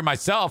was wondering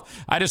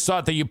myself. I just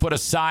thought that you put a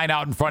sign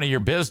out in front of your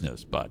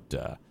business, but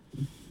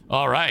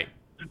all right.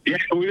 Yeah,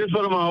 we just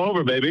put them all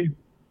over, baby.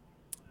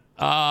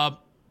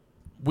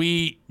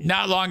 We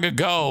not long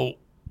ago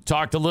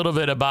talked a little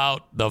bit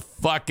about the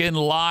fucking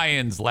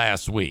Lions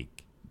last week.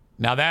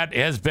 Now that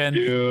has been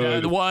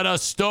what a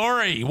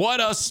story! What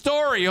a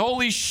story!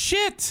 Holy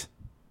shit!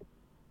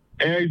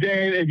 And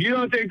Dave, if you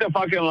don't think the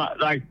fucking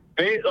like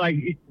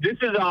this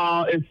is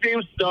all, it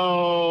seems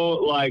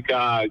so like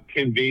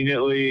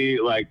conveniently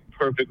like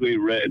perfectly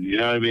written. You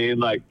know what I mean?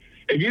 Like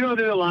if you don't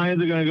think the Lions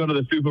are going to go to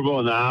the Super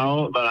Bowl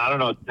now, then I don't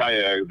know what to tell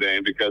you,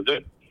 Dave, because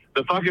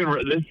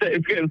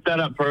it's getting set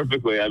up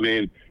perfectly. I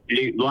mean,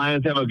 the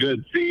Lions have a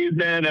good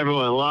season.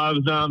 Everyone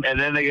loves them. And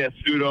then they get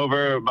screwed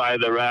over by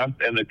the refs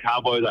and the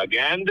Cowboys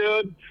again,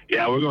 dude.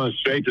 Yeah, we're going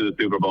straight to the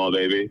Super Bowl,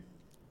 baby.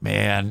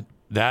 Man,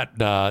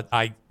 now,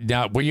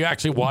 were you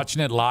actually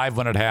watching it live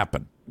when it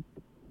happened?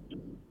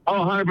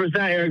 Oh, 100%,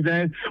 Eric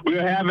Zane. We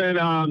were having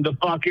the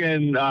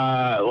fucking,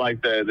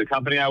 like the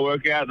company I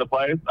work at, the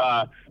place.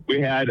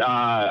 We had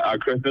our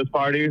Christmas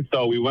party.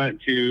 So we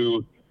went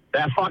to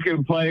that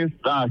fucking place,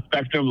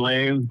 Spectrum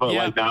Lanes, but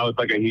like now it's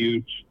like a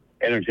huge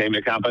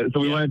entertainment complex. So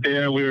we went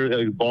there and we were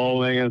like,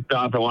 bowling and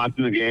stuff and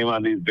watching the game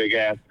on these big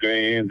ass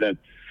screens. And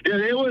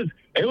dude, it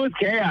was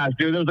chaos,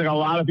 dude. There was like a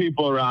lot of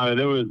people around it.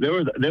 There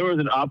was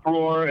an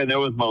uproar and there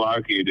was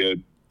malarkey,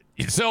 dude.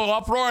 So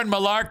uproar and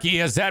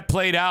malarkey, as that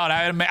played out,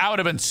 I would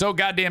have been so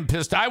goddamn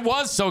pissed. I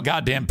was so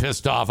goddamn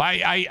pissed off.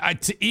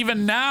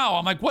 Even now,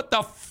 I'm like, what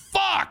the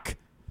fuck?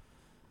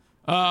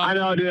 I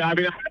know, dude. I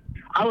mean,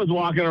 I was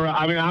walking around.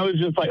 I mean, I was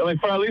just like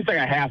for at least like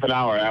a half an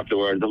hour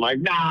afterwards. I'm like,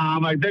 nah.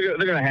 I'm like, they're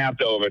gonna have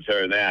to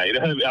overturn that. You know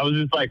what I mean? I was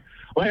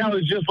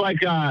just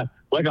like a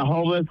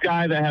homeless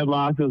guy that had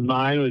lost his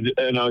mind,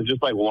 and I was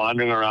just like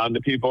wandering around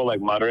to people,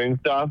 like muttering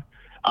stuff.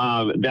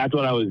 That's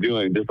what I was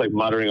doing, just like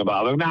muttering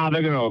about. Like, nah,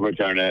 they're gonna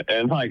overturn it.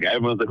 And like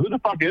everyone's like, who the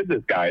fuck is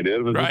this guy, dude?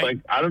 It was just like,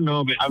 I don't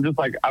know. I'm just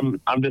like, I'm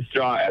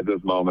distraught at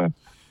this moment.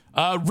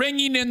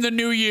 Ringing in the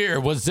new year,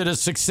 was it a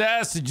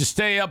success? Did you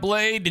stay up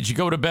late? Did you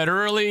go to bed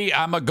early?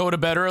 I'm a go to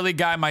bed early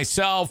guy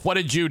myself. What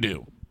did you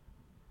do?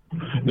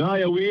 No,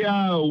 yeah,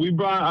 we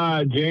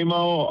brought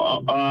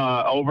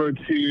JMO over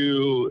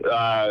to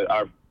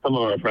some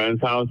of our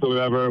friends' house or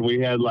whatever. We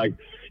had like,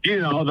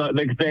 you know,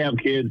 they have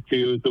kids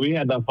too, so we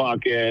had the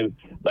fucking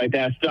like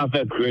that stuff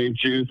that's grape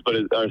juice, but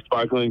it's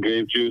sparkling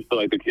grape juice. So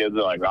like the kids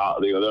are like, oh,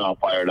 they're all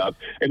fired up.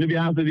 And to be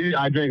honest with you,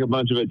 I drank a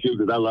bunch of it too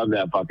because I love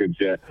that fucking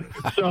shit.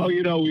 So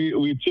you know,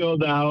 we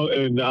chilled out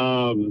and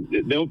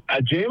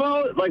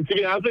JMO, like to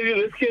be honest with you,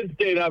 this kid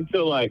stayed up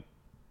till like,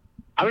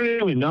 I don't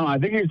even know. I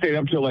think he stayed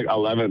up till like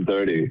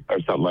 11:30 or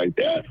something like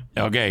that.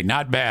 Okay,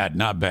 not bad,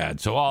 not bad.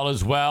 So all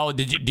is well.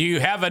 Do you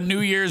have a New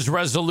Year's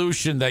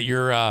resolution that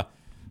you're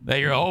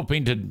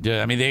hoping to?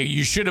 I mean,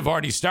 you should have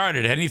already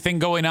started. Anything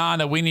going on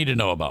that we need to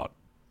know about?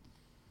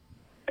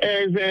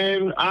 Hey,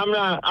 Zane, I'm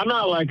not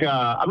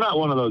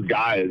one of those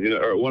guys, you know,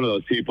 or one of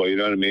those people. You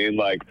know what I mean?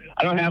 Like,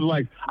 I don't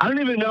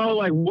even know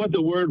like what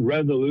the word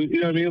resolution.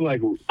 You know what I mean?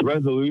 Like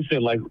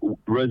resolution, like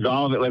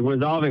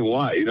resolving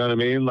what? You know what I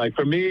mean? Like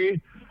for me,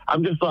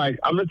 I'm just gonna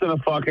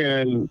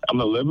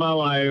live my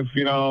life.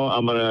 You know,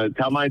 I'm gonna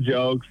tell my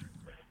jokes.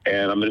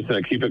 And I'm just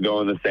going to keep it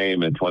going the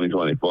same in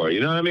 2024.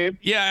 You know what I mean?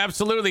 Yeah,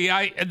 absolutely.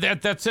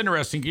 That's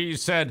interesting. You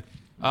said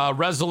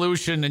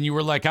resolution, and you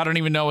were like, I don't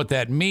even know what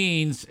that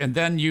means. And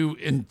then you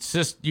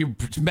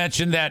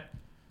mentioned that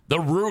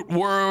the root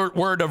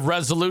word of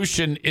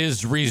resolution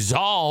is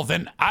resolve.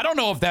 And I don't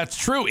know if that's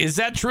true. Is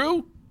that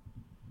true?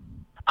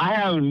 I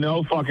have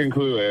no fucking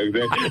clue, Eric.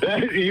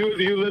 You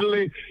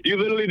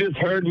literally just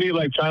heard me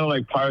like trying to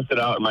like parse it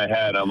out in my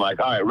head. I'm like,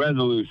 all right,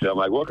 resolution. I'm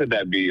like, what could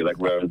that be? Like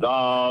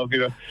resolve, you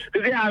know?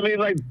 Because yeah, I mean,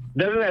 like,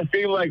 doesn't that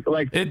seem like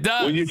it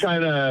does when you're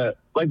trying to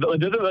like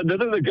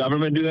doesn't the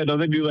government do that? Don't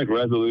they do like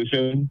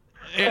resolution?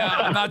 Yeah,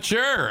 I'm not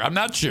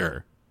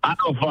sure. I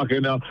don't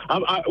fucking know.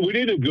 We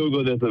need to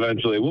Google this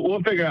eventually.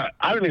 We'll figure out.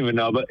 I don't even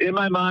know, but in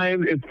my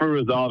mind, it's for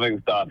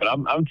resolving stuff,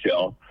 and I'm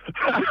chill.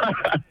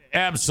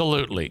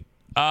 Absolutely.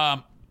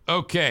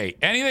 Okay.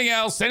 Anything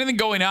else? Anything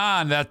going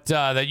on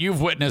that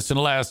you've witnessed in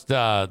the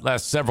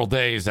last several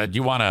days that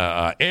you want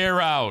to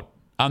air out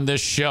on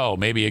this show?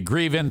 Maybe a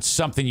grievance,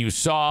 something you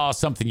saw,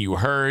 something you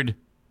heard.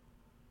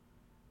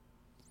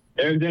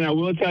 Eric, I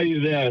will tell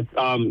you this.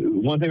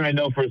 One thing I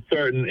know for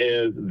certain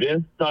is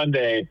this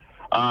Sunday,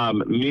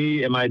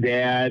 me and my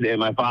dad and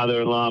my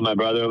father-in-law, my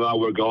brother-in-law,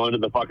 we're going to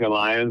the fucking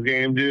Lions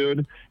game,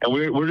 dude. And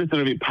we're just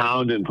going to be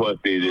pounding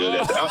pussy, dude.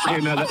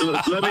 Okay, now,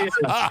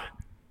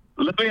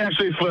 let me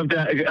actually flip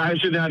that. I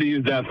should not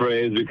use that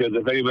phrase because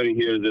if anybody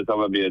hears this, I'm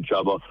going to be in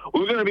trouble.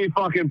 We're going to be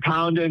fucking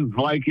pounding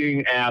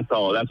Viking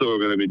asshole. That's what we're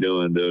going to be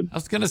doing, dude. I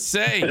was going to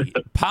say,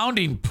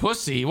 pounding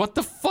pussy. What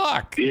the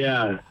fuck?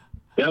 Yeah.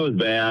 That was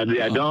bad.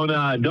 Yeah,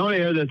 don't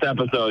air this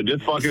episode.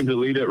 Just fucking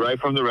delete it right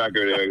from the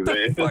record, Eric. What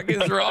the fuck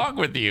is wrong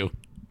with you?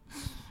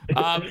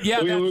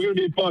 Yeah, we're gonna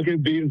be fucking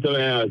beating some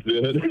ass,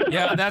 dude.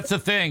 Yeah, that's the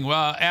thing.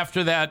 Well,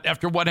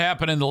 after what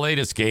happened in the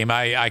latest game,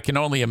 I can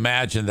only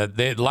imagine that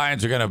the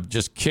Lions are gonna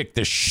just kick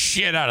the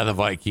shit out of the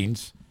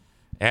Vikings,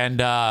 and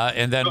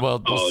then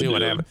we'll see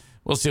what happens.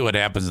 We'll see what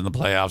happens in the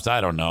playoffs.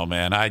 I don't know,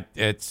 man.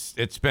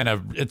 It's been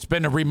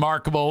a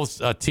remarkable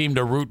team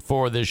to root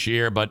for this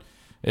year, but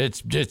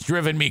it's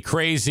driven me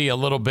crazy a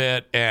little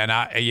bit, and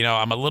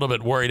I'm a little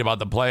bit worried about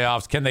the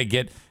playoffs. Can they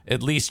get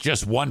at least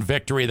just one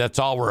victory? That's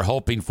all we're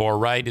hoping for,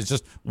 right? It's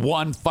just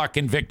one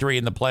fucking victory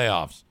in the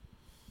playoffs.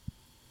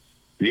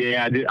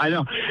 Yeah, dude, I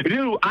know.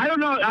 Dude, I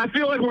don't know. I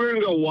feel like we're going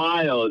to go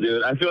wild,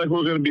 dude. I feel like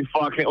we're going to be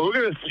we're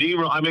going to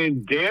steamroll. I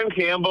mean, Dan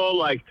Campbell,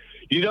 like,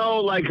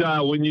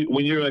 when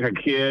you're like a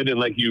kid and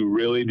like you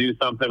really do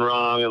something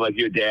wrong and like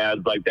your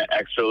dad's like that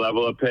extra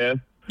level of piss.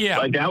 Yeah,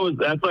 like that was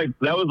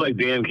like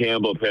Dan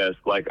Campbell pissed,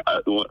 like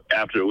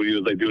after when he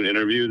was like doing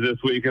interviews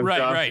this week and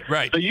stuff.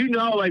 Right. So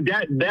like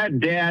that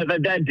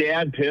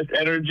dad piss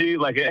energy,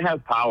 like it has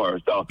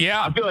power. So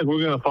yeah, I feel like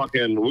we're gonna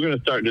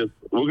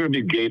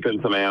be gaping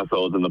some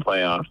assholes in the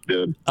playoffs,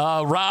 dude.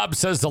 Rob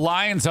says the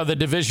Lions are the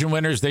division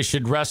winners. They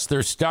should rest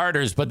their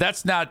starters, but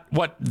that's not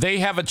what they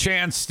have a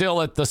chance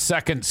still at the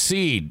second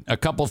seed. A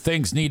couple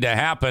things need to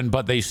happen,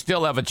 but they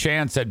still have a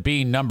chance at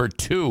being number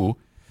 2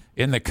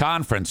 in the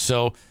conference.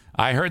 So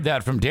I heard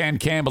that from Dan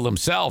Campbell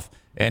himself,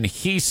 and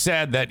he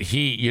said that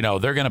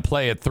they're going to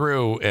play it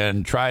through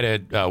and try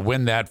to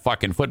win that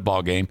fucking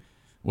football game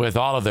with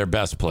all of their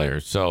best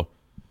players. So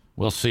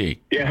we'll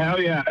see. Yeah,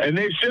 hell yeah. And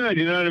they should,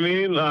 you know what I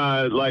mean?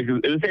 Like,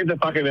 this ain't the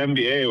fucking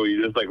NBA where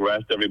you just, like,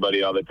 rest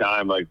everybody all the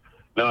time. Like,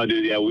 no,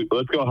 dude, yeah,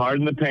 let's go hard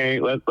in the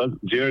paint. Let's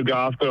Jared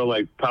Goff throw,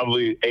 like,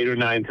 probably 8 or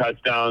 9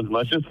 touchdowns.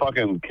 Let's just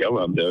fucking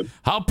kill him, dude.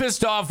 How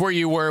pissed off were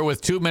you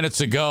with 2 minutes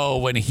ago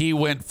when he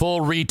went full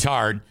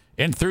retard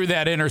and threw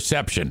that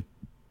interception?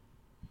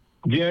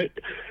 Jared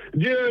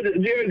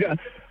Goff.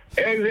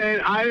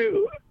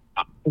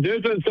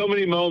 There's been so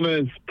many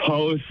moments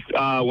post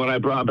when I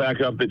brought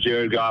back up the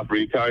Jared Goff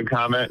retard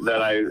comment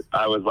that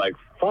I was like,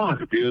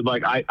 fuck, dude.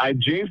 Like, I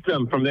jinxed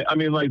him from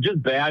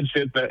just bad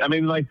shit. But,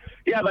 like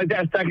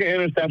that second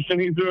interception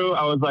he threw,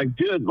 I was like,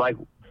 dude, like,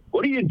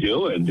 what are you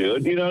doing,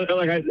 dude? You know,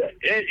 like,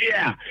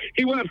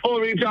 he went full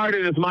retard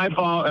and it's my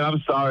fault. And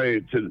I'm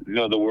sorry to,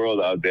 the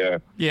world out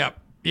there. Yep.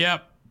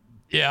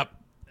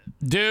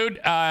 Dude,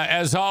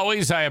 as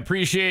always, I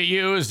appreciate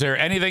you. Is there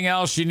anything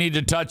else you need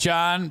to touch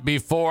on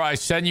before I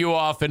send you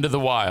off into the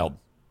wild?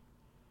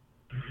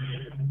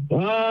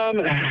 I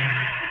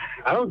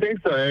don't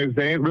think so, Eric.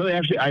 Really,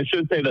 actually, I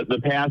should say that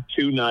the past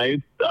 2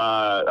 nights,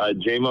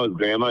 J-Mo's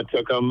grandma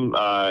took him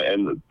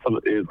and some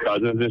of his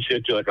cousins and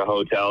shit to like a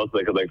hotel so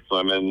they could like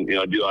swim and,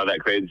 do all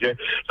that crazy shit.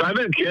 So I've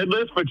been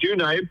kidless for 2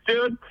 nights,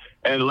 dude.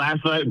 And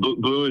last night,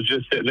 Blue was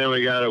just sitting there when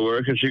we got out of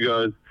work and she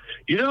goes,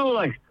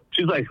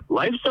 she's like,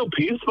 life's so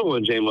peaceful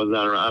when J-Mo's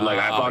not around. I'm like,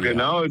 I fucking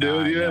know,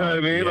 dude. You know what I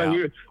mean? Yeah.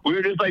 Like we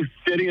were just like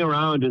sitting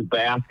around just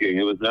basking.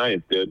 It was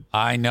nice, dude.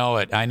 I know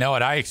it.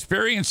 I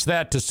experienced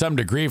that to some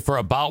degree for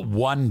about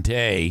 1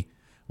 day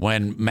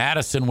when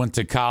Madison went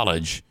to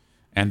college,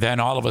 and then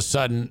all of a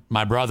sudden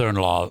my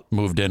brother-in-law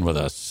moved in with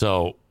us.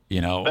 So,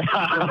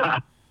 there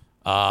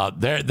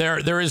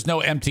is no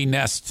empty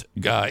nest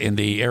in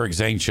the Eric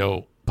Zane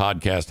Show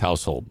podcast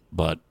household,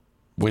 but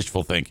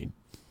wishful thinking.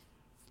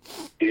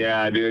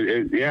 Yeah,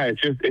 dude.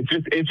 It's just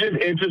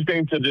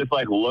interesting to just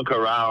like look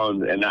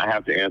around and not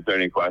have to answer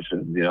any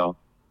questions, All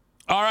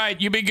right,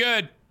 you be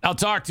good. I'll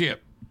talk to you.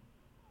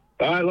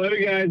 All right, later,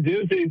 guys.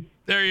 Deuces.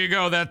 There you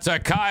go. That's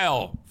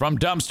Kyle from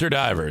Dumpster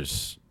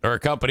Divers, or a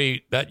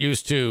company that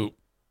used to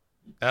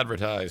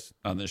advertise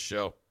on this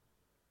show.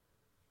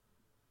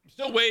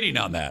 Still waiting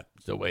on that,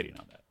 by the way.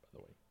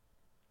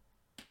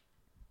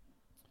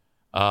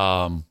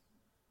 All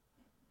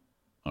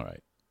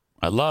right.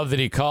 I love that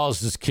he calls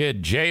this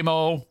kid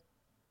J-Mo.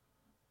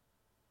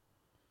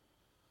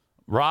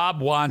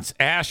 Rob wants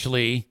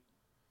Ashley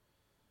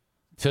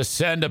to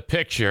send a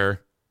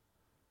picture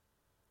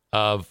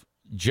of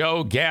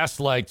Joe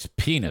Gaslight's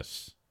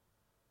penis.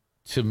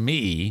 to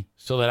me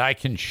so that I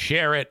can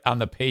share it on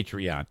the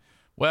Patreon.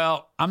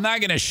 Well, I'm not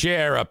going to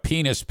share a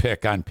penis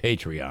pic on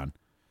Patreon.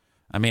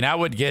 I mean,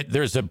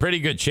 there's a pretty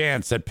good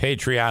chance that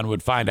Patreon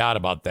would find out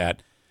about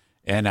that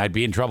and I'd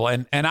be in trouble.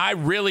 And I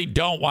really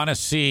don't want to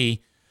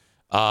see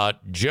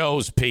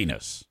Joe's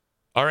penis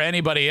or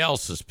anybody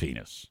else's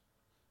penis.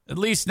 At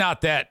least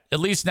not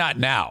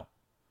now.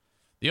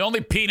 The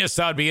only penis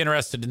I'd be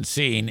interested in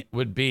seeing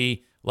would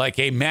be like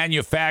a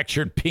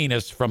manufactured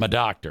penis from a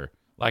doctor,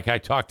 like I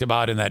talked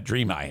about in that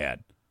dream I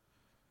had.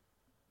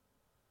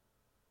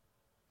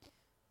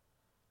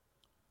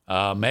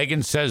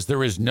 Megan says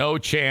there is no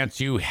chance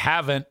you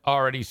haven't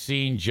already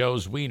seen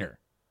Joe's wiener.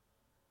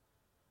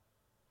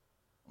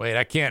 Wait,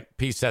 I can't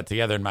piece that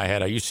together in my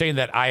head. Are you saying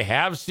that I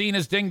have seen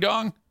his ding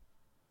dong?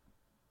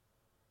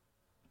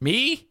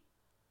 Me?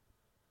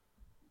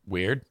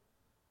 Weird.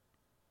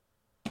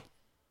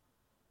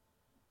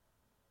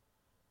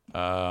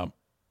 Yeah,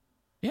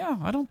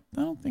 I don't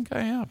think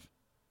I have.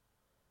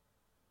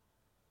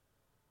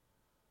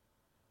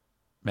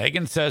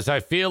 Megan says, I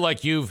feel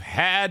like you've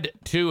had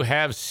to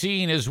have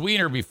seen his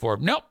wiener before.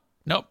 Nope,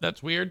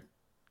 that's weird.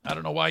 I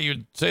don't know why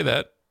you'd say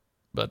that,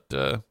 but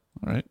all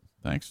right,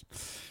 thanks.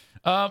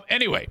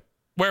 Anyway,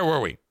 where were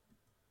we?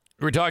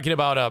 We were talking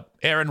about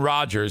Aaron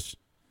Rodgers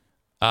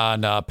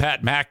on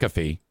Pat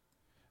McAfee,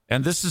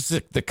 and this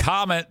is the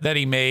comment that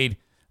he made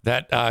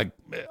that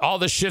all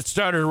the shit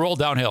started to roll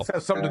downhill. This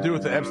has something to do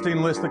with the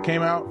Epstein list that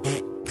came out?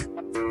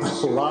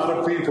 A lot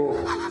of people,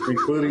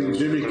 including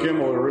Jimmy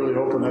Kimmel, are really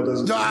hoping that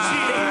doesn't. All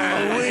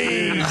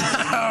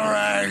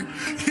right.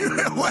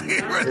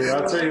 Hey,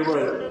 I'll tell you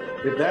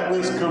what, if that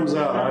list comes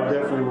out, I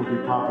definitely will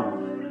be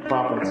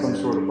popping some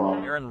sort of ball.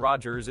 Aaron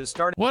Rodgers is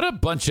starting. What a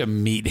bunch of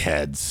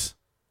meatheads.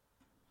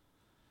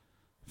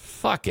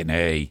 Fucking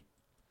A.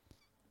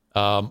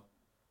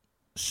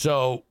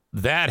 So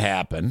that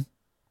happened.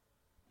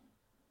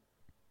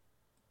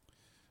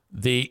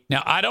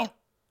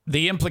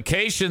 The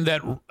implication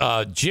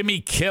that Jimmy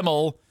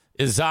Kimmel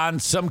is on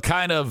some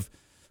kind of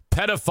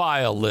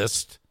pedophile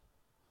list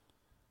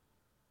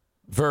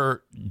on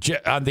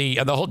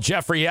the whole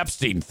Jeffrey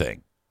Epstein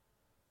thing.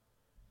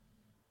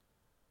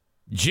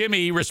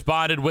 Jimmy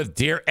responded with,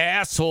 "Dear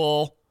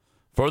asshole,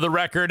 for the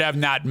record, I've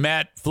not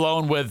met,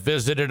 flown with,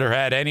 visited, or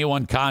had any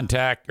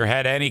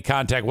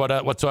contact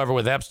whatsoever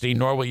with Epstein,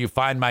 nor will you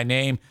find my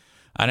name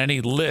on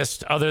any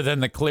list other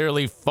than the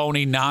clearly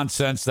phony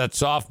nonsense that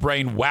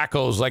soft-brained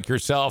wackos like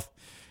yourself,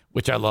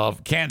 which I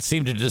love, can't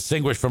seem to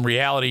distinguish from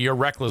reality. Your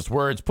reckless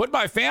words put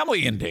my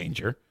family in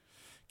danger.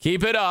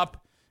 Keep it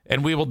up,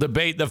 and we will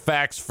debate the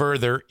facts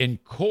further in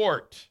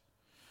court."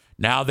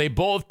 Now, they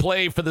both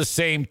play for the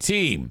same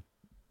team,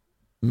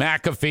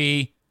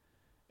 McAfee,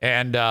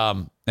 and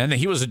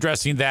he was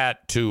addressing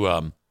that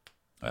to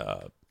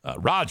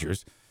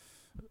Rodgers.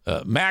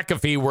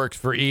 McAfee works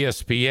for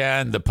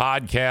ESPN, the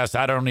podcast.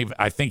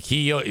 I think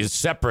he is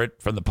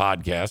separate from the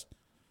podcast.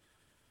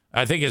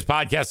 I think his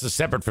podcast is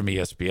separate from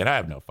ESPN. I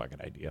have no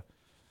fucking idea.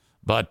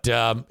 But,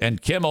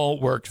 and Kimmel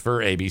worked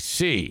for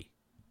ABC.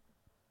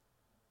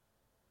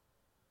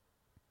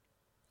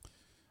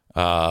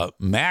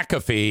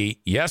 McAfee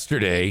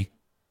yesterday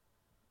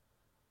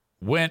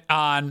went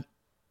on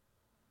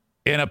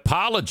an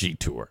apology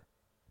tour.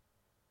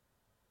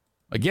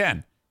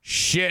 Again,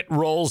 shit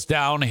rolls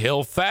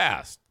downhill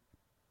fast.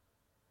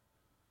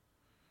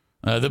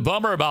 The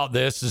bummer about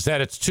this is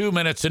that it's 2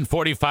 minutes and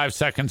 45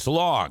 seconds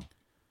long,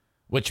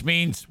 which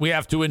means we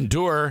have to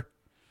endure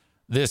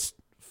this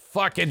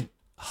fucking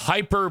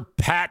hyper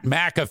Pat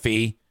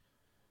McAfee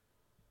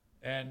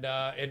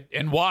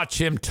and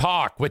watch him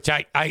talk, which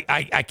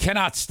I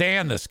cannot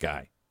stand this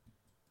guy.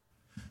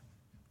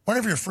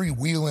 Whenever you're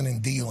freewheeling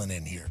and dealing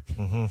in here,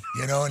 and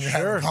you're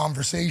having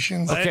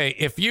conversations. Okay,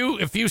 if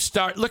you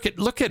start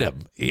look at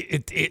him,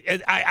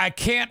 I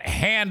can't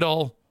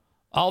handle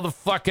all the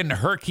fucking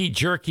herky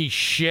jerky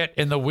shit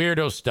and the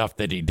weirdo stuff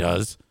that he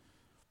does.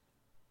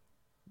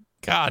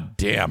 God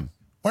damn.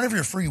 Whenever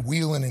you're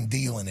freewheeling and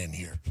dealing in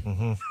here,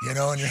 and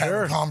you're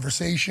having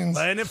conversations,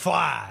 letting it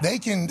fly. They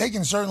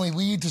can certainly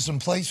lead to some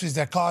places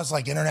that cause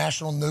like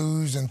international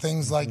news and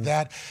things like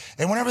that.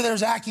 And whenever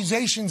there's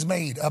accusations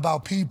made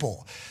about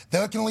people,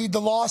 that can lead to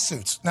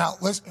lawsuits. Now,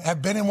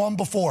 have been in one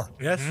before.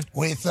 Yes.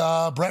 With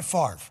Brett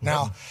Favre.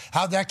 Now,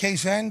 how'd that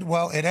case end?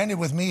 Well, it ended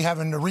with me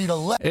having to read a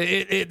letter.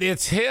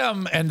 It's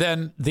him, and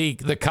then the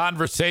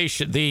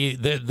conversation,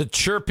 the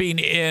chirping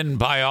in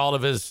by all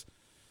of his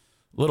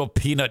little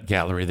peanut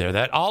gallery there.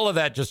 That all of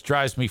that just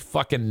drives me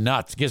fucking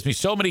nuts. Gives me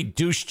so many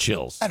douche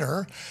chills.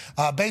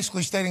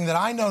 Basically stating that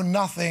I know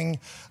nothing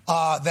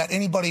that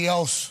anybody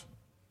else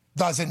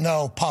doesn't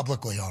know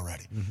publicly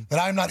already. That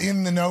I'm not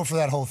in the know for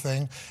that whole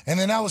thing. And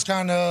then that was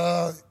kind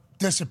of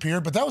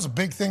disappeared, but that was a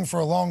big thing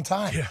for a long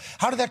time. Yeah.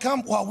 How did that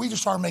come? Well, we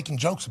just started making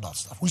jokes about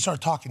stuff. We started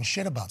talking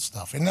shit about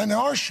stuff. And then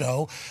our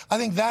show, I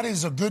think that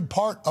is a good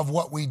part of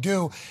what we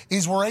do,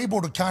 is we're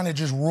able to kind of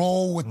just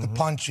roll with the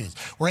punches.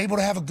 We're able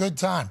to have a good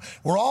time.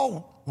 We're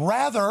all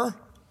rather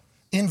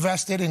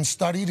invested and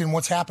studied in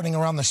what's happening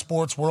around the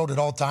sports world at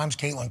all times.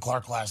 Caitlin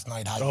Clark last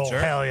night.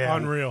 Hell yeah.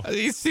 Unreal.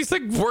 He's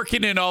like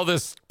working in all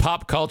this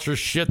pop culture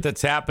shit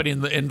that's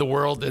happening in the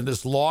world in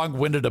this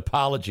long-winded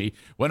apology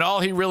when all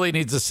he really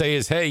needs to say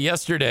is, hey,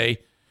 yesterday,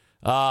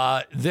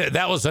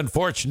 that was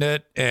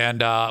unfortunate,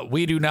 and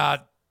we do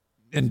not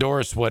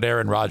endorse what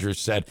Aaron Rodgers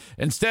said.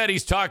 Instead,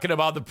 he's talking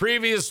about the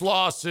previous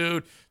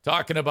lawsuit,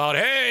 talking about,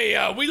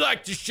 hey, we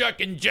like to shuck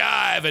and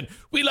jive, and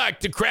we like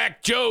to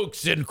crack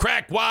jokes and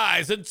crack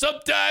wise, and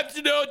sometimes,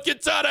 it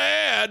gets out of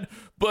hand,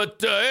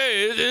 but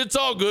hey, it's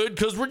all good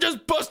because we're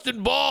just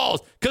busting balls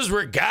because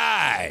we're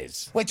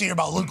guys. Wait till you hear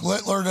about Luke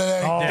Littler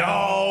today.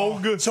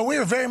 Dog. So we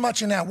are very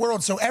much in that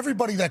world. So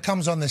everybody that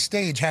comes on the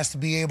stage has to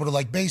be able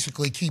to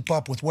basically keep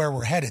up with where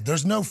we're headed.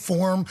 There's no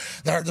form.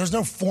 There's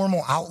no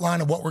formal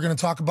outline of what we're going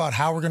to talk about,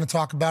 how we're going to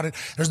talk about it.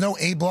 There's no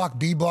A block,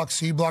 B block,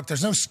 C block.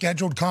 There's no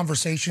scheduled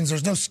conversations.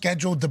 There's no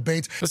scheduled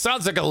debates. It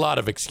sounds like a lot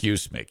of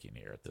excuse making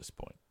here at this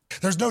point.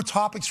 There's no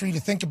topics for you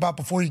to think about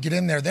before you get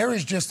in there. There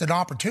is just an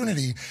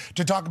opportunity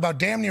to talk about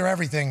damn near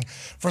everything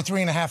for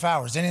 3.5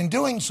 hours. And in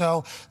doing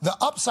so, the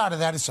upside of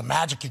that is some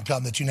magic can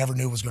come that you never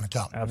knew was going to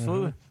come.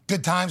 Absolutely. Mm-hmm.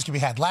 Good times can be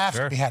had, laughs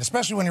can be had,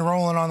 especially when you're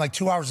rolling on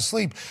 2 hours of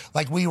sleep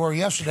like we were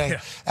yesterday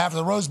after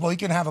the Rose Bowl. You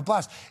can have a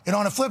blast. And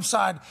on the flip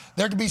side,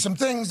 there could be some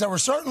things that were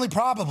certainly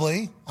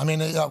probably, we're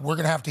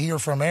going to have to hear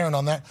from Aaron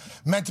on that,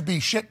 meant to be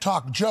shit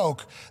talk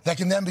joke that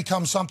can then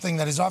become something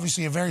that is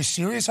obviously a very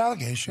serious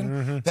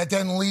allegation that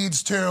then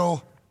leads to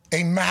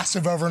a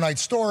massive overnight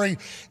story,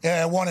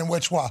 one in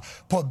which,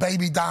 put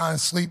baby down,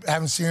 sleep,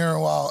 haven't seen her in a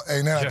while,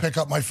 and then I pick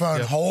up my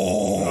phone.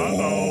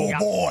 Oh,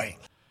 boy.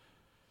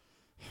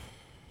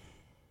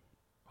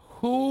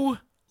 Who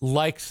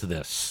likes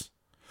this?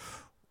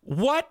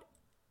 What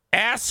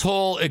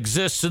asshole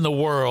exists in the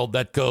world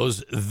that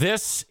goes,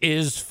 this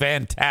is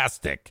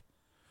fantastic?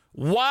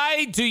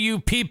 Why do you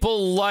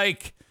people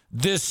like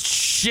this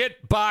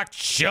shitbox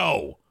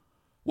show?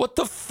 What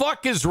the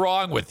fuck is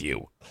wrong with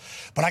you?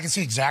 But I can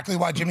see exactly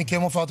why Jimmy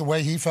Kimmel felt the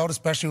way he felt,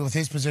 especially with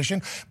his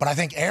position. But I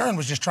think Aaron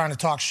was just trying to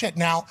talk shit.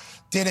 Now,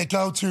 did it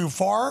go too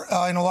far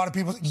in a lot of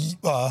people?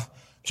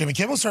 Jimmy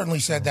Kimmel certainly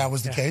said that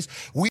was the case.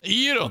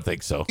 You don't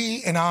think so?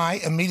 He and I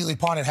immediately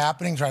upon it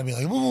happening, trying to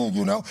be like,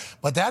 ooh,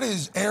 But that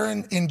is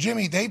Aaron and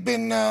Jimmy. They've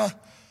been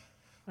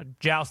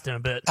jousting a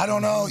bit. I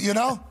don't know,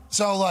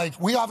 So,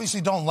 we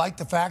obviously don't like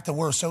the fact that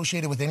we're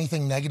associated with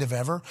anything negative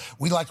ever.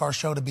 We like our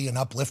show to be an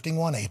uplifting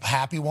one, a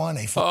happy one,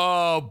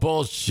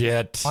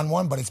 bullshit. Fun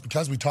one, but it's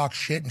because we talk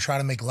shit and try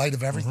to make light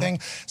of everything.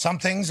 Some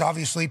things,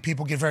 obviously,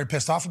 people get very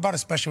pissed off about,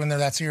 especially when they're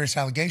that serious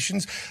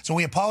allegations. So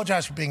we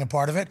apologize for being a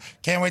part of it.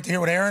 Can't wait to hear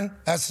what Aaron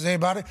has to say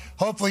about it.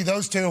 Hopefully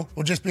those two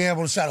will just be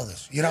able to settle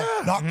this,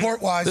 not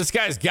court-wise. This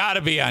guy's got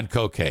to be on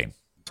cocaine.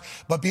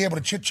 But be able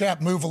to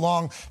chit-chat, move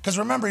along. Because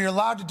remember, you're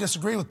allowed to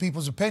disagree with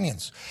people's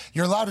opinions.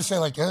 You're allowed to say,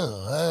 I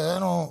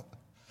don't...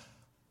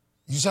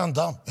 You sound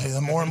dumb.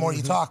 The more and more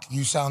you talk,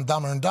 you sound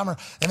dumber and dumber.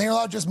 And then you're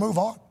allowed to just move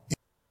on.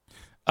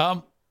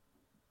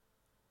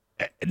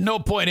 No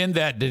point in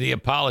that did he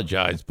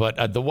apologize.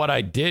 But what I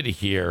did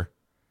hear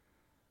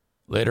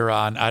later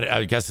on,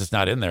 I guess it's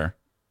not in there,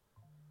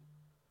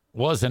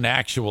 was an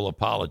actual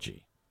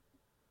apology.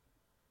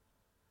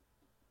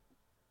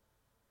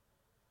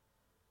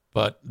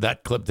 But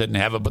that clip didn't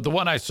have it. But the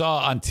one I saw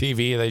on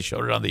TV, they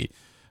showed it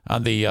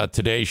on the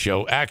Today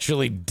Show,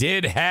 actually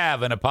did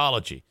have an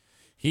apology.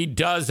 He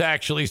does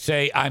actually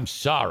say, I'm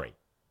sorry.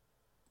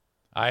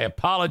 I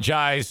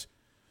apologize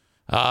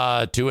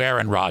to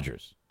Aaron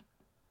Rodgers.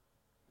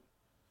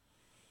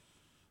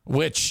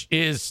 Which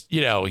is,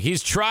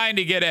 he's trying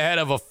to get ahead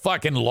of a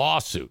fucking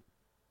lawsuit.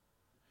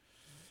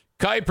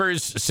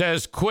 Kuipers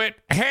says, quit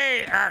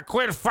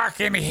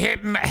fucking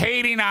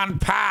hating on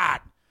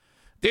Pat.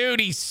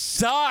 Dude, he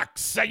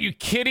sucks. Are you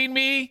kidding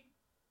me?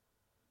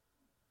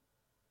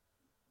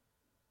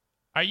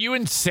 Are you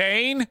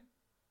insane?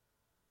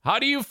 How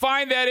do you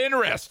find that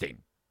interesting?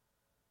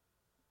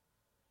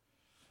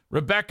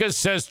 Rebecca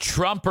says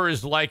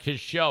Trumpers like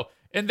his show.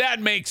 And that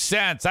makes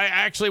sense. I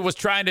actually was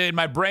trying to, in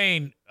my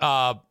brain,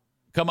 come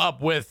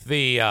up with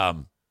the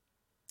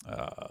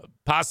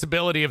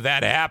possibility of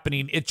that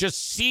happening. It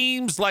just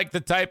seems like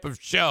the type of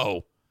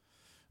show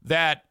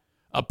that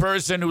a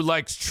person who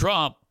likes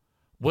Trump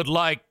would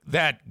like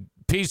that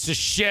piece of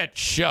shit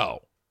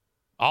show.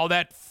 All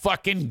that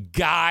fucking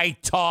guy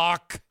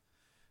talk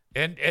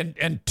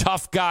and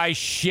tough guy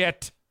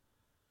shit.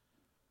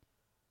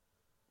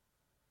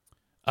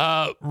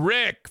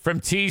 Rick from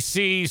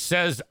TC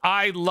says,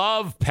 I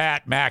love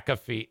Pat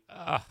McAfee.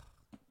 Oh,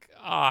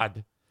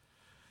 God.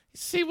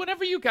 See,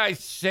 whenever you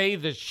guys say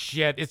this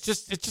shit, it's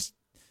just,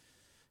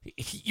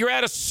 you're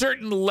at a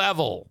certain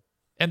level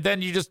and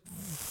then you just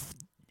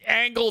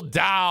angle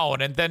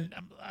down and then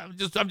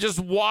I'm just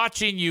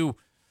watching you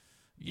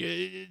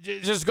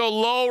just go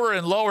lower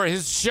and lower.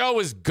 His show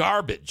is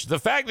garbage. The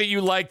fact that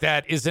you like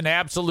that is an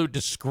absolute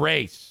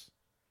disgrace.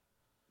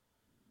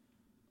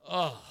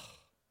 Ugh.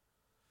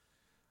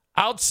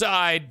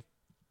 Outside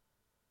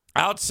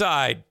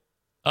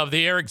of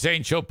the Eric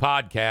Zane Show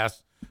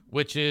podcast,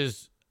 which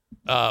is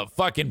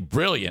fucking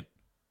brilliant,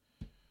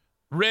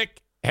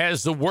 Rick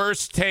has the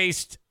worst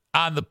taste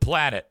on the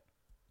planet.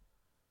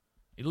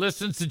 He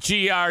listens to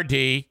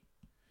GRD.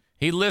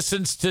 He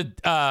listens to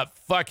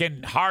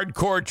fucking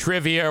hardcore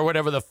trivia or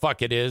whatever the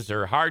fuck it is,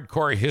 or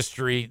hardcore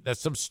history. That's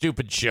some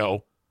stupid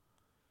show.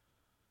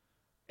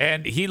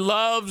 And he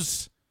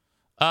loves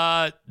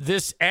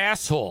this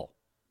asshole,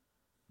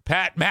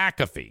 Pat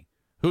McAfee,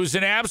 who's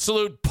an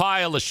absolute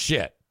pile of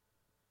shit.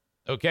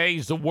 Okay?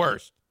 He's the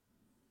worst.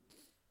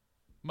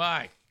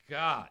 My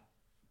God.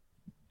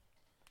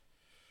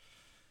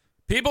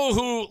 People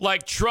who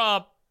like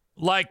Trump,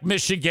 like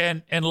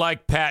Michigan, and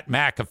like Pat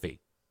McAfee.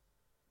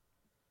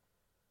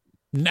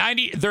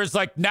 There's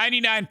like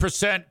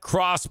 99%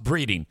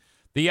 crossbreeding.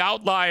 The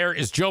outlier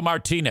is Joe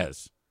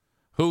Martinez,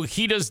 who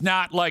he does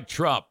not like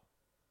Trump.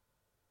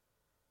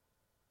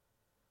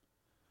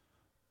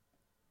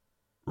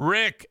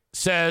 Rick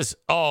says,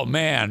 oh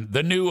man,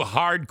 the new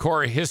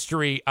hardcore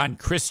history on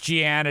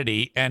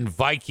Christianity and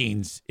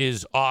Vikings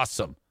is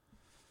awesome.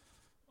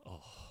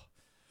 Oh.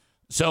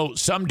 So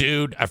some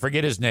dude, I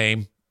forget his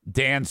name,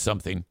 Dan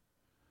something,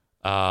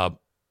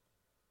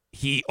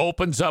 he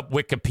opens up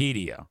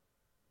Wikipedia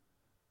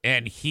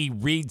and he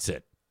reads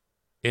it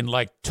in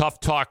like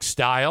tough talk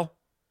style.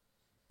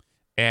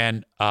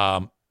 And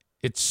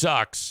it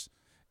sucks.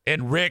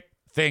 And Rick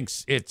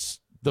thinks it's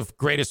the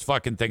greatest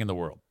fucking thing in the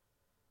world.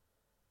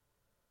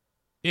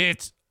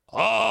 It's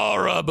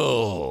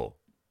horrible.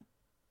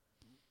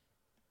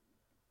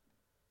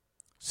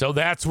 So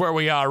that's where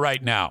we are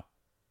right now.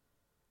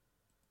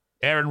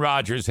 Aaron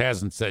Rodgers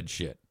hasn't said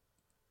shit.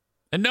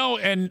 And no,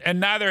 and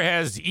neither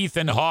has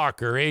Ethan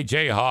Hawke or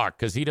AJ Hawke,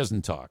 because he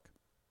doesn't talk.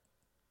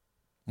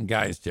 The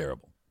guy is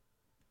terrible.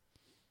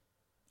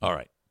 All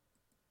right.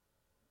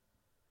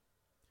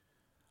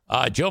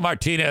 Joe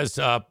Martinez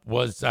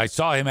I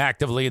saw him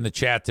actively in the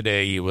chat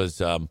today. He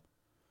was,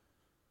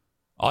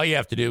 all you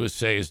have to do is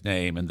say his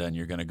name, and then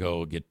you're going to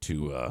go get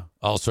to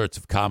all sorts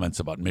of comments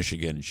about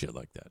Michigan and shit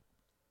like that.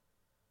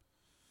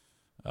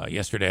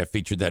 Yesterday I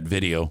featured that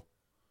video.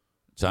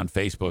 It's on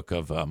Facebook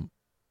of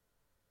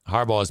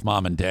Harbaugh's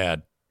mom and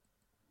dad.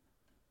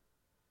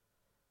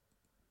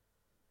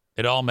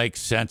 It all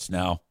makes sense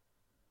now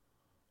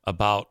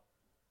about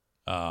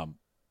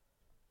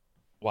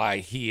why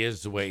he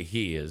is the way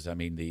he is. I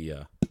mean,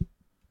 the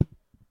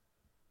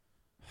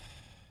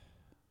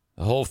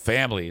whole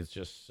family is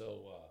just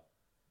so...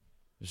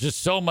 there's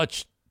just so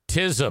much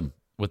tism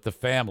with the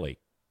family.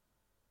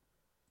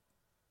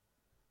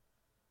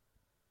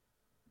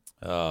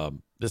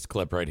 This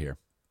clip right here.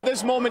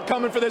 This moment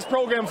coming for this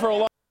program for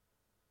a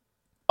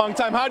long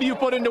time. How do you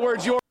put into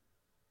words your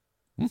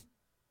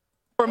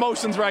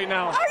emotions right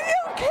now? Are you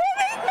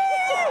kidding me?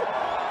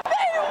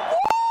 They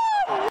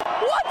won!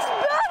 What's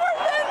better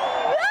than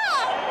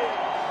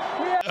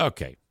that?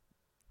 Okay.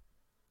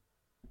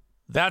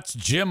 That's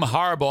Jim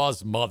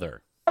Harbaugh's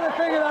mother. I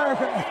figured out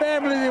a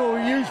family that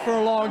will use for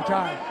a long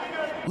time.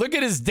 Look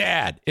at his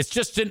dad. It's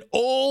just an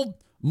old,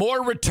 more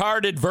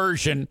retarded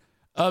version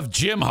of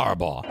Jim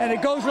Harbaugh. And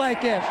it goes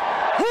like this.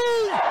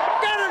 Who's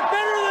better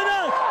than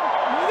us?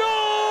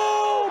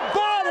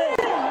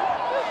 Nobody!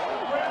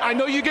 I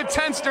know you get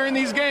tense during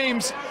these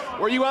games.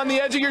 Were you on the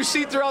edge of your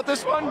seat throughout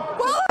this one?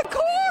 Well, of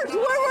course. We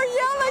were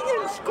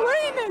yelling and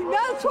screaming.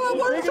 That's what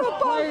we're supposed to do. The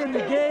biggest play in the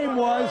game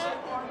was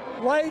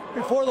right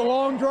before the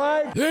long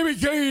drive. Let me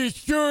tell you a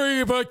story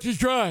about the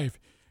drive.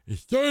 It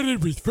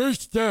started with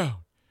first down,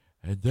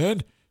 and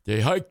then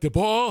they hiked the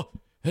ball,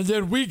 and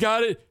then we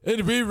got it,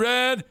 and we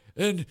ran,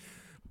 and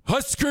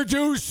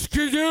Husker-doo,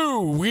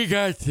 skidoo, we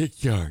got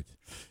 6 yards.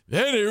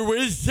 Then it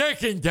was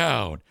second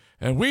down,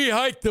 and we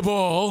hiked the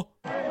ball.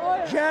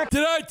 Jack.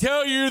 Did I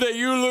tell you that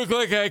you look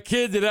like a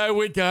kid that I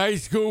went to high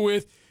school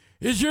with?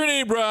 Is your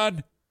name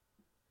Ron?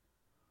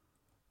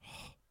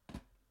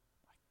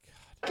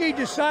 He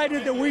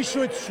decided that we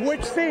should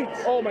switch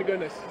seats. Oh, my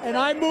goodness. And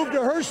I moved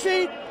to her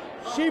seat,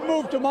 she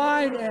moved to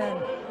mine,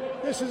 and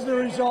this is the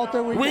result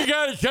that we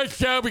got a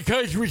touchdown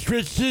because we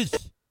switched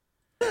seats.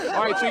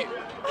 All right, so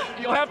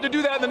you'll have to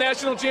do that in the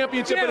national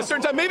championship at a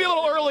certain time, maybe a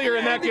little earlier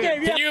in that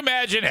game. Can you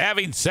imagine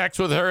having sex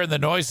with her and the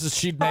noises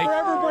she'd make?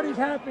 Everybody's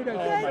happy to.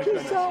 Thank you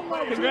so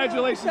much.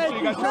 Congratulations. Thank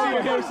you so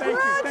much.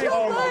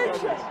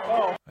 Congratulations.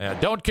 Yeah,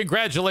 don't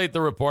congratulate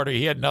the reporter.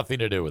 He had nothing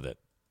to do with it.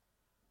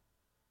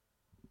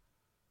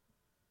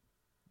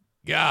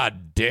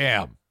 God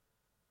damn.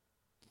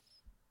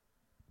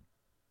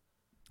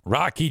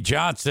 Rocky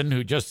Johnson,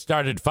 who just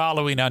started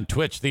following on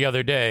Twitch the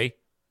other day,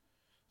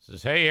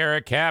 says, hey,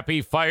 Eric,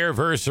 happy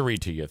fireversary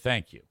to you.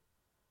 Thank you.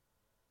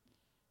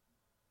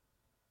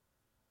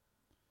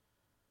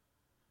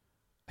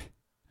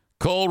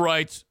 Cole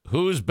writes,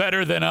 who's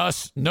better than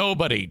us?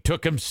 Nobody.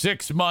 Took him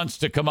 6 months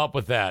to come up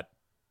with that.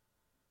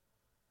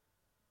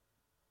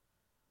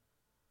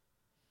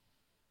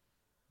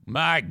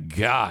 My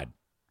God.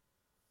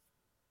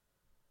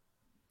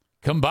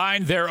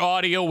 Combine their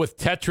audio with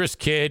Tetris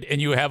Kid,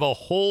 and you have a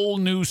whole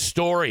new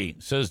story,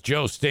 says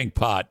Joe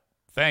Stinkpot.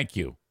 Thank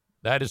you.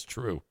 That is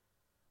true.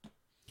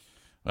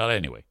 Well,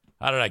 anyway,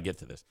 how did I get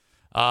to this?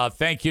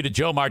 Thank you to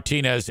Joe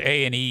Martinez,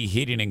 A&E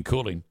Heating and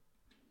Cooling.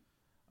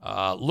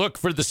 Look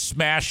for the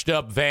smashed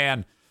up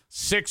van,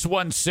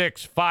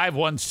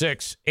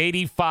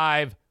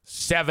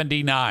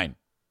 616-516-8579.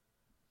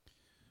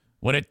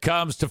 When it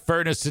comes to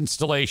furnace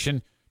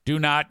installation, do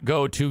not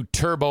go to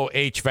Turbo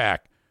HVAC.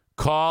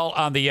 Call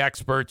on the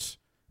experts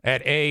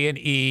at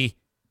A&E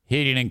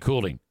Heating and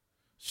Cooling.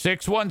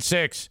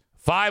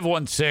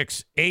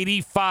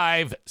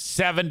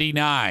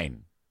 616-516-8579.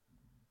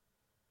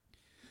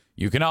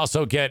 You can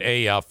also get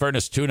a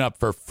furnace tune-up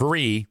for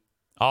free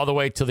all the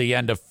way to the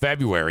end of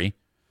February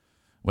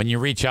when you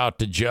reach out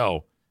to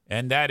Joe.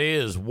 And that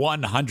is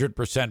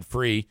 100%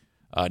 free,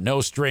 no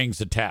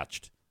strings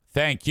attached.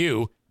 Thank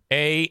you,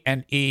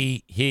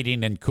 A&E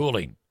Heating and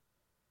Cooling.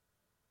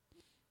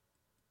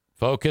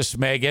 Focus,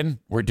 Megan.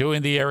 We're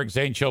doing the Eric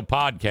Zane Show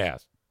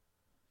podcast.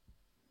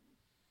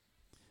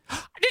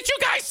 Did you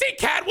guys see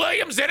Cat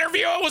Williams'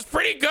 interview? It was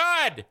pretty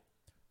good.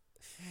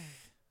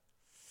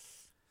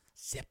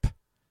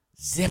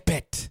 Zip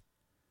it.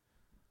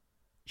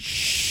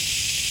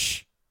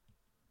 Shh.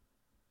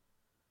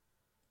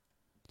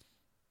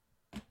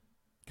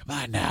 Come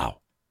on now.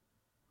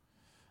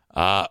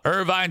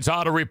 Irvine's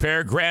Auto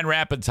Repair, Grand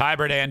Rapids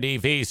Hybrid and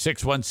EV,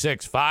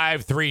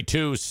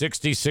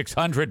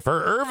 616-532-6600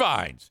 for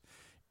Irvine's.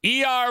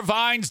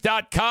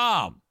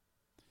 ervines.com.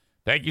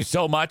 Thank you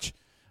so much.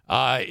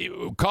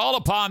 Call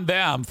upon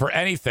them for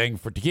anything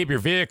to keep your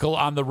vehicle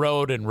on the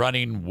road and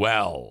running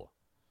well.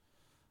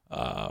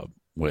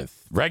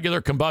 With regular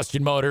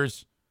combustion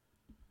motors,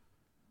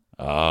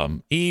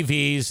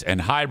 EVs, and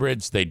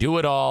hybrids, they do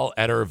it all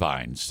at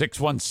Irvine.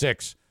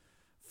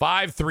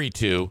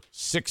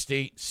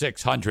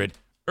 616-532-6600.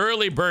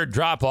 Early bird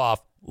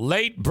drop-off,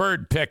 late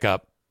bird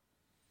pickup,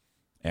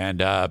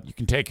 and you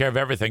can take care of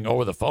everything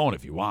over the phone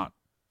if you want.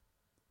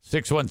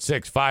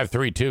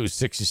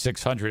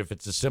 616-532-6600. If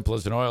it's as simple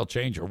as an oil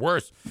change or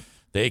worse,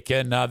 they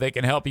can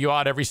help you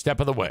out every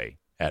step of the way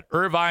at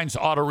Irvine's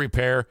Auto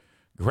Repair,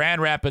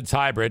 Grand Rapids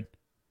Hybrid,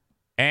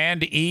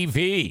 and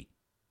EV.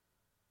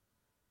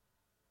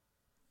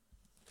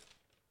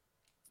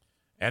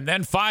 And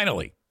then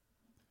finally,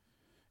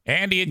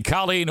 Andy and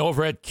Colleen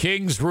over at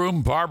King's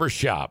Room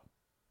Barbershop,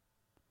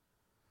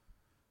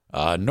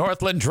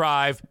 Northland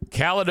Drive,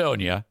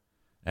 Caledonia,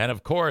 and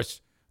of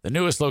course, the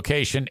newest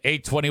location,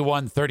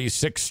 821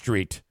 36th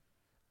Street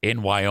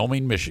in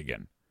Wyoming,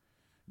 Michigan.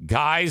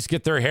 Guys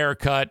get their hair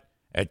cut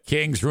at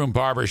King's Room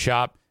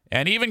Barbershop,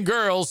 and even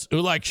girls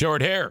who like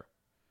short hair.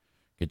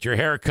 Get your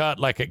hair cut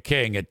like a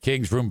king at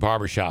King's Room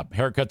Barbershop.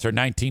 Haircuts are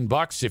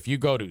 $19. If you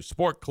go to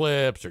Sport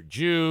Clips or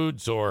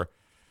Jude's or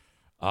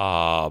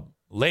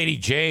Lady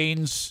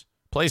Jane's,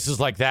 places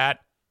like that,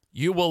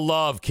 you will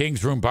love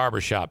King's Room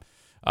Barbershop.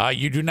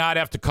 You do not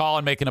have to call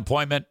and make an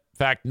appointment. In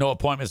fact, no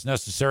appointments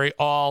necessary.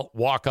 All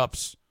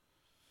walk-ups.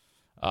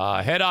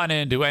 Head on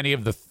into any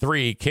of the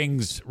 3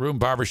 King's Room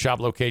Barbershop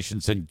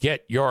locations and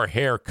get your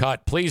hair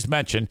cut. Please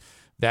mention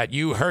that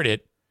you heard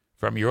it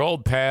from your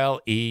old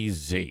pal,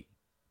 EZ.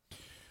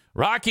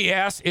 Rocky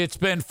asks, it's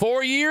been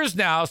 4 years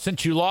now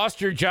since you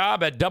lost your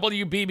job at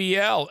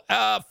WBBL.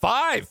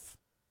 5.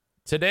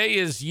 Today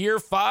is year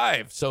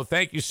 5. So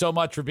thank you so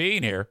much for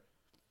being here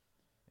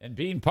and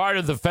being part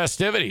of the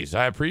festivities.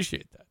 I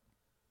appreciate that.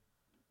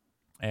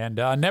 And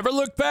never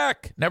look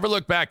back. Never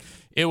look back.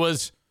 It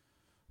was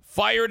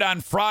fired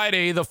on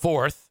Friday the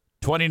 4th,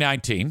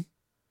 2019.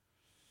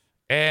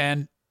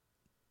 And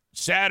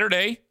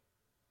Saturday,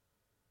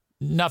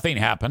 nothing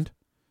happened.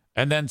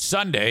 And then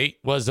Sunday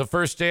was the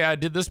first day I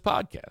did this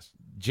podcast,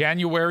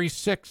 January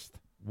 6th,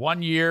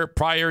 1 year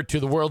prior to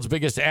the world's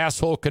biggest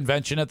asshole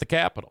convention at the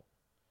Capitol.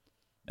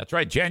 That's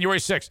right, January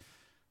 6th,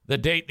 the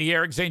date the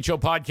Eric Zane Show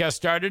podcast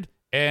started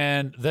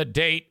and the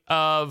date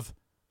of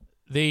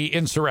the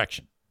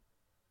insurrection,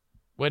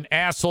 when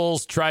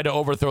assholes try to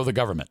overthrow the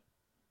government.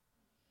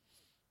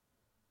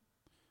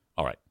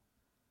 All right.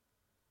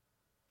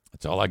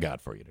 That's all I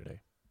got for you today.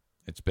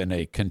 It's been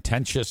a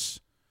contentious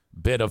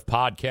bit of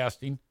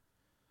podcasting.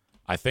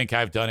 I think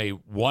I've done a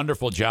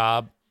wonderful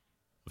job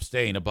of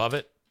staying above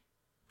it.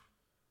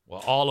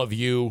 Well, all of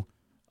you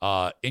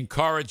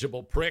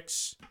incorrigible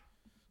pricks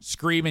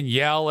scream and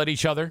yell at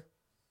each other.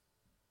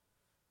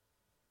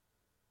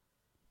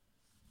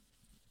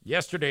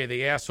 Yesterday,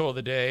 the asshole of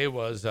the day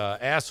was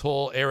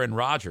asshole Aaron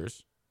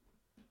Rodgers.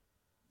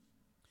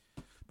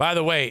 By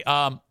the way,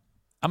 I'm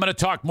going to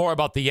talk more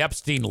about the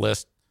Epstein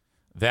list.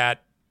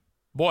 That,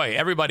 boy,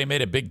 everybody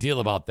made a big deal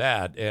about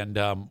that. And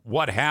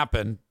what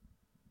happened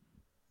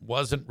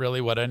wasn't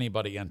really what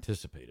anybody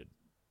anticipated.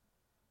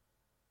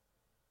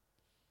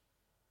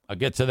 I'll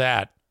get to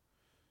that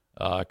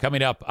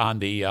coming up on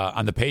the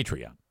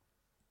Patreon.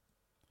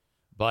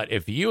 But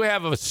if you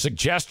have a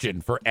suggestion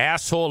for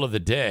asshole of the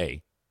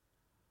day,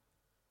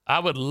 I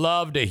would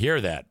love to hear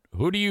that.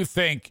 Who do you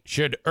think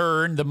should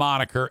earn the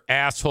moniker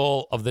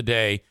asshole of the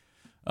day?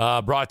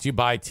 Brought to you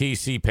by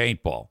TC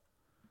Paintball.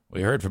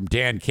 We heard from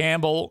Dan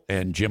Campbell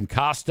and Jim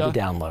Costa. The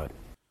download.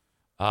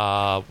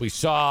 We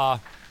saw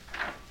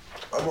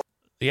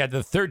he had the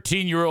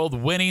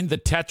 13-year-old winning the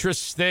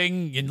Tetris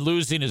thing and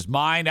losing his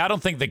mind. I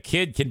don't think the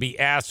kid can be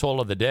asshole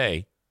of the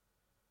day.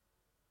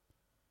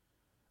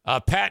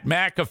 Pat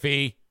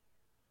McAfee,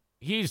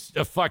 he's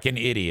a fucking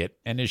idiot,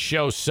 and his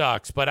show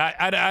sucks, but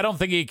I don't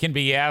think he can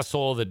be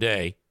asshole of the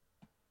day.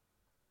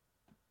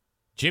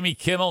 Jimmy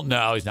Kimmel,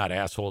 no, he's not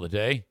asshole of the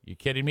day. You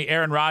kidding me?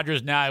 Aaron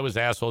Rodgers, nah, he was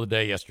asshole of the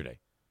day yesterday.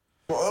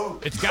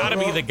 It's got to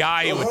be the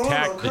guy who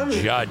attacked the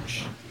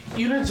judge.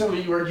 You didn't tell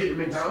me you were getting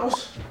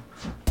McDonald's.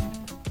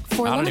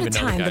 For a limited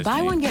time, the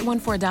buy one, get one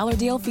for $1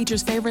 deal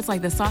features favorites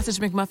like the Sausage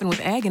McMuffin with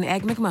egg and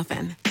Egg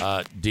McMuffin.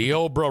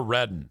 Deobra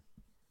Redden.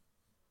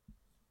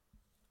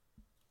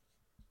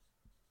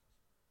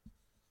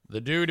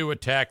 The dude who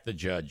attacked the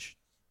judge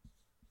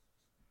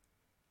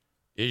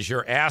is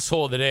your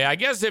asshole of the day. I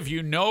guess if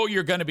you know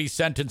you're going to be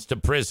sentenced to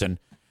prison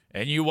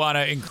and you want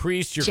to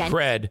increase your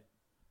cred,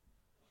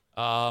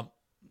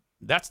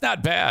 that's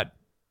not bad.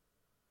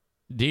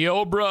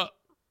 Deobra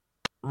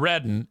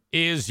Redden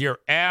is your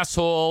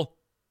asshole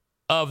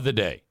of the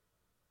day.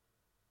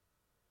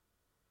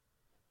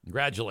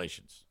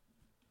 Congratulations.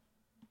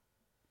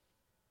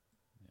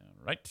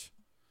 All right.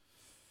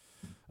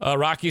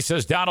 Rocky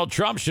says Donald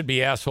Trump should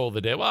be asshole of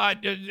the day. Well,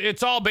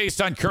 it's all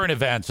based on current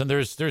events, and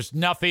there's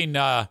nothing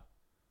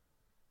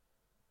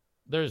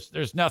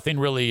there's nothing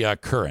really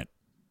current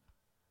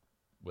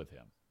with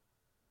him.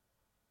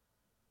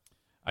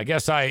 I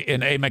guess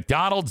in a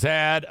McDonald's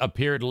ad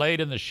appeared late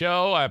in the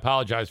show. I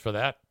apologize for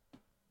that.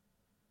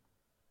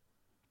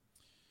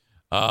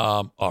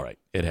 All right,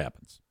 it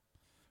happens.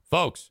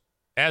 Folks,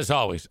 as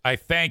always, I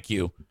thank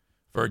you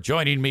for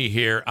joining me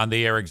here on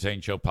the Eric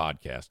Zane Show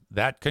podcast.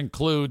 That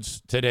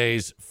concludes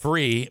today's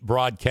free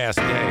broadcast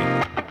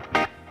day.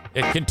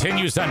 It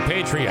continues on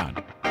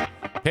Patreon.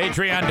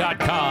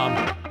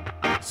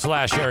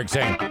 Patreon.com/Eric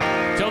Zane.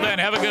 Till then,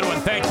 have a good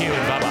one. Thank you,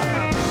 and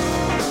bye-bye.